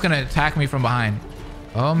one of them's gonna attack me from behind.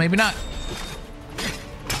 Oh, maybe not.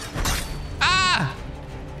 Ah!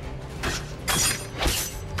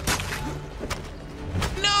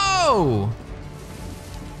 No!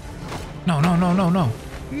 No, no, no, no, no.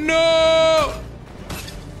 No!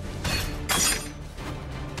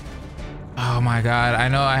 Oh my God, I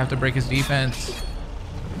know I have to break his defense.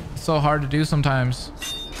 It's so hard to do sometimes.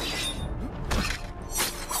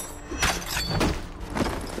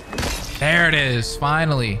 There it is,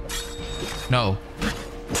 finally. No.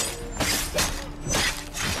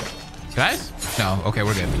 Guys? No, okay,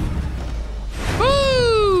 we're good.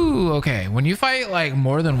 Woo! Okay, when you fight like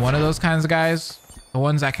more than one of those kinds of guys, the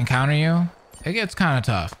ones that can counter you, it gets kind of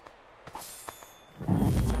tough.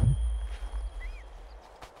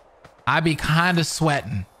 I be kind of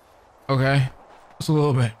sweating, okay? Just a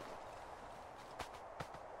little bit.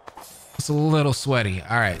 It's a little sweaty.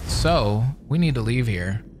 All right, so we need to leave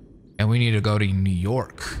here and we need to go to New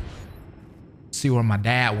York. See where my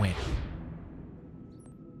dad went.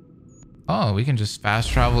 Oh, we can just fast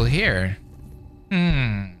travel here.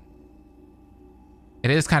 It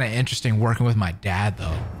is kind of interesting working with my dad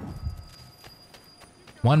though.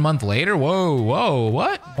 1 month later? Whoa, whoa,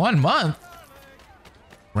 what? 1 month?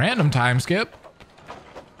 Random time skip.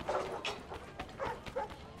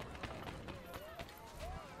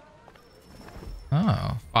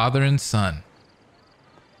 Oh, father and son.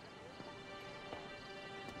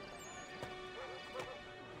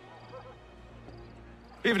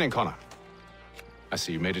 Evening, Connor. I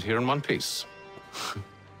see you made it here in one piece.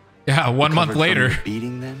 Yeah, 1 month later.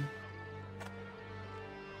 Beating them?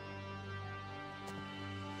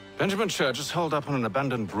 Benjamin Church is holed up on an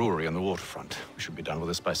abandoned brewery on the waterfront. We should be done with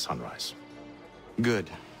this by sunrise. Good.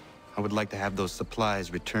 I would like to have those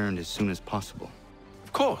supplies returned as soon as possible.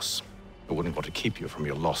 Of course. I wouldn't want to keep you from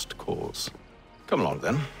your lost cause. Come along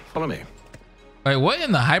then. Follow me. Wait, what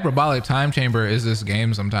in the hyperbolic time chamber is this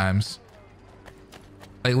game sometimes?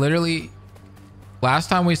 Like literally, last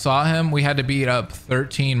time we saw him, we had to beat up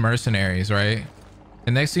 13 mercenaries, right?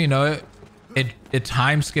 And next thing you know, it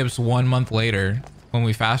time skips 1 month later. when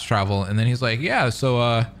we fast travel. And then he's like, yeah, so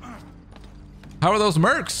how are those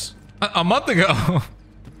mercs a month ago?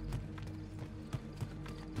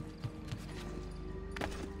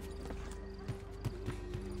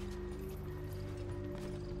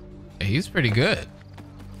 He's pretty good.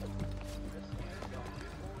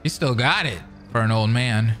 He still got it for an old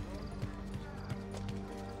man.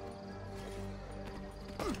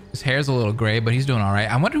 His hair's a little gray, but he's doing all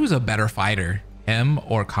right. I wonder who's a better fighter, him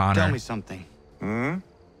or Connor. Tell me something. You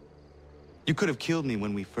could have killed me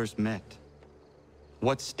when we first met.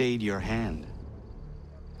 What stayed your hand?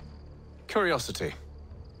 Curiosity.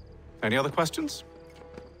 Any other questions?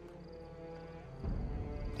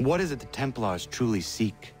 What is it the Templars truly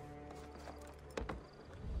seek?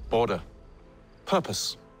 Order.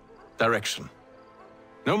 Purpose. Direction.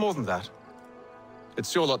 No more than that.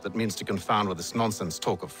 It's your lot that means to confound with this nonsense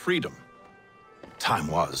talk of freedom. Time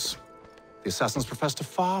was. The assassins professed a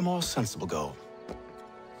far more sensible goal.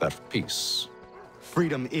 That of peace.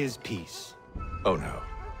 Freedom is peace. Oh no.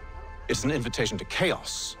 It's an invitation to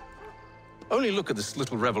chaos. Only look at this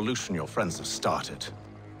little revolution your friends have started.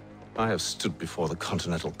 I have stood before the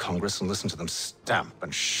Continental Congress and listened to them stamp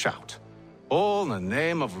and shout. All in the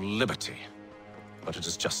name of liberty. But it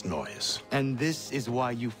is just noise. And this is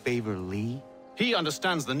why you favor Lee? He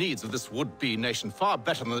understands the needs of this would-be nation far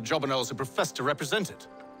better than the jobberknolls who profess to represent it.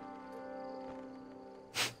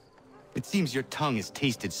 It seems your tongue has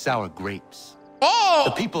tasted sour grapes. Oh!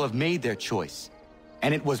 The people have made their choice.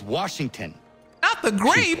 And it was Washington. Not the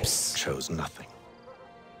grapes! People chose nothing.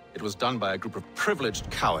 It was done by a group of privileged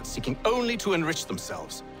cowards seeking only to enrich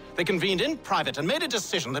themselves. They convened in private and made a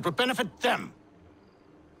decision that would benefit them.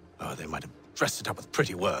 Oh, they might have dressed it up with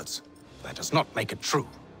pretty words. But that does not make it true.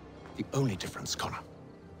 The only difference, Connor,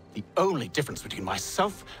 the only difference between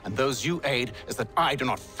myself and those you aid is that I do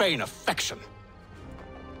not feign affection.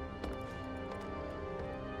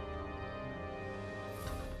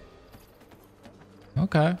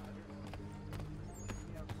 Okay.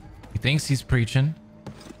 He thinks he's preaching,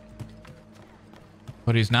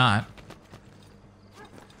 but he's not.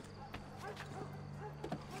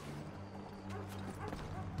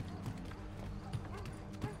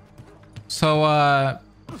 So,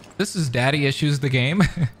 this is Daddy Issues, the game.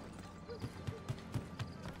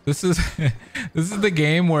 This is this is the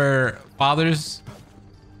game where fathers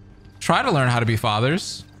try to learn how to be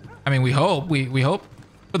fathers. I mean, we hope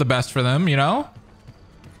for the best for them, you know?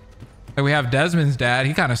 Like we have Desmond's dad,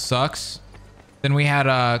 he kind of sucks. Then we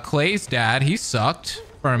had Clay's dad, he sucked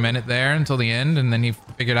for a minute there until the end, and then he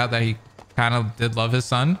figured out that he kind of did love his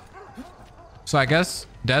son. So I guess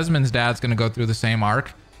Desmond's dad's gonna go through the same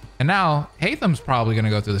arc. And now Hatham's probably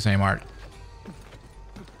gonna go through the same arc.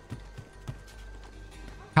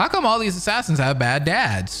 How come all these assassins have bad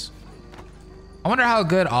dads? I wonder how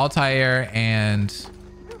good Altair and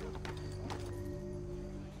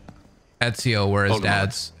Ezio were as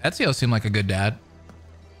dads. Ezio seemed like a good dad.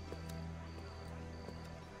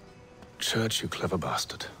 Church, you clever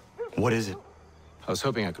bastard. What is it? I was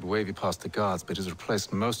hoping I could wave you past the guards, but he's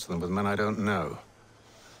replaced most of them with men I don't know.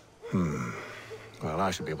 Well,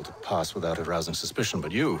 I should be able to pass without arousing suspicion,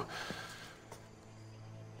 but you...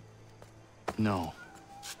 No.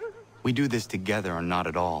 We do this together or not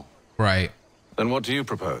at all. Right. Then what do you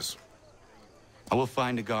propose? I will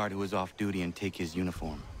find a guard who is off duty and take his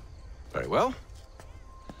uniform. Very well.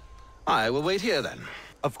 I will wait here then.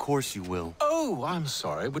 Of course you will. Oh, I'm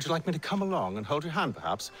sorry. Would you like me to come along and hold your hand,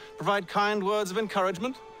 perhaps? Provide kind words of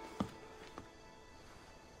encouragement?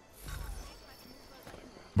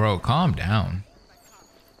 Bro, calm down.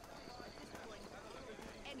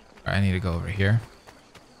 All right, I need to go over here.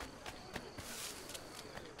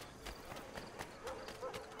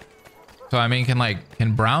 So, I mean,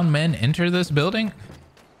 can brown men enter this building?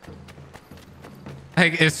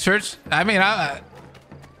 Like, is church... I mean, how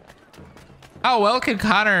well can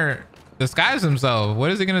Connor disguise himself?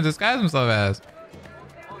 What is he going to disguise himself as?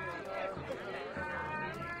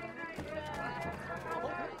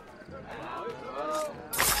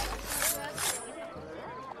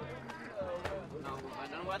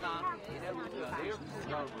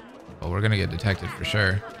 Oh, we're going to get detected for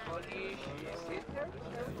sure.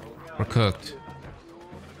 We're cooked.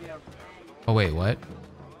 Oh, wait, what?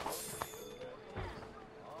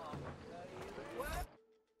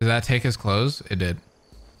 Did that take his clothes? It did.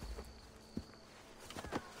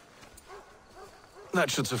 That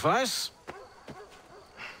should suffice.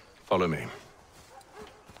 Follow me.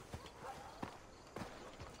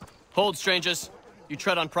 Hold, strangers. You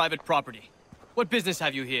tread on private property. What business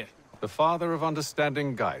have you here? The Father of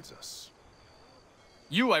Understanding guides us.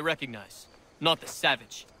 You I recognize, not the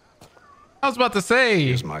savage. I was about to say. He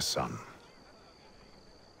is my son.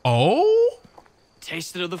 Oh?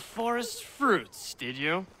 Tasted of the forest fruits, did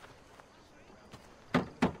you?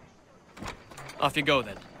 Off you go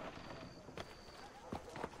then.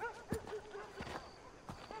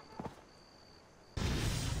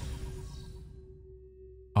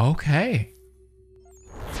 Okay.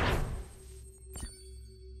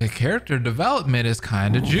 The character development is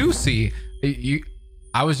kind of juicy.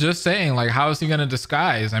 I was just saying, like, how is he gonna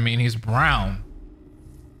disguise? I mean, he's brown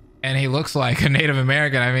and he looks like a Native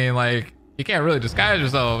American. I mean, like, you can't really disguise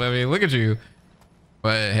yourself. I mean, look at you.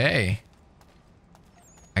 But hey,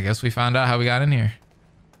 I guess we found out how we got in here.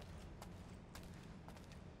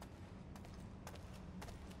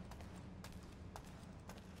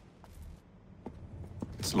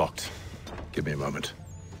 It's locked. Give me a moment.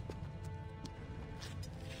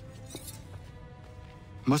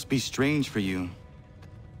 Must be strange for you,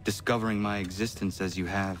 discovering my existence as you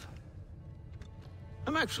have.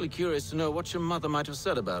 I'm actually curious to know what your mother might have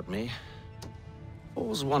said about me.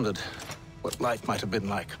 Always wondered what life might have been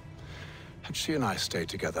like had she and I stayed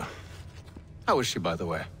together. How is she, by the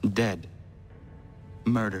way? Dead.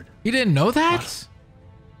 Murdered. You didn't know that?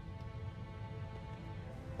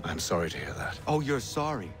 I'm sorry to hear that. Oh, you're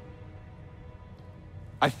sorry.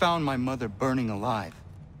 I found my mother burning alive.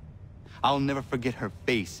 I'll never forget her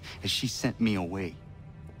face as she sent me away.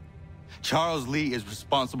 Charles Lee is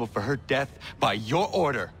responsible for her death by your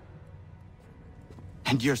order.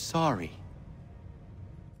 And you're sorry.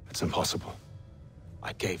 It's impossible.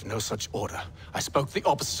 I gave no such order. I spoke the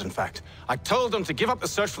opposite, in fact. I told them to give up the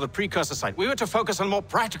search for the precursor site. We were to focus on more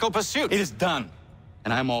practical pursuits. It is done.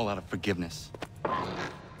 And I'm all out of forgiveness.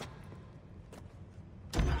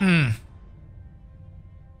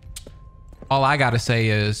 All I gotta say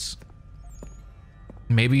is,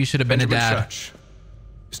 maybe you should have been a dad. Church.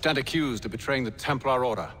 You stand accused of betraying the Templar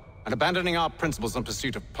Order and abandoning our principles in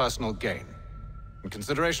pursuit of personal gain. In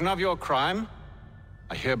consideration of your crime,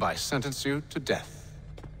 I hereby sentence you to death.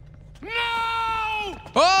 No!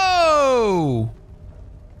 Oh!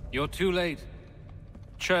 You're too late.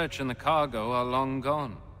 Church and the cargo are long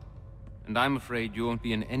gone. And I'm afraid you won't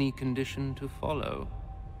be in any condition to follow.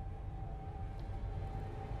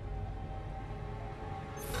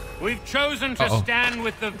 We've chosen to stand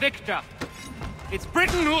with the victor. It's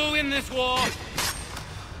Britain who will win this war.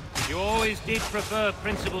 You always did prefer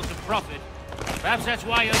principles of profit. Perhaps that's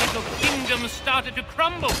why your little kingdom started to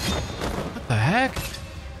crumble. What the heck?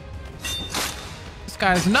 This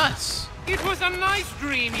guy's nuts. It was a nice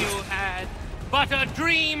dream you had, but a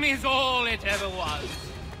dream is all it ever was.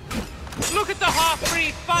 Look at the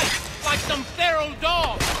half-breed fight, like some feral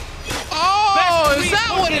dog. Oh, is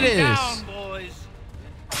that what it is? Down, boys.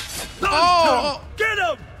 Oh, get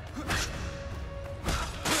him!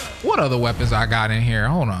 What other weapons I got in here?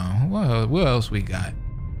 Hold on. What else we got?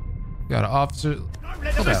 We got an officer.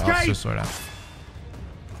 Pull that officer sword out.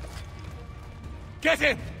 Get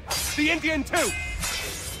him! The Indian too!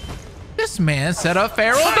 This man set up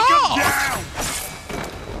feral dog.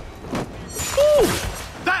 Ooh.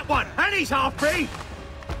 That one! And he's half-breed!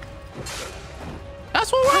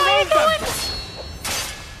 That's what we're doing?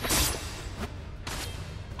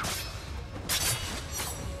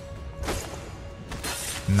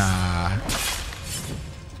 Nah.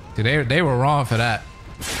 Dude, they were wrong for that.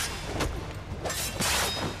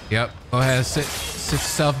 Yep. Go ahead. Sit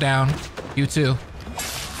yourself down. You too.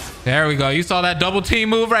 There we go. You saw that double team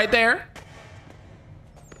move right there?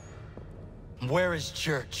 Where is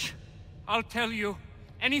Church? I'll tell you.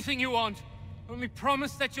 Anything you want. Only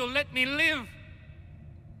promise that you'll let me live.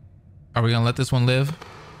 Are we gonna let this one live?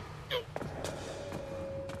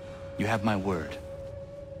 You have my word.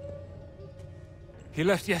 He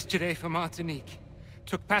left yesterday for Martinique.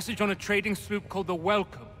 Took passage on a trading sloop called the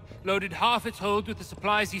Welcome. Loaded half its hold with the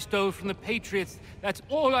supplies he stole from the Patriots. That's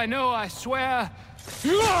all I know, I swear.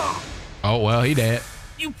 Oh, well, he dead.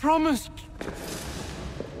 You promised.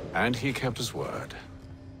 And he kept his word.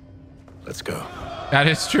 Let's go. That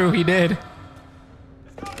is true, he did.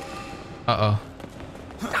 Uh-oh.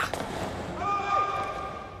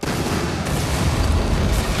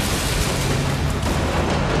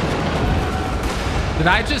 Did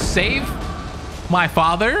I just save my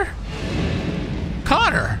father?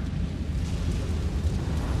 Connor.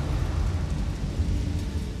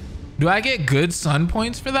 Do I get good sun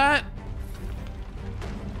points for that?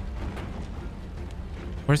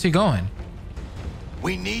 Where's he going?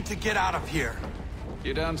 We need to get out of here.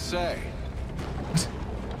 You don't say.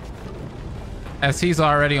 As he's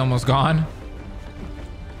already almost gone.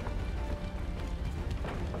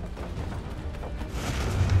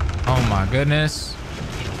 Oh my goodness.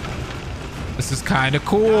 This is kind of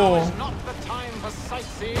cool. Now is not the time for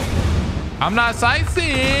sightseeing. I'm not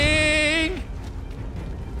sightseeing.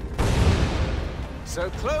 So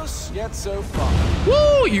close, yet so far.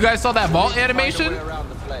 Woo! You guys saw that vault animation?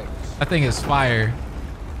 That thing is fire.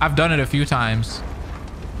 I've done it a few times.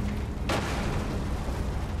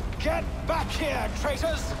 Get back here,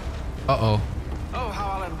 traitors! Uh-oh. Oh,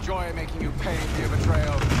 how I'll enjoy making you pay for your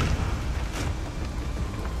betrayal.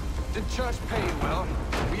 Did church pay you well?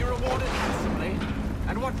 Were you rewarded handsomely?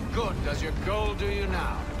 And what good does your gold do you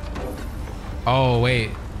now? Oh,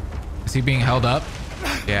 wait. Is he being held up?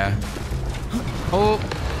 Yeah. Oh,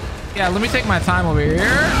 yeah, let me take my time over here.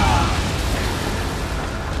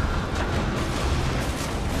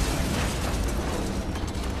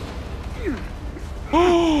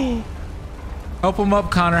 Help him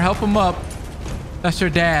up, Connor. Help him up. That's your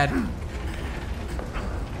dad.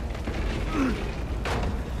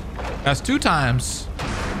 That's 2 times.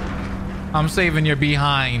 I'm saving your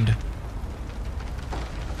behind.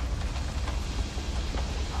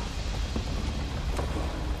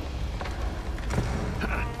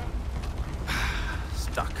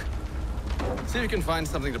 Stuck. See if you can find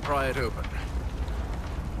something to pry it open.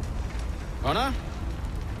 Honor?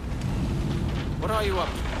 What are you up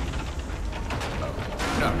to? Oh,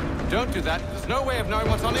 no, don't do that. There's no way of knowing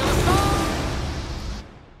what's on the other side.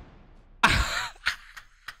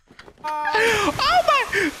 Oh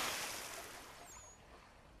my!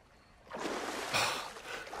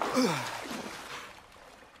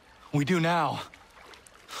 We do now.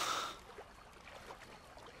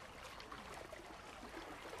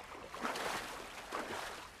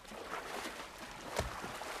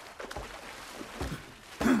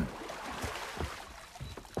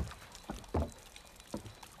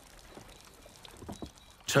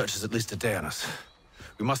 Church is at least a day on us.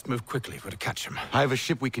 We must move quickly if we're to catch him. I have a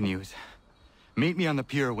ship we can use. Meet me on the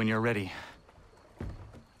pier when you're ready.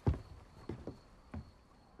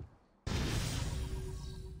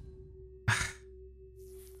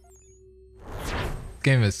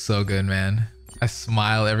 Game is so good, man. I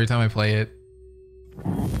smile every time I play it.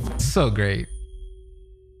 So great.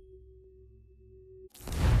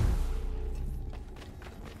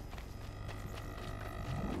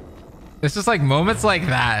 It's just like moments like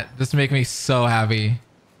that just make me so happy.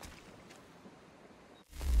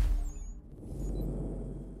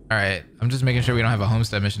 All right, I'm just making sure we don't have a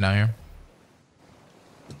homestead mission down here.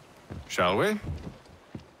 Shall we?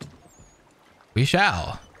 We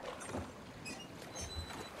shall.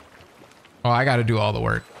 Oh, I got to do all the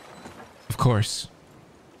work. Of course.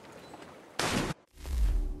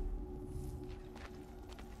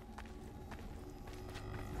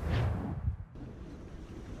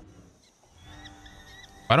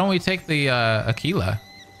 Why don't we take the Aquila?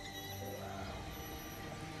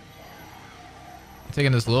 I'm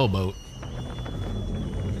taking this little boat.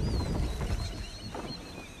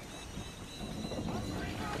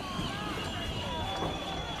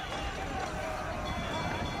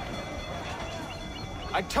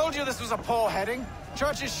 I told you this was a poor heading.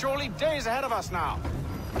 Church is surely days ahead of us now.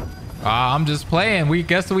 I'm just playing. We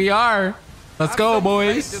guess we are. Let's go,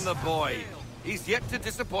 boys. Faith in the boy. He's yet to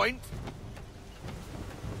disappoint.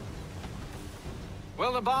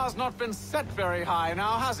 Well, the bar's not been set very high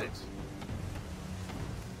now, has it?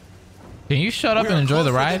 Can you shut up and enjoy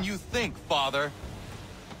the ride? Than you think, Father.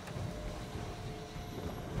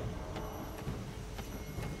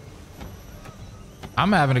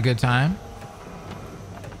 I'm having a good time.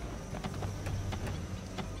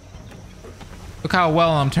 Look how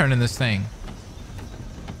well I'm turning this thing.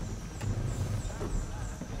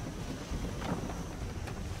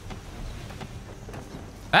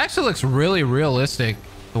 That actually looks really realistic,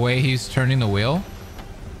 the way he's turning the wheel.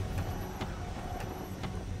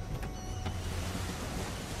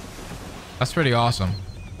 That's pretty awesome.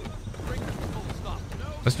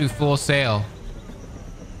 Let's do full sail.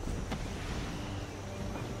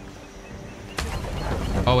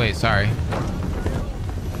 Oh wait, sorry.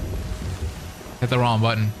 Hit the wrong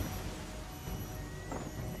button.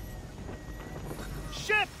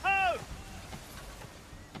 Ship out!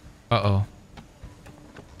 Uh-oh.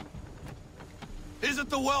 Is it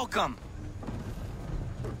the welcome?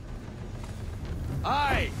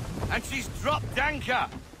 Aye, and she's dropped anchor.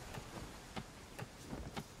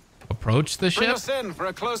 Approach the Bring ship? us in for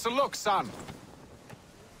a closer look, son.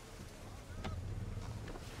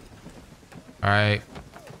 All right.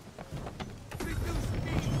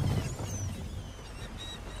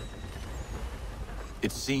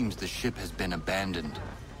 It seems the ship has been abandoned.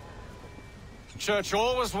 Church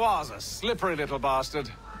always was a slippery little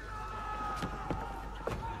bastard.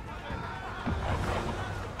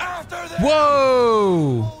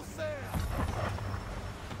 Whoa!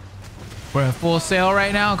 We're in full sail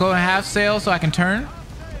right now. Going half sail so I can turn.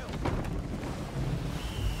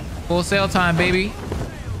 Full sail time, baby.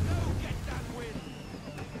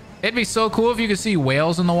 It'd be so cool if you could see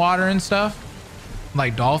whales in the water and stuff.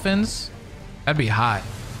 Like dolphins. That'd be hot.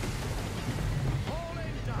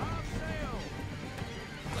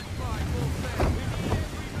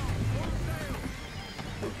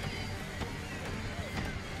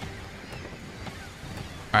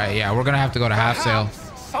 All right, yeah, we're gonna have to go to half sail.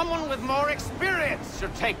 Someone with more experience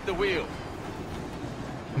should take the wheel.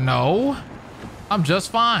 No, I'm just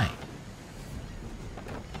fine.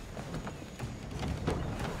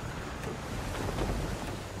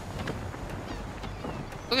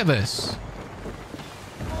 Look at this.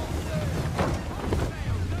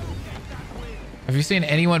 Have you seen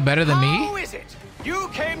anyone better than me? How is it you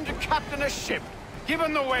came to captain a ship,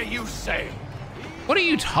 given the way you sail? What are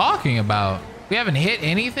you talking about? We haven't hit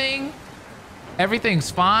anything. Everything's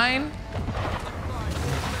fine.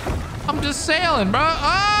 I'm just sailing, bro.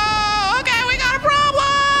 Oh, okay, we got a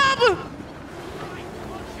problem.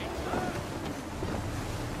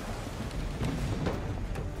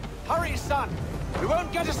 Hurry, son. We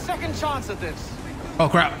won't get a second chance at this. Oh,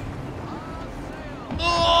 crap.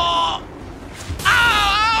 Oh,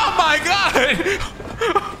 oh my God.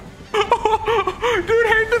 Dude,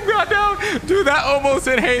 Hatham got down. Dude, that almost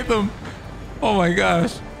hit Hatham. Oh my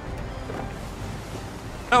gosh.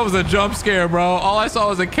 That was a jump scare, bro. All I saw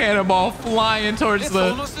was a cannonball flying towards it's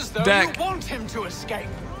the almost as though deck. You want him to escape.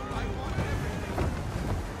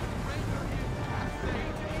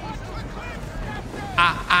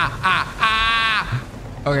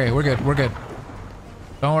 Okay, we're good. We're good.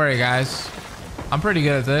 Don't worry, guys. I'm pretty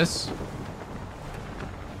good at this.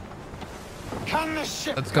 Can the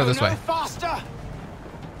ship Let's go this way. Faster?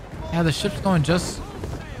 Yeah, the ship's going just...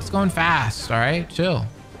 It's going fast, all right? Chill.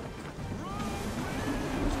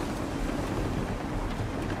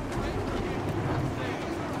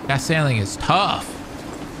 That sailing is tough.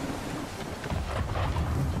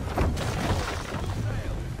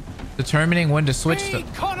 Determining when to switch to...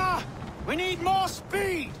 Connor! We need more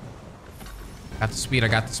speed! Got the speed, I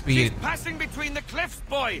got the speed. She's passing between the cliffs,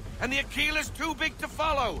 boy, and the Aquila's too big to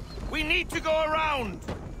follow. We need to go around.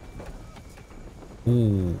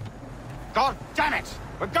 Ooh. God damn it!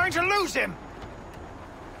 We're going to lose him!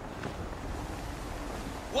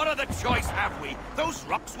 What other choice have we? Those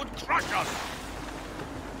rocks would crush us.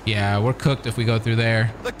 Yeah, we're cooked if we go through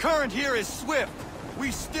there. The current here is swift. We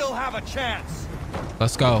still have a chance.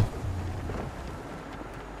 Let's go.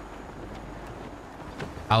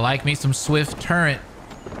 I like me some swift current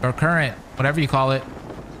or current, whatever you call it.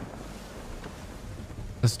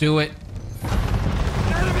 Let's do it.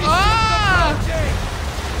 Ah!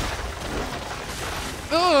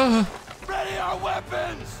 Ugh. Ready our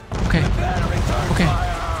weapons. Okay.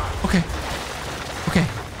 Okay.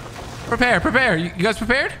 Okay. Prepare. You guys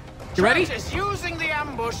prepared? You ready? Trent is using the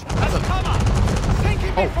ambush as cover. Sink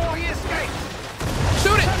him before he escapes.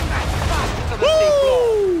 Shoot it.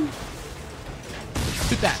 Woo!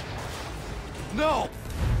 Shoot that. No.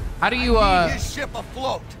 How do you Keep his ship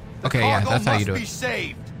afloat. The okay, yeah, cargo that's how you do must be it.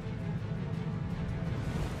 Saved.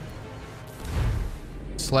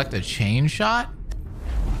 Select a chain shot?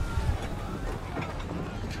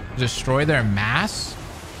 Destroy their mass?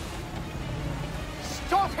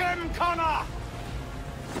 Stop him, Connor!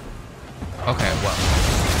 Okay,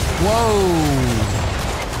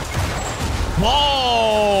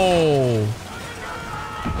 Whoa!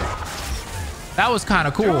 That was kind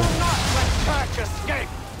of cool.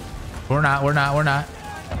 We're not.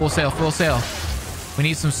 Full sail. We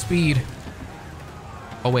need some speed.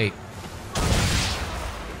 Oh, wait.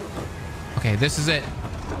 Okay, this is it.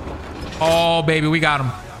 Oh, baby, we got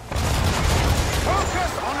him.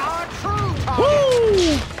 Focus on our true target.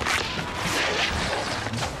 Woo!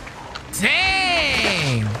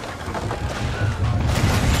 Dang!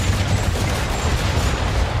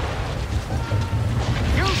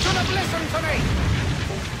 You should have listened to me.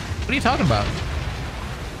 What are you talking about?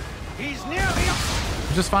 He's nearly up.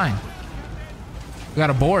 It's just fine. We got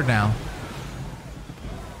a board now.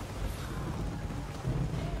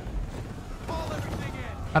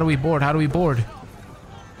 How do we board?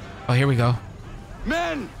 Oh, here we go.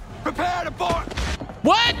 Men, prepare to board.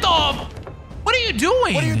 What the? What are you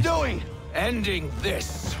doing? What are you doing? Ending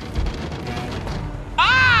this.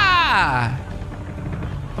 Ah!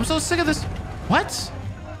 I'm so sick of this. What?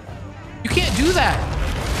 You can't do that.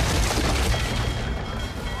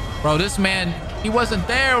 Bro, this man, he wasn't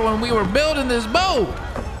there when we were building this boat.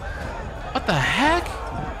 What the heck?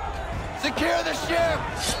 Secure the ship.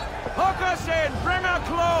 Hook us in. Bring her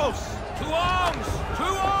close. To arms. To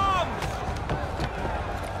arms.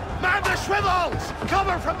 Man Man the swivels!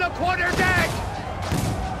 Cover from the quarter deck!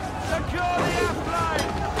 Secure the aft line!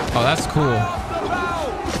 Oh, that's cool.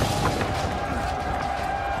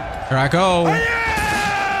 Here I go.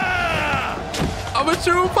 I'm a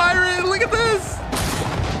true pirate. Look at this.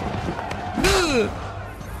 Ugh.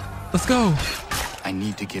 Let's go. I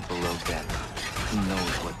need to get below deck. Who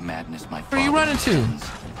knows what madness my Where are you running to?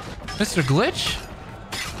 Mr. Glitch?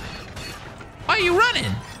 Why are you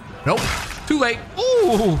running? Nope. Too late.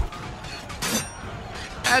 Ooh.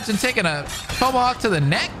 Imagine taking a tomahawk to the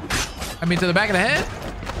neck. I mean, to the back of the head.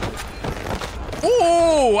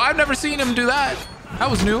 Oh, I've never seen him do that. That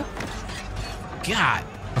was new. God.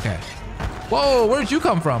 Okay. Whoa, where'd you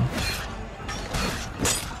come from?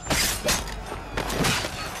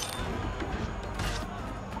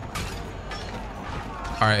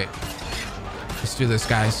 All right. Let's do this,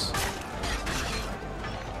 guys.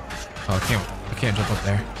 Oh, I can't jump up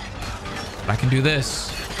there. But I can do this.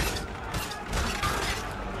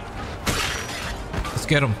 Let's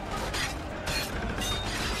get him.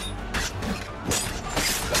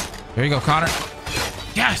 There you go, Connor.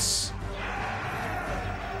 Yes.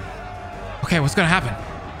 Okay, what's gonna happen?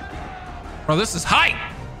 Bro, this is hype.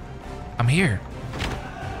 I'm here.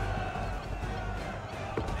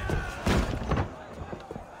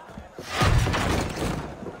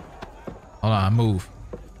 Hold on, move.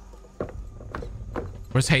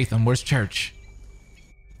 Where's Hatham? Where's Church?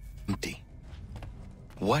 Empty.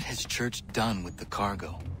 What has Church done with the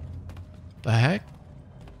cargo? The heck?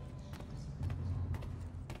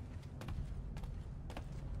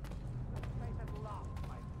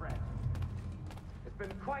 It's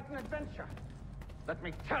been quite an adventure. Let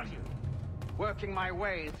me tell you. Working my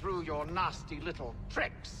way through your nasty little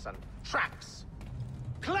tricks and traps.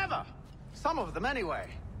 Clever! Some of them anyway.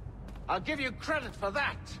 I'll give you credit for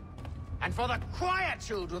that. And for the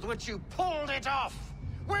quietude with which you pulled it off.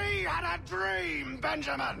 We had a dream,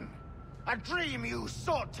 Benjamin! A dream you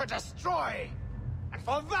sought to destroy. And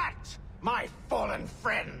for that, my fallen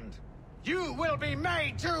friend, you will be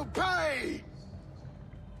made to pay!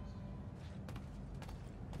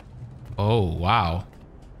 Oh, wow.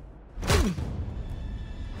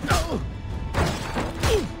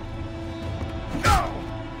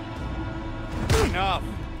 Enough!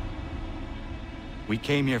 We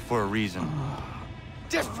came here for a reason.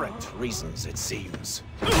 Different reasons, it seems.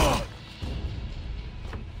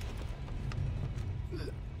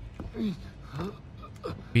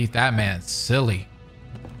 Beat that man silly.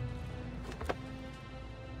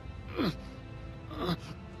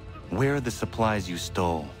 Where are the supplies you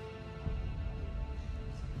stole?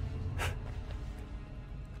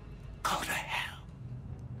 Go to hell.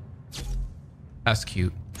 That's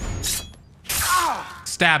cute.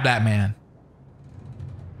 Stab that man.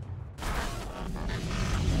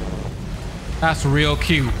 That's real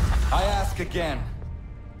cute. I ask again.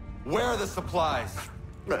 Where are the supplies?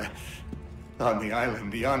 On the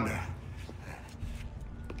island yonder.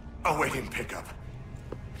 Awaiting pickup.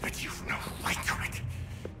 But you've no right to it.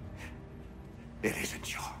 It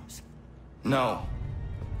isn't yours. No,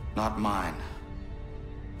 not mine.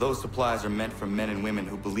 Those supplies are meant for men and women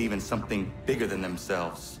who believe in something bigger than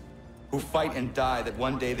themselves. Who fight and die that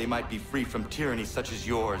one day they might be free from tyranny such as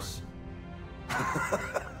yours.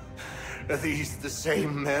 Are these the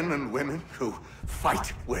same men and women who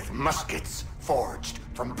fight with muskets forged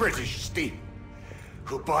from British steel?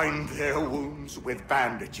 Who bind their wounds with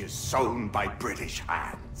bandages sewn by British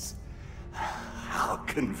hands? How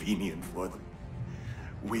convenient for them.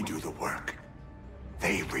 We do the work.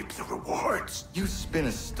 They reap the rewards. You spin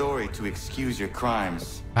a story to excuse your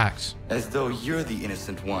crimes. Facts. As though you're the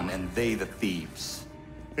innocent one and they the thieves.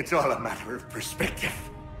 It's all a matter of perspective.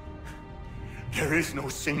 There is no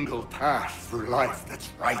single path through life that's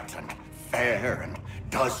right and fair and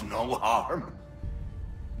does no harm.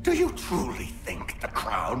 Do you truly think the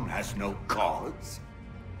Crown has no cause?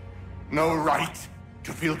 No right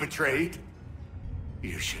to feel betrayed?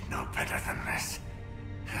 You should know better than this.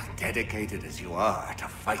 Dedicated as you are to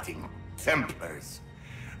fighting Templars,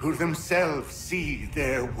 who themselves see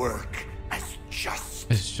their work as just.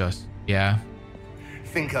 It's just, yeah.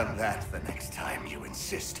 Think on that the next time you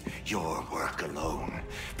insist your work alone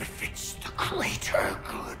befits the greater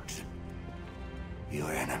good.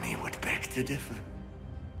 Your enemy would beg to differ,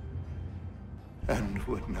 and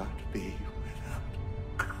would not be without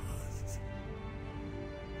cause.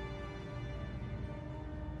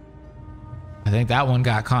 I think that one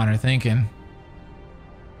got Connor thinking.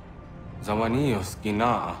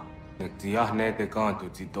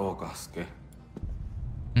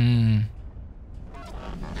 You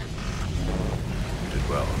did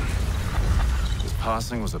well. His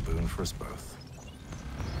passing was a boon for us both.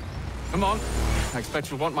 Come on. I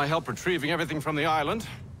expect you'll want my help retrieving everything from the island.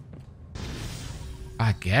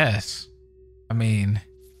 I guess. I mean,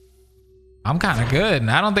 I'm kind of good,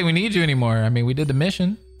 and I don't think we need you anymore. I mean, we did the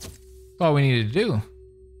mission. That's all we needed to do.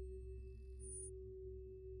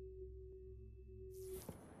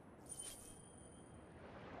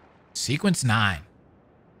 Sequence 9.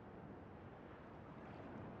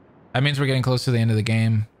 That means we're getting close to the end of the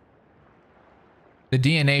game. The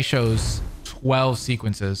DNA shows 12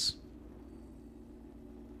 sequences.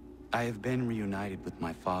 I have been reunited with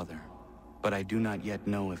my father, but I do not yet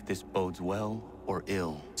know if this bodes well or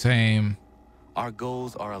ill. Same. Our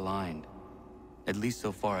goals are aligned, at least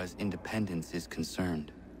so far as independence is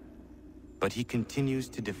concerned. But he continues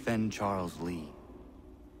to defend Charles Lee,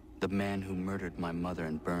 the man who murdered my mother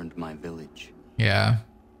and burned my village. Yeah.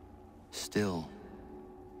 Still,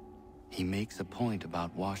 he makes a point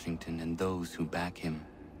about Washington and those who back him.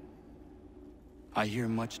 I hear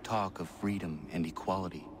much talk of freedom and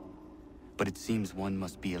equality, but it seems one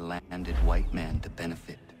must be a landed white man to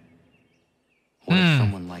benefit. What if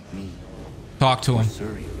someone like me? Talk to him.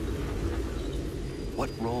 Surrey? What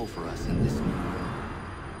role for us in this new world?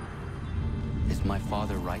 Is my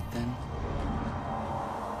father right then?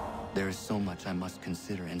 There is so much I must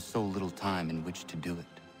consider and so little time in which to do it.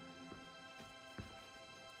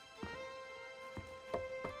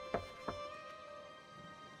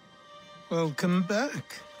 Welcome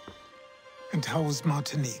back. And how was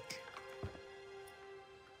Martinique?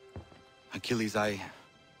 Achilles, I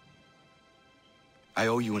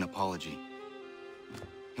owe you an apology.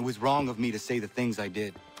 It was wrong of me to say the things I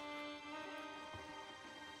did.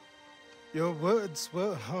 Your words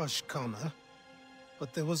were harsh, Connor,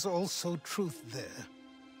 but there was also truth there.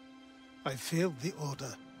 I failed the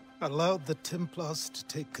order, allowed the Templars to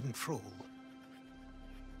take control.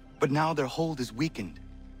 But now their hold is weakened,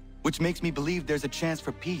 which makes me believe there's a chance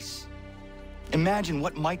for peace. Imagine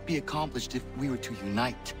what might be accomplished if we were to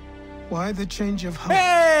unite. Why the change of heart?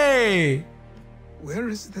 Hey! Where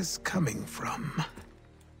is this coming from?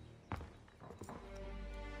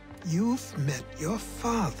 You've met your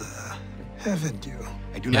father, haven't you?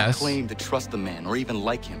 I do not claim to trust the man or even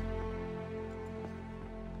like him.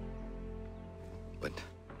 But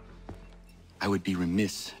I would be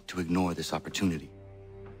remiss to ignore this opportunity.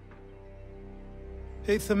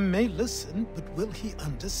 Hatham may listen, but will he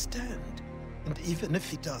understand? And even if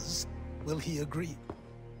he does, will he agree?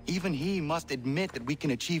 Even he must admit that we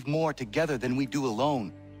can achieve more together than we do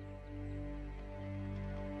alone.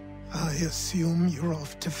 I assume you're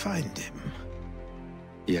off to find him.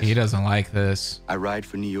 Yes. He doesn't like this. I ride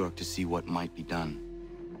for New York to see what might be done.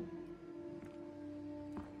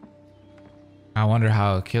 I wonder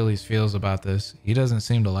how Achilles feels about this. He doesn't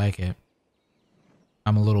seem to like it.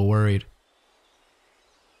 I'm a little worried.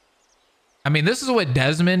 I mean, this is what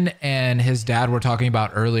Desmond and his dad were talking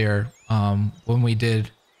about earlier when we did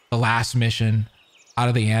the last mission out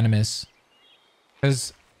of the Animus.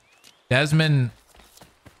 Because Desmond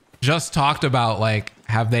just talked about, like,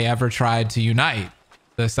 have they ever tried to unite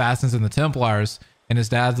the Assassins and the Templars? And his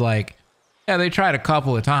dad's like, yeah, they tried a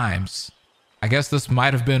couple of times. I guess this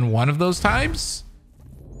might have been one of those times.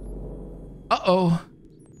 Uh-oh.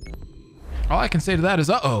 All I can say to that is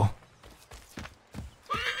uh-oh.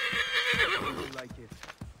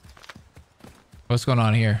 What's going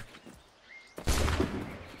on here?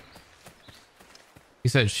 He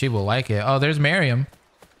said she will like it. Oh, there's Miriam.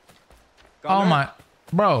 Oh my,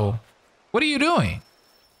 bro. What are you doing?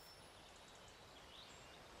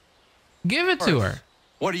 Give it to her.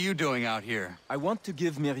 What are you doing out here? I want to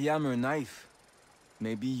give Miriam her knife.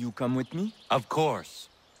 Maybe you come with me? Of course.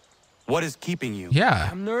 What is keeping you? Yeah.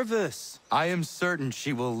 I'm nervous. I am certain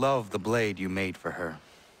she will love the blade you made for her.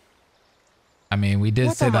 I mean, we did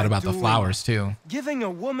What say am that I about the doing? flowers too. Giving a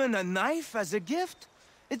woman a knife as a gift?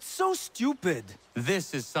 It's so stupid.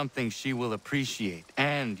 This is something she will appreciate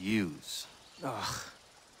and use. Ugh.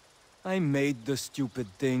 I made the stupid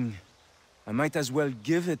thing. I might as well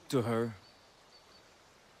give it to her.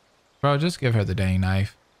 Bro, just give her the dang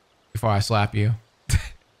knife before I slap you.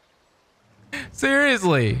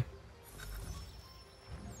 Seriously.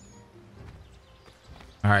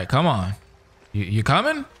 All right, come on. You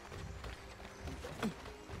coming?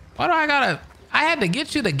 Why do I gotta... I had to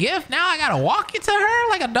get you the gift. Now I gotta walk you to her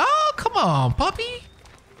like a dog? Come on, puppy.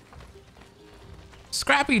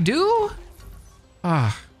 Scrappy Doo?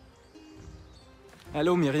 Ah.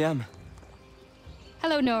 Hello, Miriam.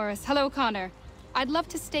 Hello, Norris. Hello, Connor. I'd love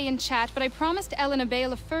to stay and chat, but I promised Ellen a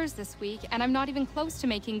bale of furs this week, and I'm not even close to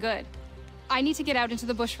making good. I need to get out into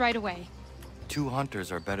the bush right away. 2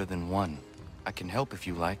 hunters are better than 1. I can help if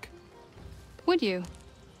you like. Would you?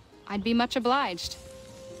 I'd be much obliged.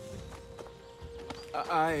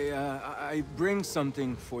 I bring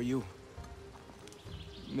something for you.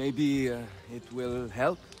 Maybe it will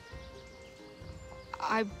help?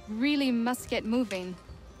 I really must get moving.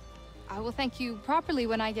 I will thank you properly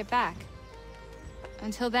when I get back.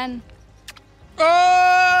 Until then...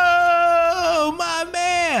 Oh, my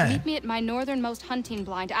man! Meet me at my northernmost hunting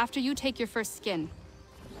blind after you take your first skin.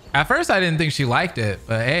 At first, I didn't think she liked it,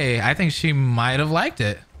 but hey, I think she might have liked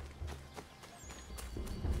it.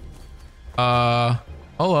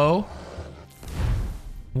 Hello?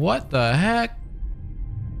 What the heck?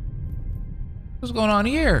 What's going on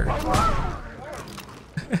here?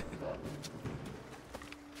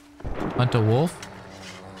 Hunt a wolf?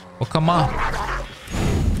 Well, come on.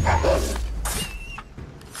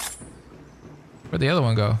 Where'd the other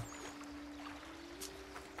one go?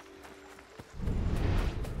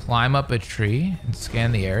 Climb up a tree and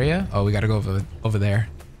scan the area. Oh, we gotta go over there.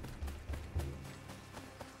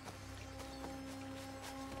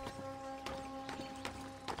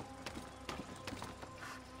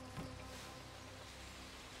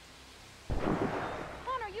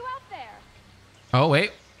 Connor, you out there? Oh,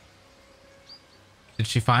 wait. Did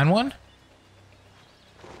she find one?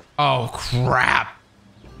 Oh, crap.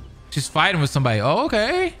 She's fighting with somebody. Oh,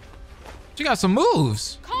 okay. She got some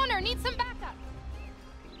moves. Connor, need some backup.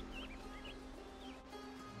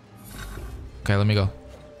 Okay, let me go.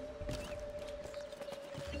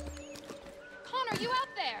 Connor, you out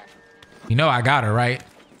there? You know I got her, right?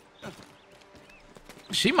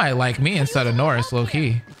 She might like me instead of Norris,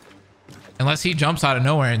 low-key. Unless he jumps out of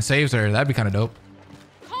nowhere and saves her. That'd be kind of dope.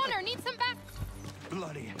 Connor, need some backup.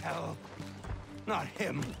 Bloody hell. Not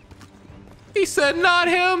him. He said not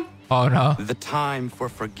him. Oh, no. The time for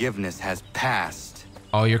forgiveness has passed.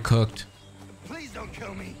 Oh, you're cooked. Please don't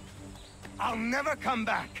kill me. I'll never come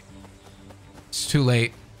back. It's too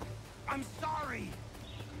late. I'm sorry.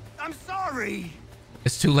 I'm sorry.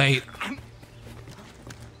 It's too late. I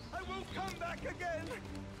won't come back again.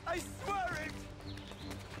 I swear it.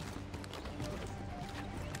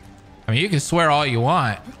 I mean, you can swear all you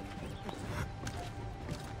want.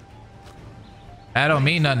 That don't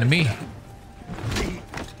mean nothing to me.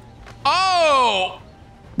 Oh!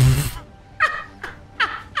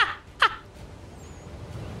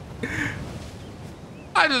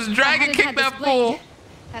 I just dragon kicked that fool.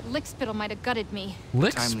 That lick spittle might have gutted me.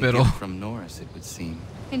 Lick Timely spittle gift from Norris, it would seem.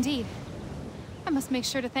 Indeed. I must make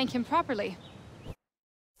sure to thank him properly.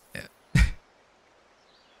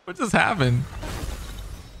 What just happened?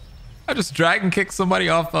 I just dragon kicked somebody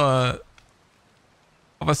off the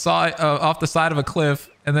side of a cliff,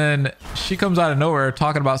 and then she comes out of nowhere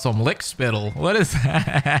talking about some lick spittle. What is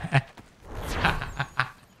that?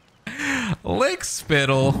 Lick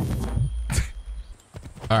spittle.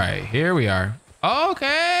 All right, here we are.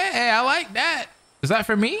 Okay, hey, I like that. Is that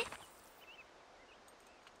for me?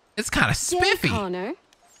 It's kind of spiffy. Dear Connor,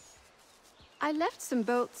 I left some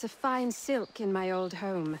bolts of fine silk in my old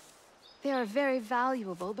home. They are very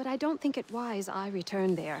valuable, but I don't think it wise I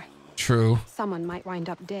return there. True. Someone might wind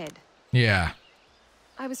up dead. Yeah.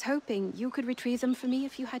 I was hoping you could retrieve them for me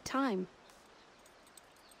if you had time.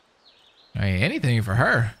 I mean, anything for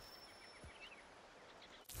her.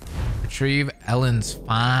 Retrieve Ellen's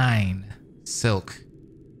fine silk.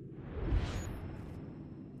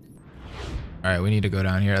 All right, we need to go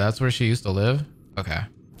down here. That's where she used to live. Okay.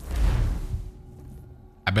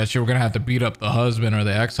 I bet you we're gonna have to beat up the husband or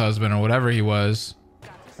the ex-husband or whatever he was.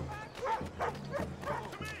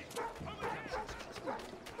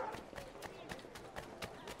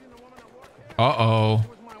 Uh-oh.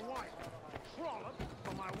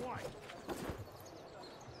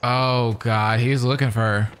 Oh, God. He's looking for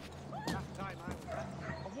her.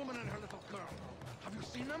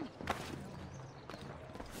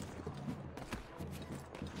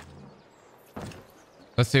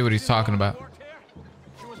 Let's see what he's talking about.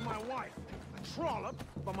 She was my wife. A trollop,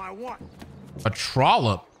 but my wife. A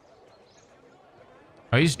trollop?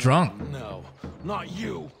 Oh, he's drunk. No, not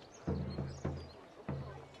you.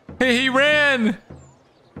 Hey, he ran.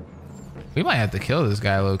 We might have to kill this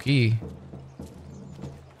guy low-key.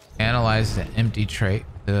 Analyze the empty crate.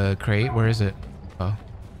 The crate. Where is it? Oh,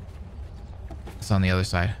 it's on the other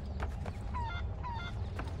side.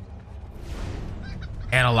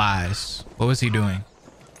 Analyze. What was he doing?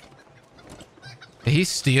 Did he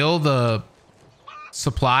steal the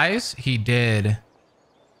supplies? He did.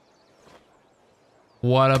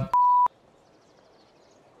 What a...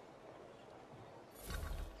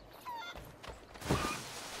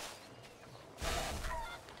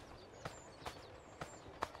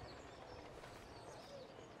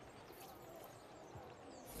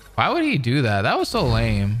 Why would he do that? That was so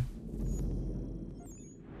lame.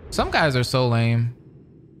 Some guys are so lame.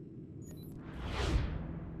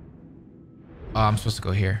 Oh, I'm supposed to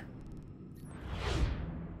go here.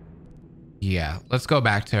 Yeah, let's go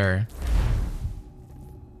back to her.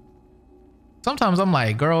 Sometimes I'm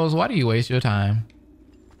like, girls, why do you waste your time?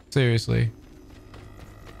 Seriously.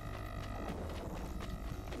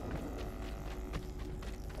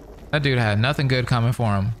 That dude had nothing good coming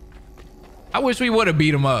for him. I wish we would have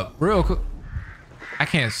beat him up real quick. I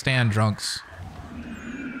can't stand drunks.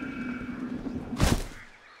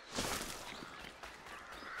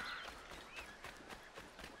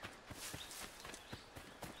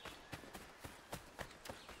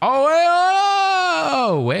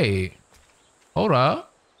 Oh, wait. Hold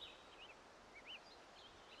up.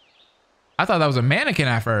 I thought that was a mannequin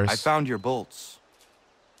at first. I found your bolts.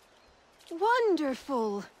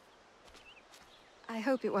 Wonderful. I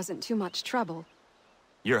hope it wasn't too much trouble.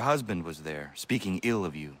 Your husband was there, speaking ill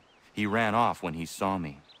of you. He ran off when he saw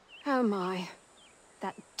me. Oh my.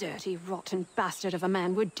 That dirty, rotten bastard of a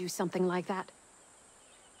man would do something like that.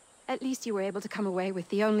 At least you were able to come away with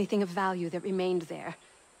the only thing of value that remained there.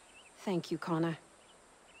 Thank you, Connor.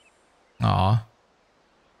 Aw.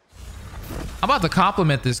 I'm about to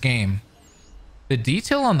compliment this game. The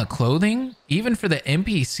detail on the clothing, even for the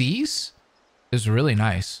NPCs, is really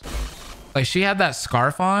nice. Like, she had that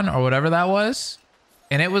scarf on or whatever that was,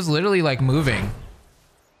 and it was literally like moving.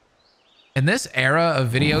 In this era of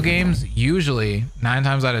video games, usually 9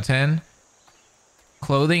 times out of 10,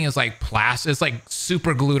 clothing is like plastic. It's like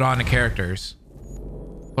super glued on to characters.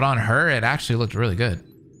 But on her, it actually looked really good.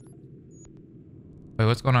 Wait,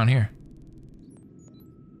 what's going on here?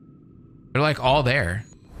 They're like all there.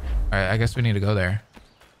 All right, I guess we need to go there.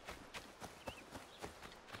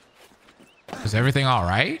 Is everything all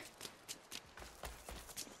right?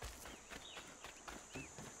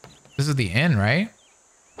 This is the inn, right?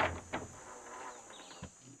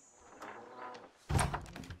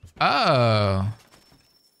 Oh.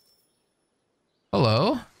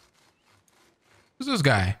 Hello. Who's this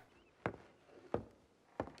guy?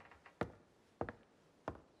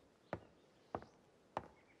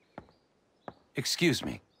 Excuse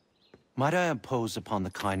me. Might I impose upon the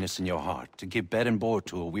kindness in your heart to give bed and board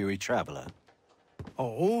to a weary traveler?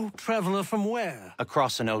 Oh, traveler from where?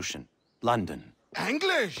 Across an ocean. London.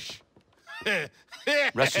 English!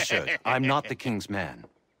 Rest assured, I'm not the king's man.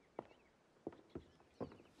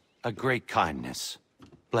 A great kindness.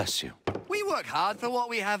 Bless you. We work hard for what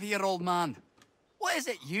we have here, old man. What is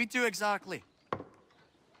it you do exactly?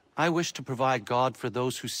 I wish to provide God for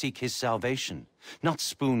those who seek his salvation, not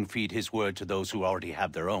spoon-feed his word to those who already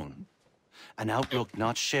have their own. An outlook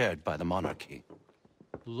not shared by the monarchy.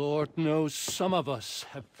 Lord knows some of us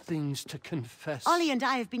have things to confess. Ollie and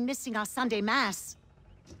I have been missing our Sunday Mass.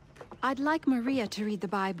 I'd like Maria to read the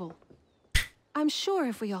Bible. I'm sure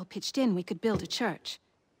if we all pitched in, we could build a church.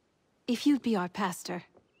 If you'd be our pastor.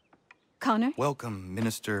 Connor? Welcome,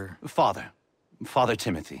 Minister... Father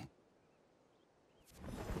Timothy.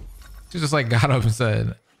 She just like got up and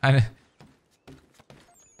said, I'm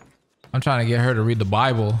trying to get her to read the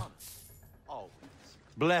Bible.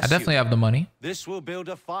 Bless I definitely have the money. This will build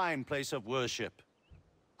a fine place of worship.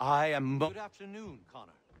 I am... Good afternoon,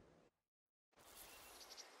 Connor.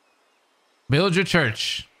 Build your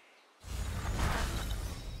church.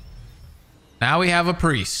 Now we have a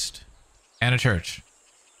priest and a church.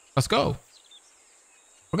 Let's go.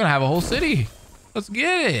 We're gonna have a whole city. Let's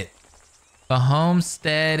get it. The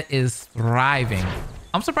homestead is thriving.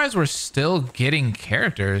 I'm surprised we're still getting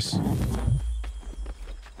characters.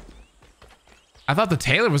 I thought the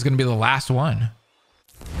tailor was gonna be the last one,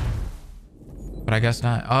 but I guess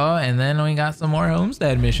not. Oh, and then we got some more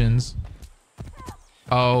homestead missions.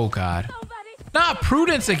 Oh God. Not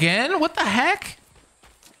Prudence again. What the heck?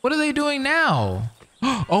 What are they doing now?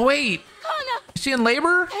 Oh wait. Connor! Is she in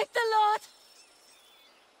labor? Thank the Lord!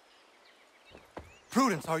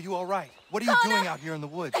 Prudence, are you all right? What are you doing out here in the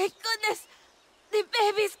woods? Thank goodness! The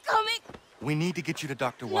baby's coming! We need to get you to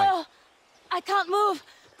Dr. White. No! I can't move!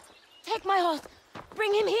 Take my horse!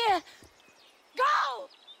 Bring him here! Go!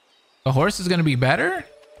 The horse is gonna be better?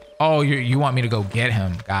 Oh, you want me to go get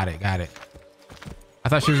him. Got it, got it. I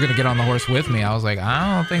thought she was gonna get on the horse with me. I was like,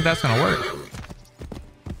 I don't think that's gonna work.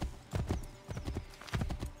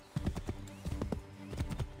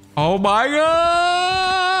 Oh my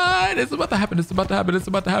God! It's about to happen. It's about to happen. It's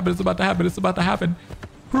about to happen. It's about to happen. It's about to happen.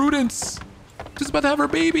 Prudence. She's about to have her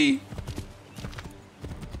baby.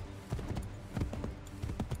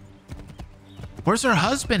 Where's her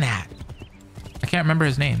husband at? I can't remember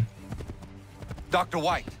his name. Dr.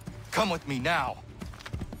 White, come with me now.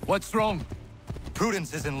 What's wrong?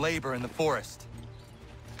 Prudence is in labor in the forest.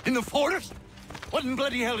 In the forest? What in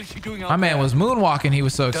bloody hell is she doing out My man there? was moonwalking. He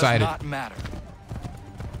was so excited. Does not matter.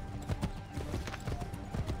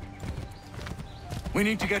 We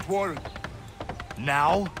need to get Warren.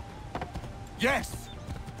 Now? Yes!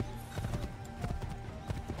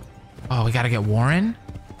 Oh, we gotta get Warren?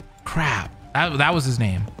 Crap. That was his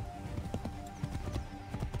name.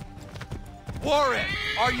 Warren,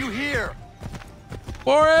 are you here?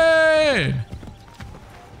 Warren!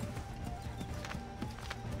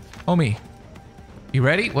 Homie, you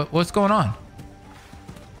ready? What's going on?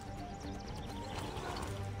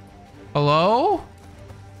 Hello?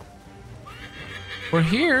 We're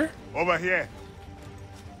here. Over here.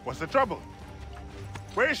 What's the trouble?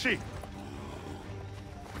 Where is she?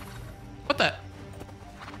 What the?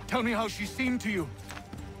 Tell me how she seemed to you.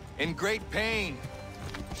 In great pain.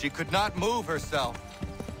 She could not move herself.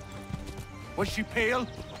 Was she pale?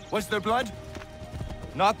 Was there blood?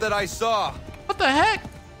 Not that I saw. What the heck?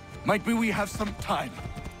 Might be we have some time.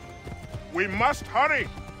 We must hurry.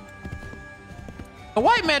 The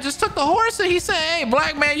white man just took the horse and he said, hey,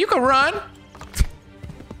 black man, you can run.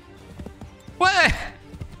 What?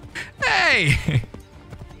 Hey.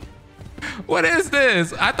 What is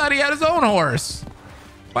this? I thought he had his own horse.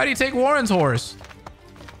 Why'd he take Warren's horse?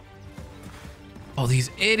 Oh,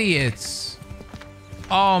 these idiots.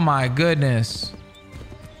 Oh my goodness.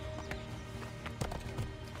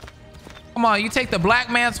 Come on, you take the black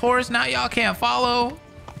man's horse, now y'all can't follow.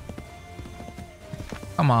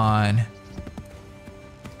 Come on.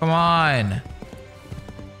 Come on.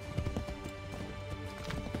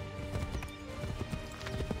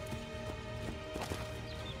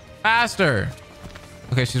 Faster.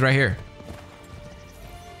 Okay, she's right here.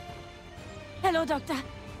 Hello, Doctor.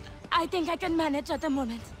 I think I can manage at the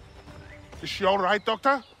moment. Is she all right,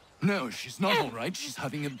 Doctor? No, she's not all right. She's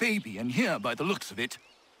having a baby, and here, by the looks of it.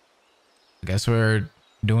 I guess we're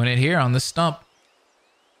doing it here on the stump.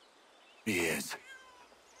 Yes.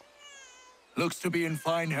 Looks to be in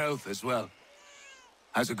fine health as well.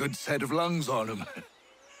 Has a good set of lungs on him.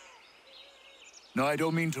 No, I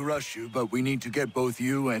don't mean to rush you, but we need to get both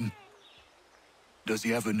you and... Does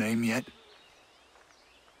he have a name yet?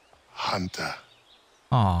 Hunter.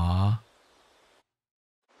 Aww.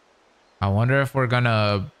 I wonder if we're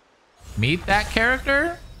gonna meet that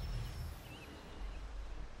character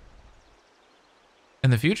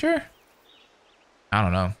in the future? I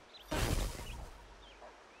don't know.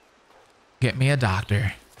 Get me a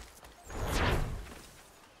doctor.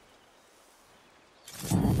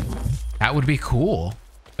 That would be cool.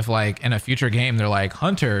 If like in a future game, they're like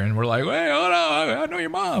Hunter and we're like, hey, hold on, I know your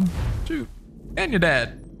mom. Shoot. And your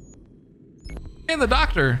dad. And the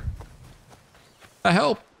doctor. To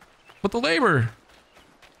help with the labor.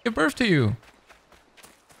 Give birth to you.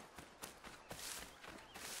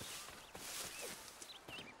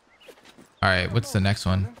 All right, what's the next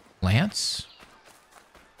one? Lance?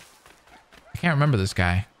 I can't remember this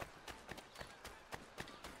guy.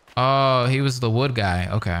 Oh, he was the wood guy.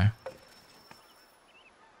 Okay.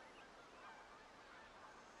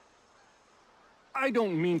 I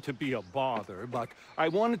don't mean to be a bother, but I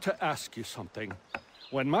wanted to ask you something.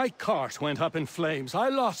 When my cart went up in flames, I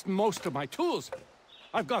lost most of my tools.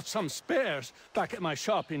 I've got some spares back at my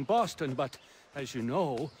shop in Boston, but as you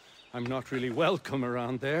know, I'm not really welcome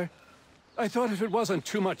around there. I thought if it wasn't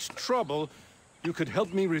too much trouble, you could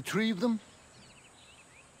help me retrieve them?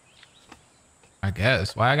 I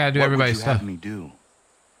guess. Why I gotta do everybody's stuff? What would you have me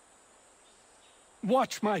do?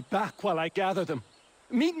 Watch my back while I gather them.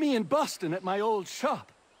 Meet me in Boston at my old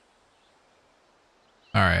shop.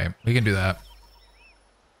 All right, we can do that.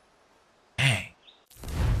 Dang.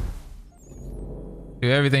 Do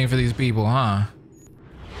everything for these people, huh?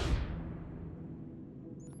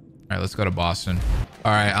 All right, let's go to Boston.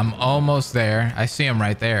 All right, I'm almost there. I see him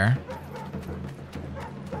right there.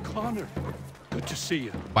 Connor, good to see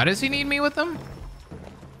you. Why does he need me with him?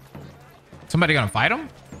 Somebody gonna fight him?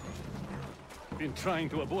 Been trying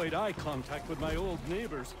to avoid eye contact with my old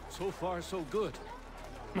neighbors. So far, so good.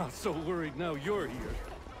 Not so worried now you're here.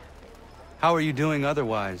 How are you doing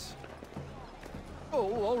otherwise?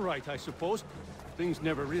 Oh, all right, I suppose. Things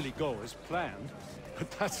never really go as planned, but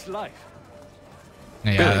that's life.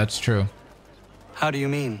 Yeah, Billy. that's true. How do you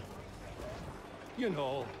mean? You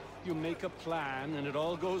know, you make a plan and it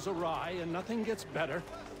all goes awry and nothing gets better,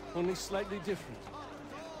 only slightly different.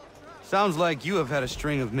 Sounds like you have had a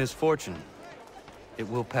string of misfortune. It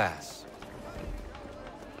will pass.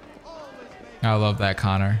 I love that,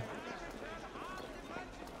 Connor.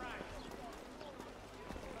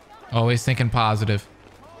 Always thinking positive.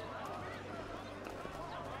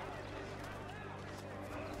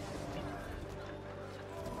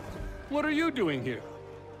 What are you doing here?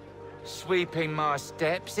 Sweeping my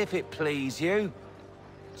steps, if it please you.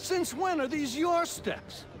 Since when are these your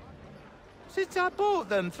steps? Since I bought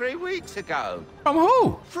them 3 weeks ago. From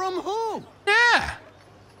who? From who? Yeah.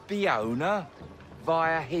 The owner,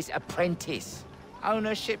 via his apprentice.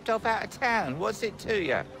 Owner shipped off out of town. What's it to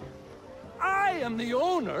you? I am the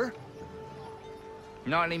owner.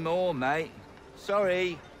 Not anymore, mate.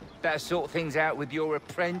 Sorry. Better sort things out with your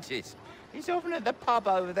apprentice. He's often at the pub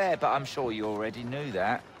over there, but I'm sure you already knew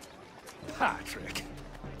that. Patrick.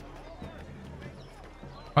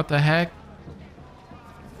 What the heck?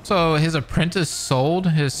 So his apprentice sold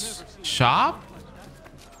his shop?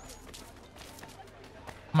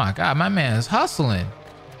 Oh my God, my man is hustling.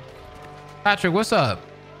 Patrick, what's up?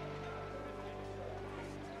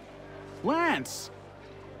 Lance.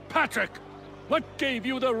 Patrick, what gave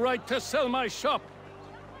you the right to sell my shop?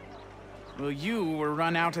 Well, you were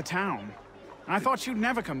run out of town. I thought you'd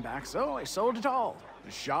never come back, so I sold it all.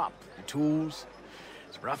 The shop, the tools.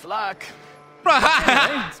 It's rough luck.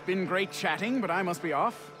 Anyway, it's been great chatting, but I must be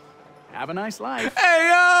off. Have a nice life. Hey,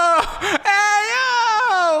 yo! Hey,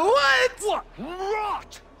 yo! What? What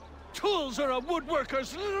rot! Tools are a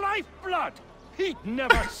woodworker's lifeblood. He'd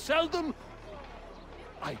never sell them.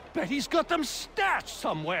 I bet he's got them stashed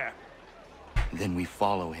somewhere. Then we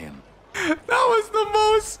follow him. That was the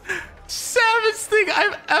most savage thing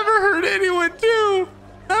I've ever heard anyone do.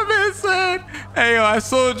 That man said, hey, yo, I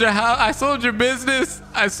sold your house, I sold your business,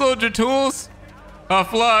 I sold your tools.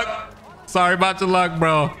 Tough luck. Sorry about your luck,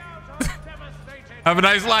 bro. Have a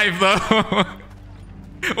nice life, though.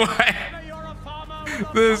 What?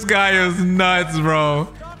 This guy is nuts,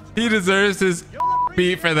 bro. He deserves his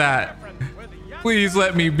beat for that. Please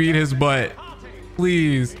let me beat his butt.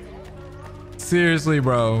 Please. Seriously,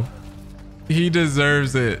 bro. He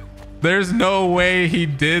deserves it. There's no way he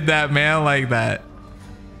did that man like that.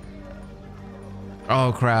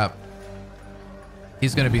 Oh, crap.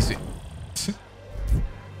 He's gonna be...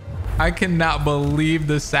 I cannot believe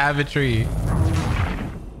the savagery.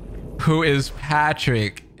 Who is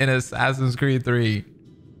Patrick in Assassin's Creed 3?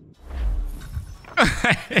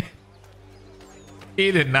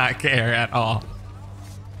 He did not care at all.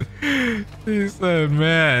 He said,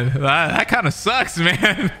 man, that kind of sucks,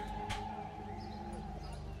 man.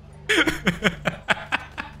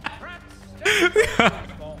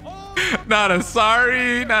 Not a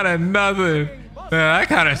sorry, not a nothing. Man, that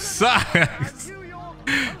kind of sucks.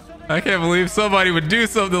 I can't believe somebody would do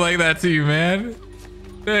something like that to you, man.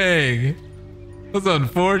 Dang. That's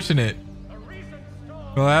unfortunate.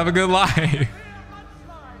 Well, have a good life.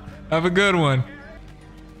 Have a good one.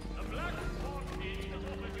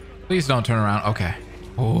 Please don't turn around. Okay.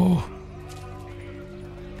 Oh.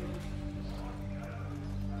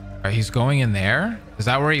 Alright, he's going in there? Is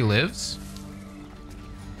that where he lives?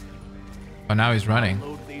 Oh, now he's running. I'll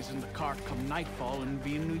load these in the cart come nightfall and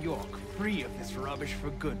be in New York, free of this rubbish for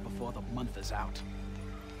good before the month is out.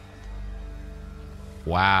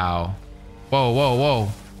 Wow. Whoa, whoa, whoa.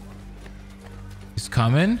 He's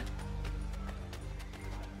coming?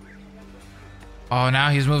 Oh, now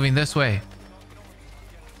he's moving this way.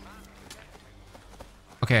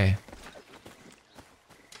 Okay.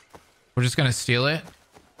 We're just gonna steal it.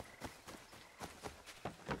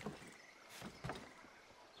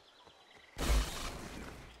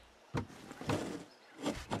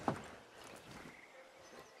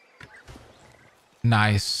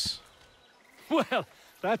 Nice. Well,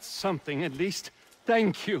 that's something at least.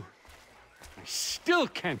 Thank you. I still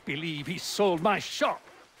can't believe he sold my shop.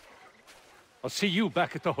 I'll see you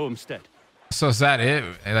back at the homestead. So is that it?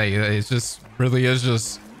 Like, it's just really is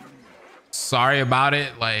just sorry about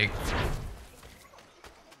it. Like,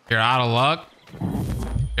 you're out of luck.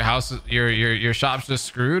 Your house, your shop's just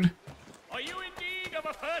screwed. Are you in need of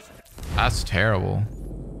a person? That's terrible.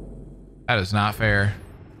 That is not fair.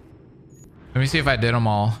 Let me see if I did them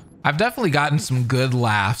all. I've definitely gotten some good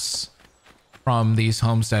laughs from these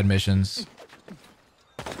homestead missions.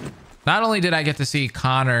 Not only did I get to see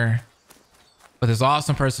Connor with his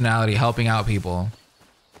awesome personality helping out people,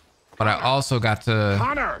 but I also got to...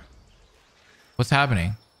 Connor! What's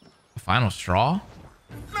happening? The final straw?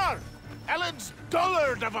 No! Ellen's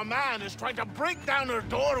dullard of a man is trying to break down her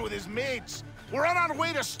door with his mates. We're on our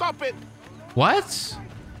way to stop it. What?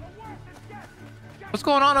 What's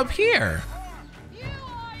going on up here? You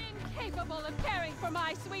are incapable of caring for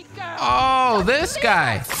my sweet girl. Oh, this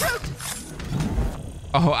guy.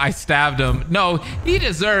 Oh, I stabbed him. No, he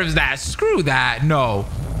deserves that. Screw that. No,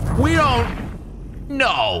 we don't.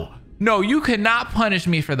 No, no, you cannot punish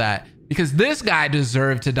me for that because this guy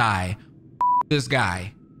deserved to die. This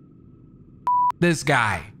guy. This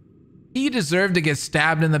guy. He deserved to get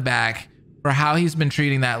stabbed in the back for how he's been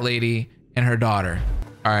treating that lady and her daughter.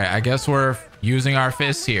 All right, I guess we're using our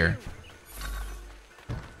fists here.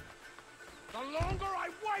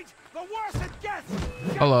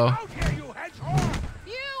 Hello.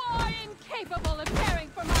 You are incapable of caring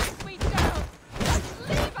for my sweet girl. Just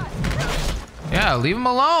leave us. Yeah, leave him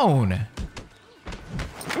alone.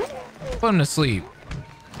 Put him to sleep.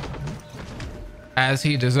 As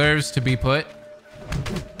he deserves to be put.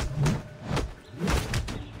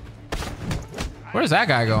 Where's that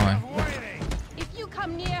guy going? If you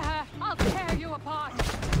come near her, I'll tear you apart.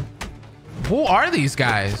 Who are these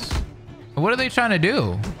guys? What are they trying to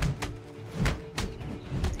do?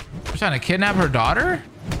 They're trying to kidnap her daughter?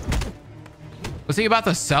 Was he about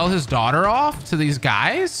to sell his daughter off to these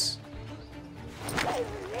guys?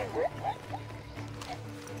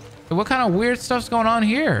 What kind of weird stuff's going on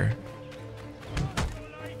here?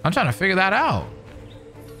 I'm trying to figure that out.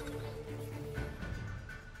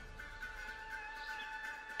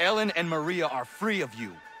 Ellen and Maria are free of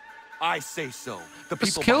you. I say so. The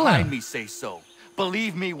Just people kill behind him. me say so.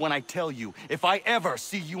 Believe me when I tell you, if I ever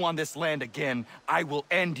see you on this land again, I will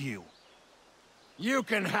end you. You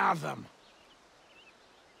can have them.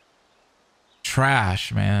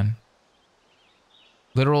 Trash, man.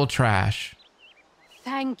 Literal trash.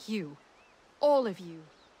 Thank you. All of you.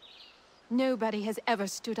 Nobody has ever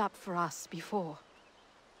stood up for us before.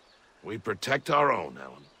 We protect our own,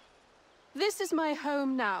 Ellen. This is my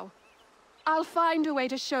home now. I'll find a way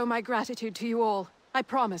to show my gratitude to you all. I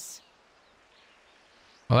promise.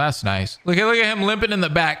 Well, that's nice. Look at him limping in the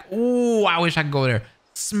back. Ooh, I wish I could go there.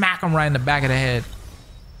 Smack him right in the back of the head.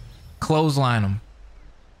 Clothesline him.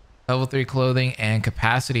 Level 3 clothing and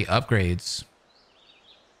capacity upgrades.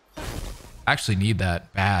 I actually need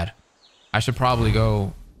that bad. I should probably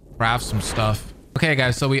go craft some stuff. Okay,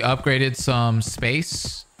 guys, so we upgraded some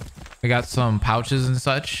space. We got some pouches and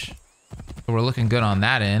such. So we're looking good on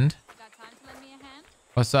that end.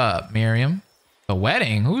 What's up, Miriam? The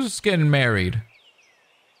wedding? Who's getting married?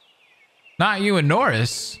 Not you and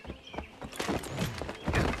Norris.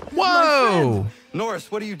 Whoa!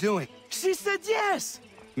 Norris, what are you doing? She said yes!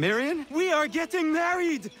 Miriam? We are getting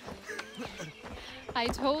married! I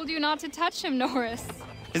told you not to touch him, Norris.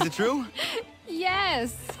 Is it true?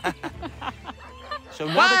 Yes. So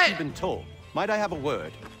now that you've been told, might I have a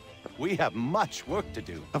word? We have much work to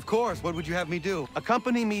do. Of course. What would you have me do?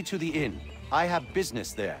 Accompany me to the inn. I have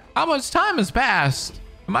business there. How much time has passed?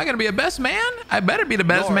 Am I gonna be a best man? I better be the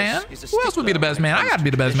best Norris man. is a Who else would be the best man? I gotta be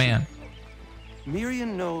the best man.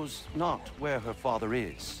 Miriam knows not where her father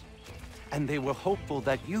is, and they were hopeful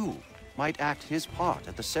that you might act his part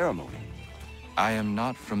at the ceremony. I am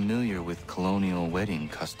not familiar with colonial wedding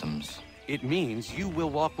customs. It means you will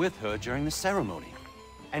walk with her during the ceremony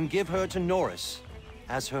and give her to Norris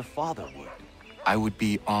as her father would. I would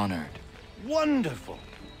be honored. Wonderful.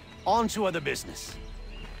 On to other business.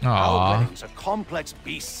 Aww. Our weddings are complex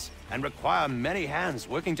beasts and require many hands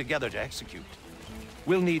working together to execute.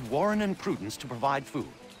 We'll need Warren and Prudence to provide food,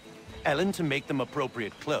 Ellen to make them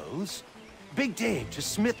appropriate clothes, Big Dave to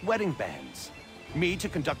smith wedding bands, me to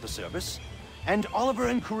conduct the service, and Oliver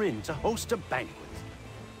and Corinne to host a banquet.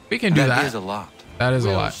 We can do that. That is a lot. That is a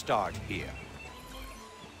We'll lot. start here.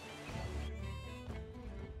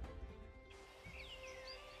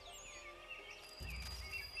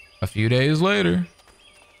 A few days later.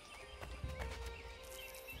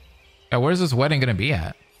 Yeah, where's this wedding gonna be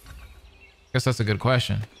at? Guess that's a good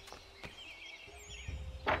question.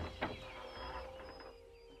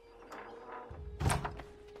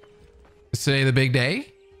 Is today the big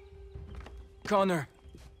day? Connor.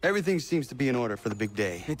 Everything seems to be in order for the big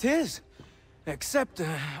day. It is. Except,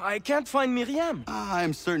 I can't find Miriam.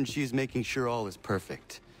 I'm certain she's making sure all is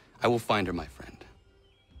perfect. I will find her, my friend.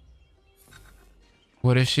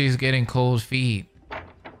 What if she's getting cold feet?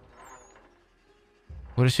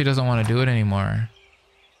 What if she doesn't want to do it anymore?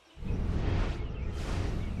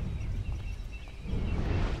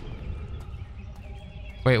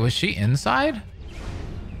 Wait, was she inside?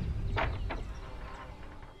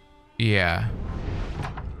 Yeah.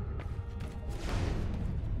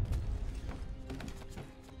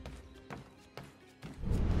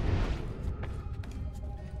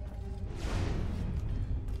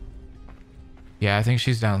 Yeah, I think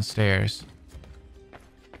she's downstairs.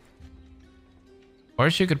 Or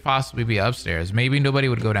she could possibly be upstairs. Maybe nobody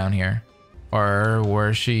would go down here. Or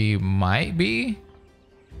where she might be.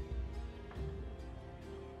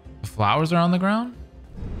 The flowers are on the ground?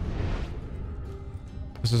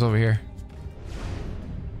 This is over here.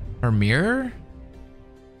 Her mirror?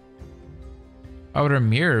 Why would her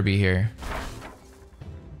mirror be here?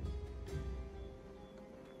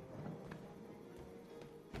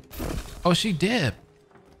 Oh, she dipped.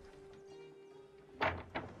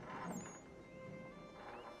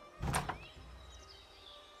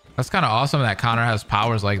 That's kind of awesome that Connor has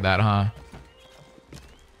powers like that, huh?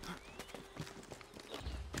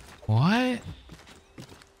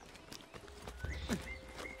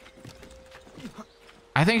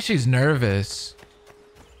 think she's nervous.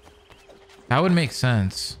 That would make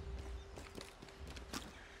sense.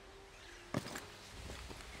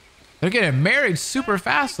 They're getting married super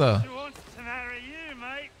fast though. She wants to marry you,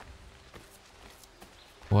 mate.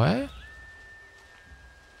 What?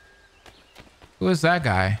 Who is that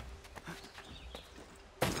guy?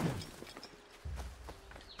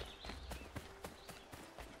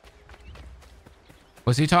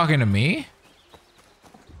 Was he talking to me?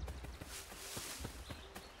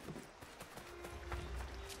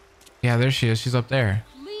 Yeah, there she is. She's up there.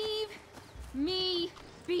 Leave me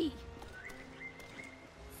be.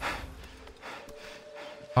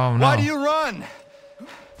 Oh no. Why do you run?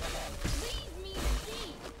 Leave me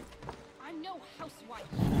be. I'm no housewife.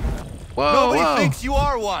 Whoa, Nobody whoa. thinks you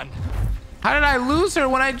are one. How did I lose her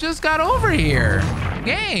when I just got over here?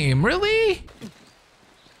 Game, really?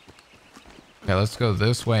 Okay, let's go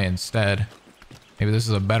this way instead. Maybe this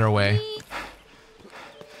is a better way.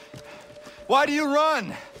 Why do you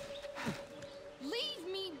run? Leave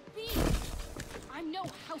me be. I'm no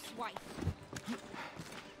housewife.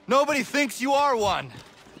 Nobody thinks you are one.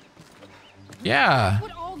 Yeah.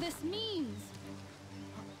 What all this means.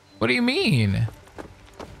 What do you mean?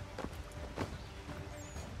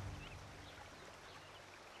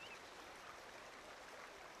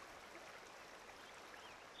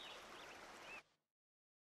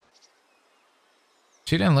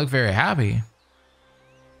 She didn't look very happy.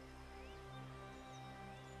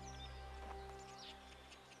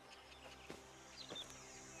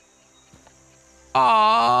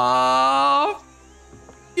 Aww.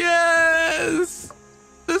 Yes.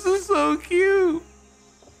 This is so cute.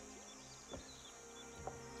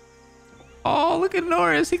 Oh, look at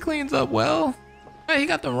Norris. He cleans up well. Hey, he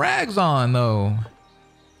got the rags on though.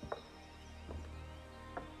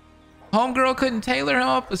 Homegirl couldn't tailor him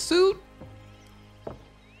up a suit.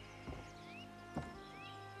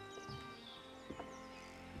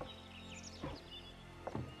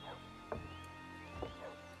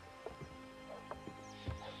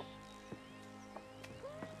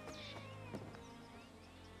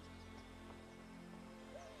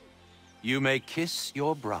 You may kiss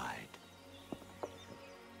your bride.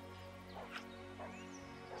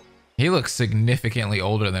 He looks significantly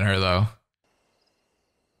older than her though.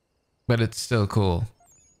 But it's still cool.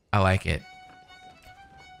 I like it.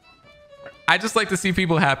 I just like to see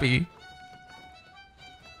people happy.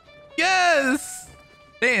 Yes!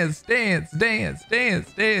 Dance, dance, dance,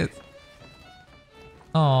 dance, dance.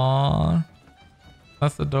 Aww.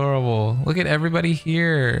 That's adorable. Look at everybody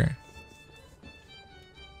here.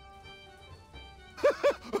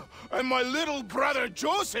 And my little brother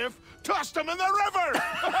Joseph tossed him in the river.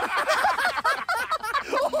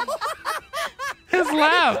 His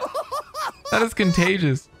laugh. That is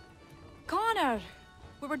contagious. Connor,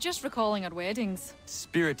 we were just recalling our weddings.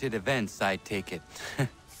 Spirited events, I take it.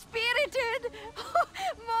 Spirited!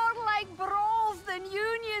 More like brawls than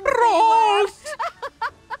unions. Brawls!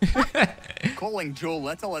 Calling Joe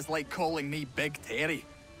Little is like calling me Big Terry.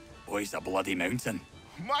 Boy's a bloody mountain.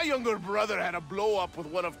 My younger brother had a blow-up with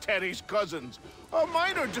one of Terry's cousins. A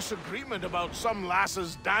minor disagreement about some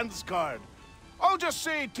lass's dance card. I'll just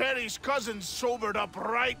say Terry's cousins sobered up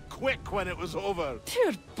right quick when it was over.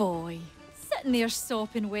 Poor boy. Sitting there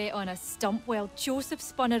sopping wet on a stump while Joseph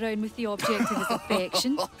spun around with the object of his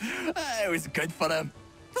affection. It was good for him.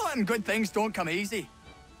 Taught him good things don't come easy.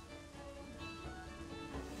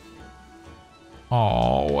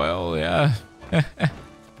 Oh, well, yeah.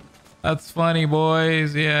 That's funny,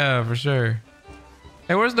 boys. Yeah, for sure.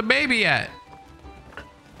 Hey, where's the baby at?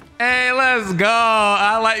 Hey, let's go.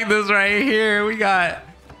 I like this right here. We got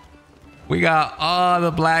all the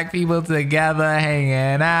black people together,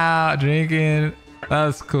 hanging out, drinking.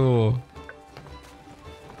 That's cool.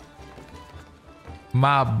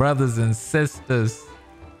 My brothers and sisters.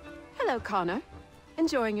 Hello, Connor.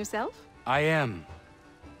 Enjoying yourself? I am.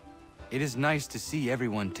 It is nice to see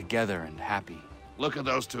everyone together and happy. Look at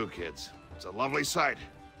those two kids. It's a lovely sight.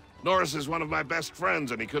 Norris is one of my best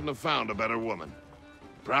friends, and he couldn't have found a better woman.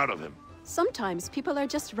 Proud of him. Sometimes people are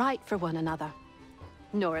just right for one another.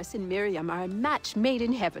 Norris and Miriam are a match made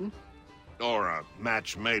in heaven. Or a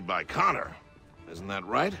match made by Connor. Isn't that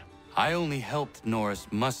right? I only helped Norris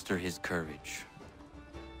muster his courage.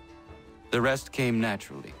 The rest came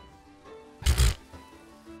naturally.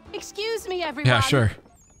 Excuse me, everyone. Yeah, sure.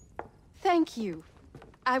 Thank you.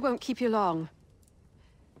 I won't keep you long.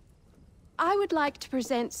 I would like to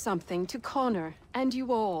present something to Connor and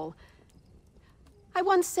you all. I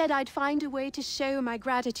once said I'd find a way to show my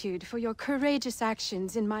gratitude for your courageous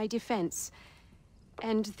actions in my defense.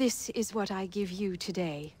 And this is what I give you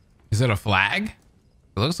today. Is it a flag?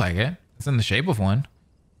 It looks like it. It's in the shape of one.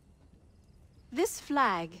 This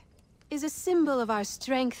flag is a symbol of our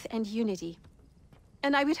strength and unity.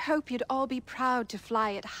 And I would hope you'd all be proud to fly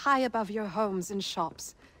it high above your homes and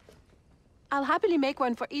shops. I'll happily make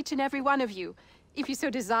one for each and every one of you, if you so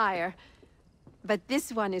desire. But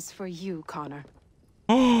this one is for you, Connor.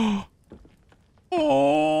 Oh.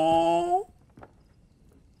 Oh.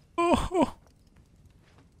 Oh.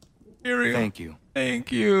 Thank you.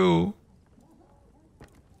 Thank you.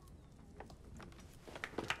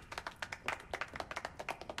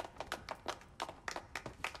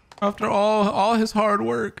 After all his hard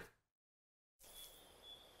work.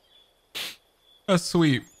 That's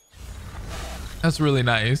sweet. That's really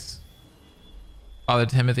nice. Father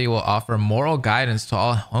Timothy will offer moral guidance to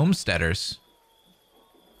all homesteaders.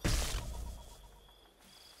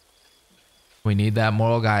 We need that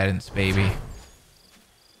moral guidance, baby.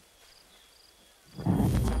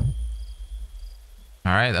 All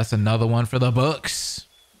right, that's another one for the books.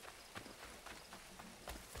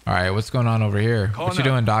 All right, what's going on over here? Connor, what you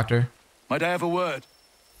doing, Doctor? Might I have a word?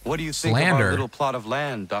 What do you think of our little plot of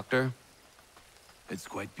land, Doctor? It's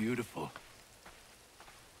quite beautiful.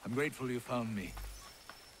 I'm grateful you found me.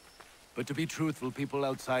 But to be truthful, people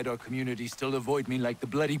outside our community still avoid me like the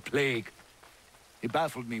bloody plague. It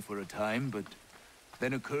baffled me for a time, but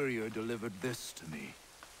then a courier delivered this to me.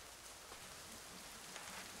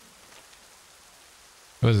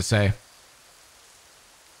 What does it say?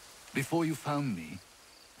 Before you found me,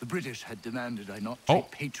 the British had demanded I not treat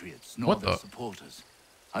patriots nor their supporters.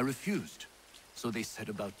 I refused, so they set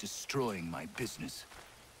about destroying my business.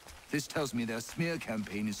 This tells me their smear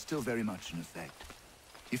campaign is still very much in effect.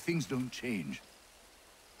 If things don't change,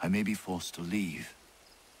 I may be forced to leave.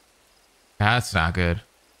 That's not good.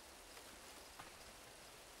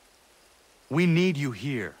 We need you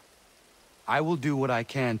here. I will do what I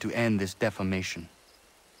can to end this defamation.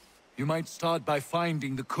 You might start by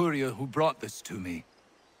finding the courier who brought this to me.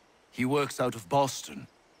 He works out of Boston.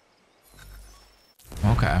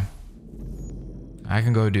 Okay. I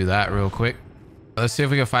can go do that real quick. Let's see if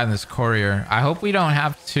we can find this courier. I hope we don't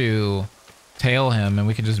have to tail him and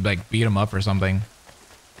we can just like beat him up or something.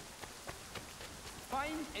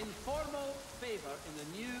 Find informal favor in the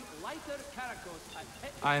new lighter caracos at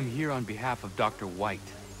I am here on behalf of Dr. White.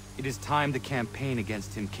 It is time the campaign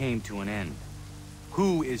against him came to an end.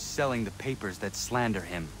 Who is selling the papers that slander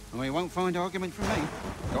him? Well, you won't find argument from me.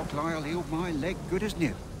 Doc Lyle healed my leg good as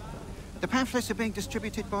new. The pamphlets are being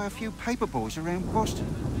distributed by a few paper boys around Boston.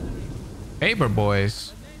 Paper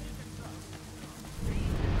boys?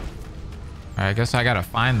 All right, I guess I gotta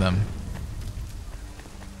find them.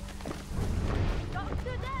 Dr.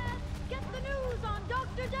 Death! Get the news on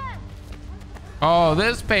Dr. Death! Oh,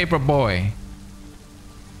 this paper boy.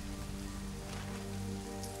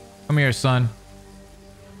 Come here, son.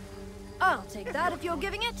 I'll take that if you're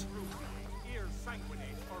giving it.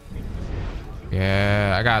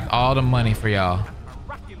 Yeah, I got all the money for y'all.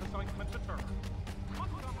 White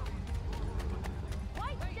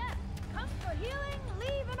Death comes for healing,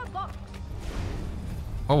 leave in a box.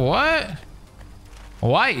 Oh, what?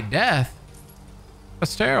 White Death?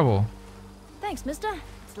 That's terrible. Thanks, mister.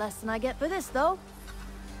 It's less than I get for this, though.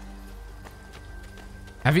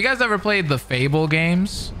 Have you guys ever played the Fable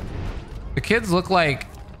games? The kids look like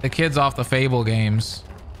the kids off the Fable games.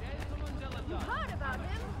 You heard about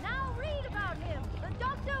him. Now read about him. The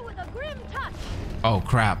doctor with a grim touch. Oh,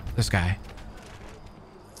 crap. This guy.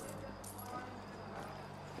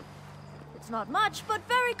 It's not much, but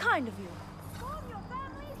very kind of you. Form your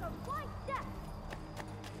families of White Death.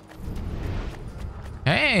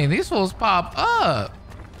 Hey, these fools pop up.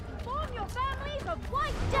 Form your families of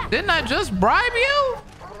White Death. Didn't I just bribe you?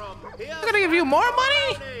 I'm gonna give you more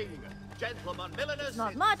money? It's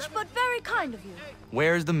not much, but very kind of you.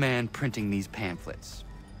 Where's the man printing these pamphlets?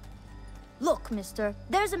 Look, mister,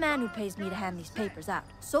 there's a man who pays me to hand these papers out.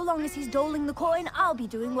 So long as he's doling the coin, I'll be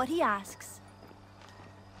doing what he asks.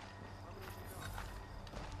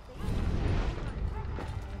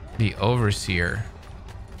 The overseer.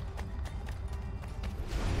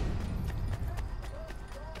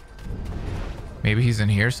 Maybe he's in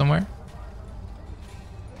here somewhere?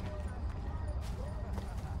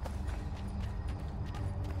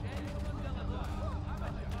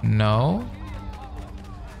 No.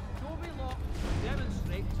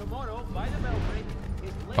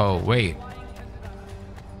 Oh, wait.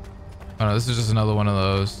 Oh no, this is just another one of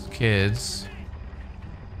those kids.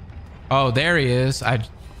 Oh, there he is. I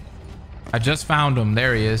just found him.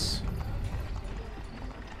 There he is.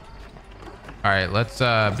 All right, let's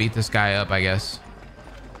beat this guy up, I guess.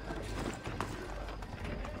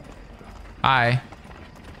 Hi.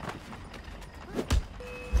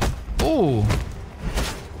 Ooh.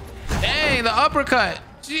 Dang, the the uppercut.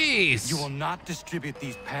 Jeez. You will not distribute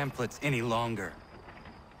these pamphlets any longer.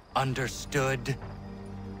 Understood?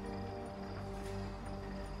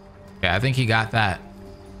 Yeah, I think he got that.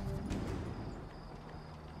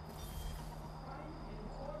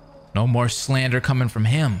 No more slander coming from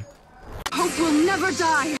him. Hope will never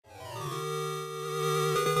die.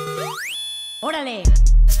 Órale.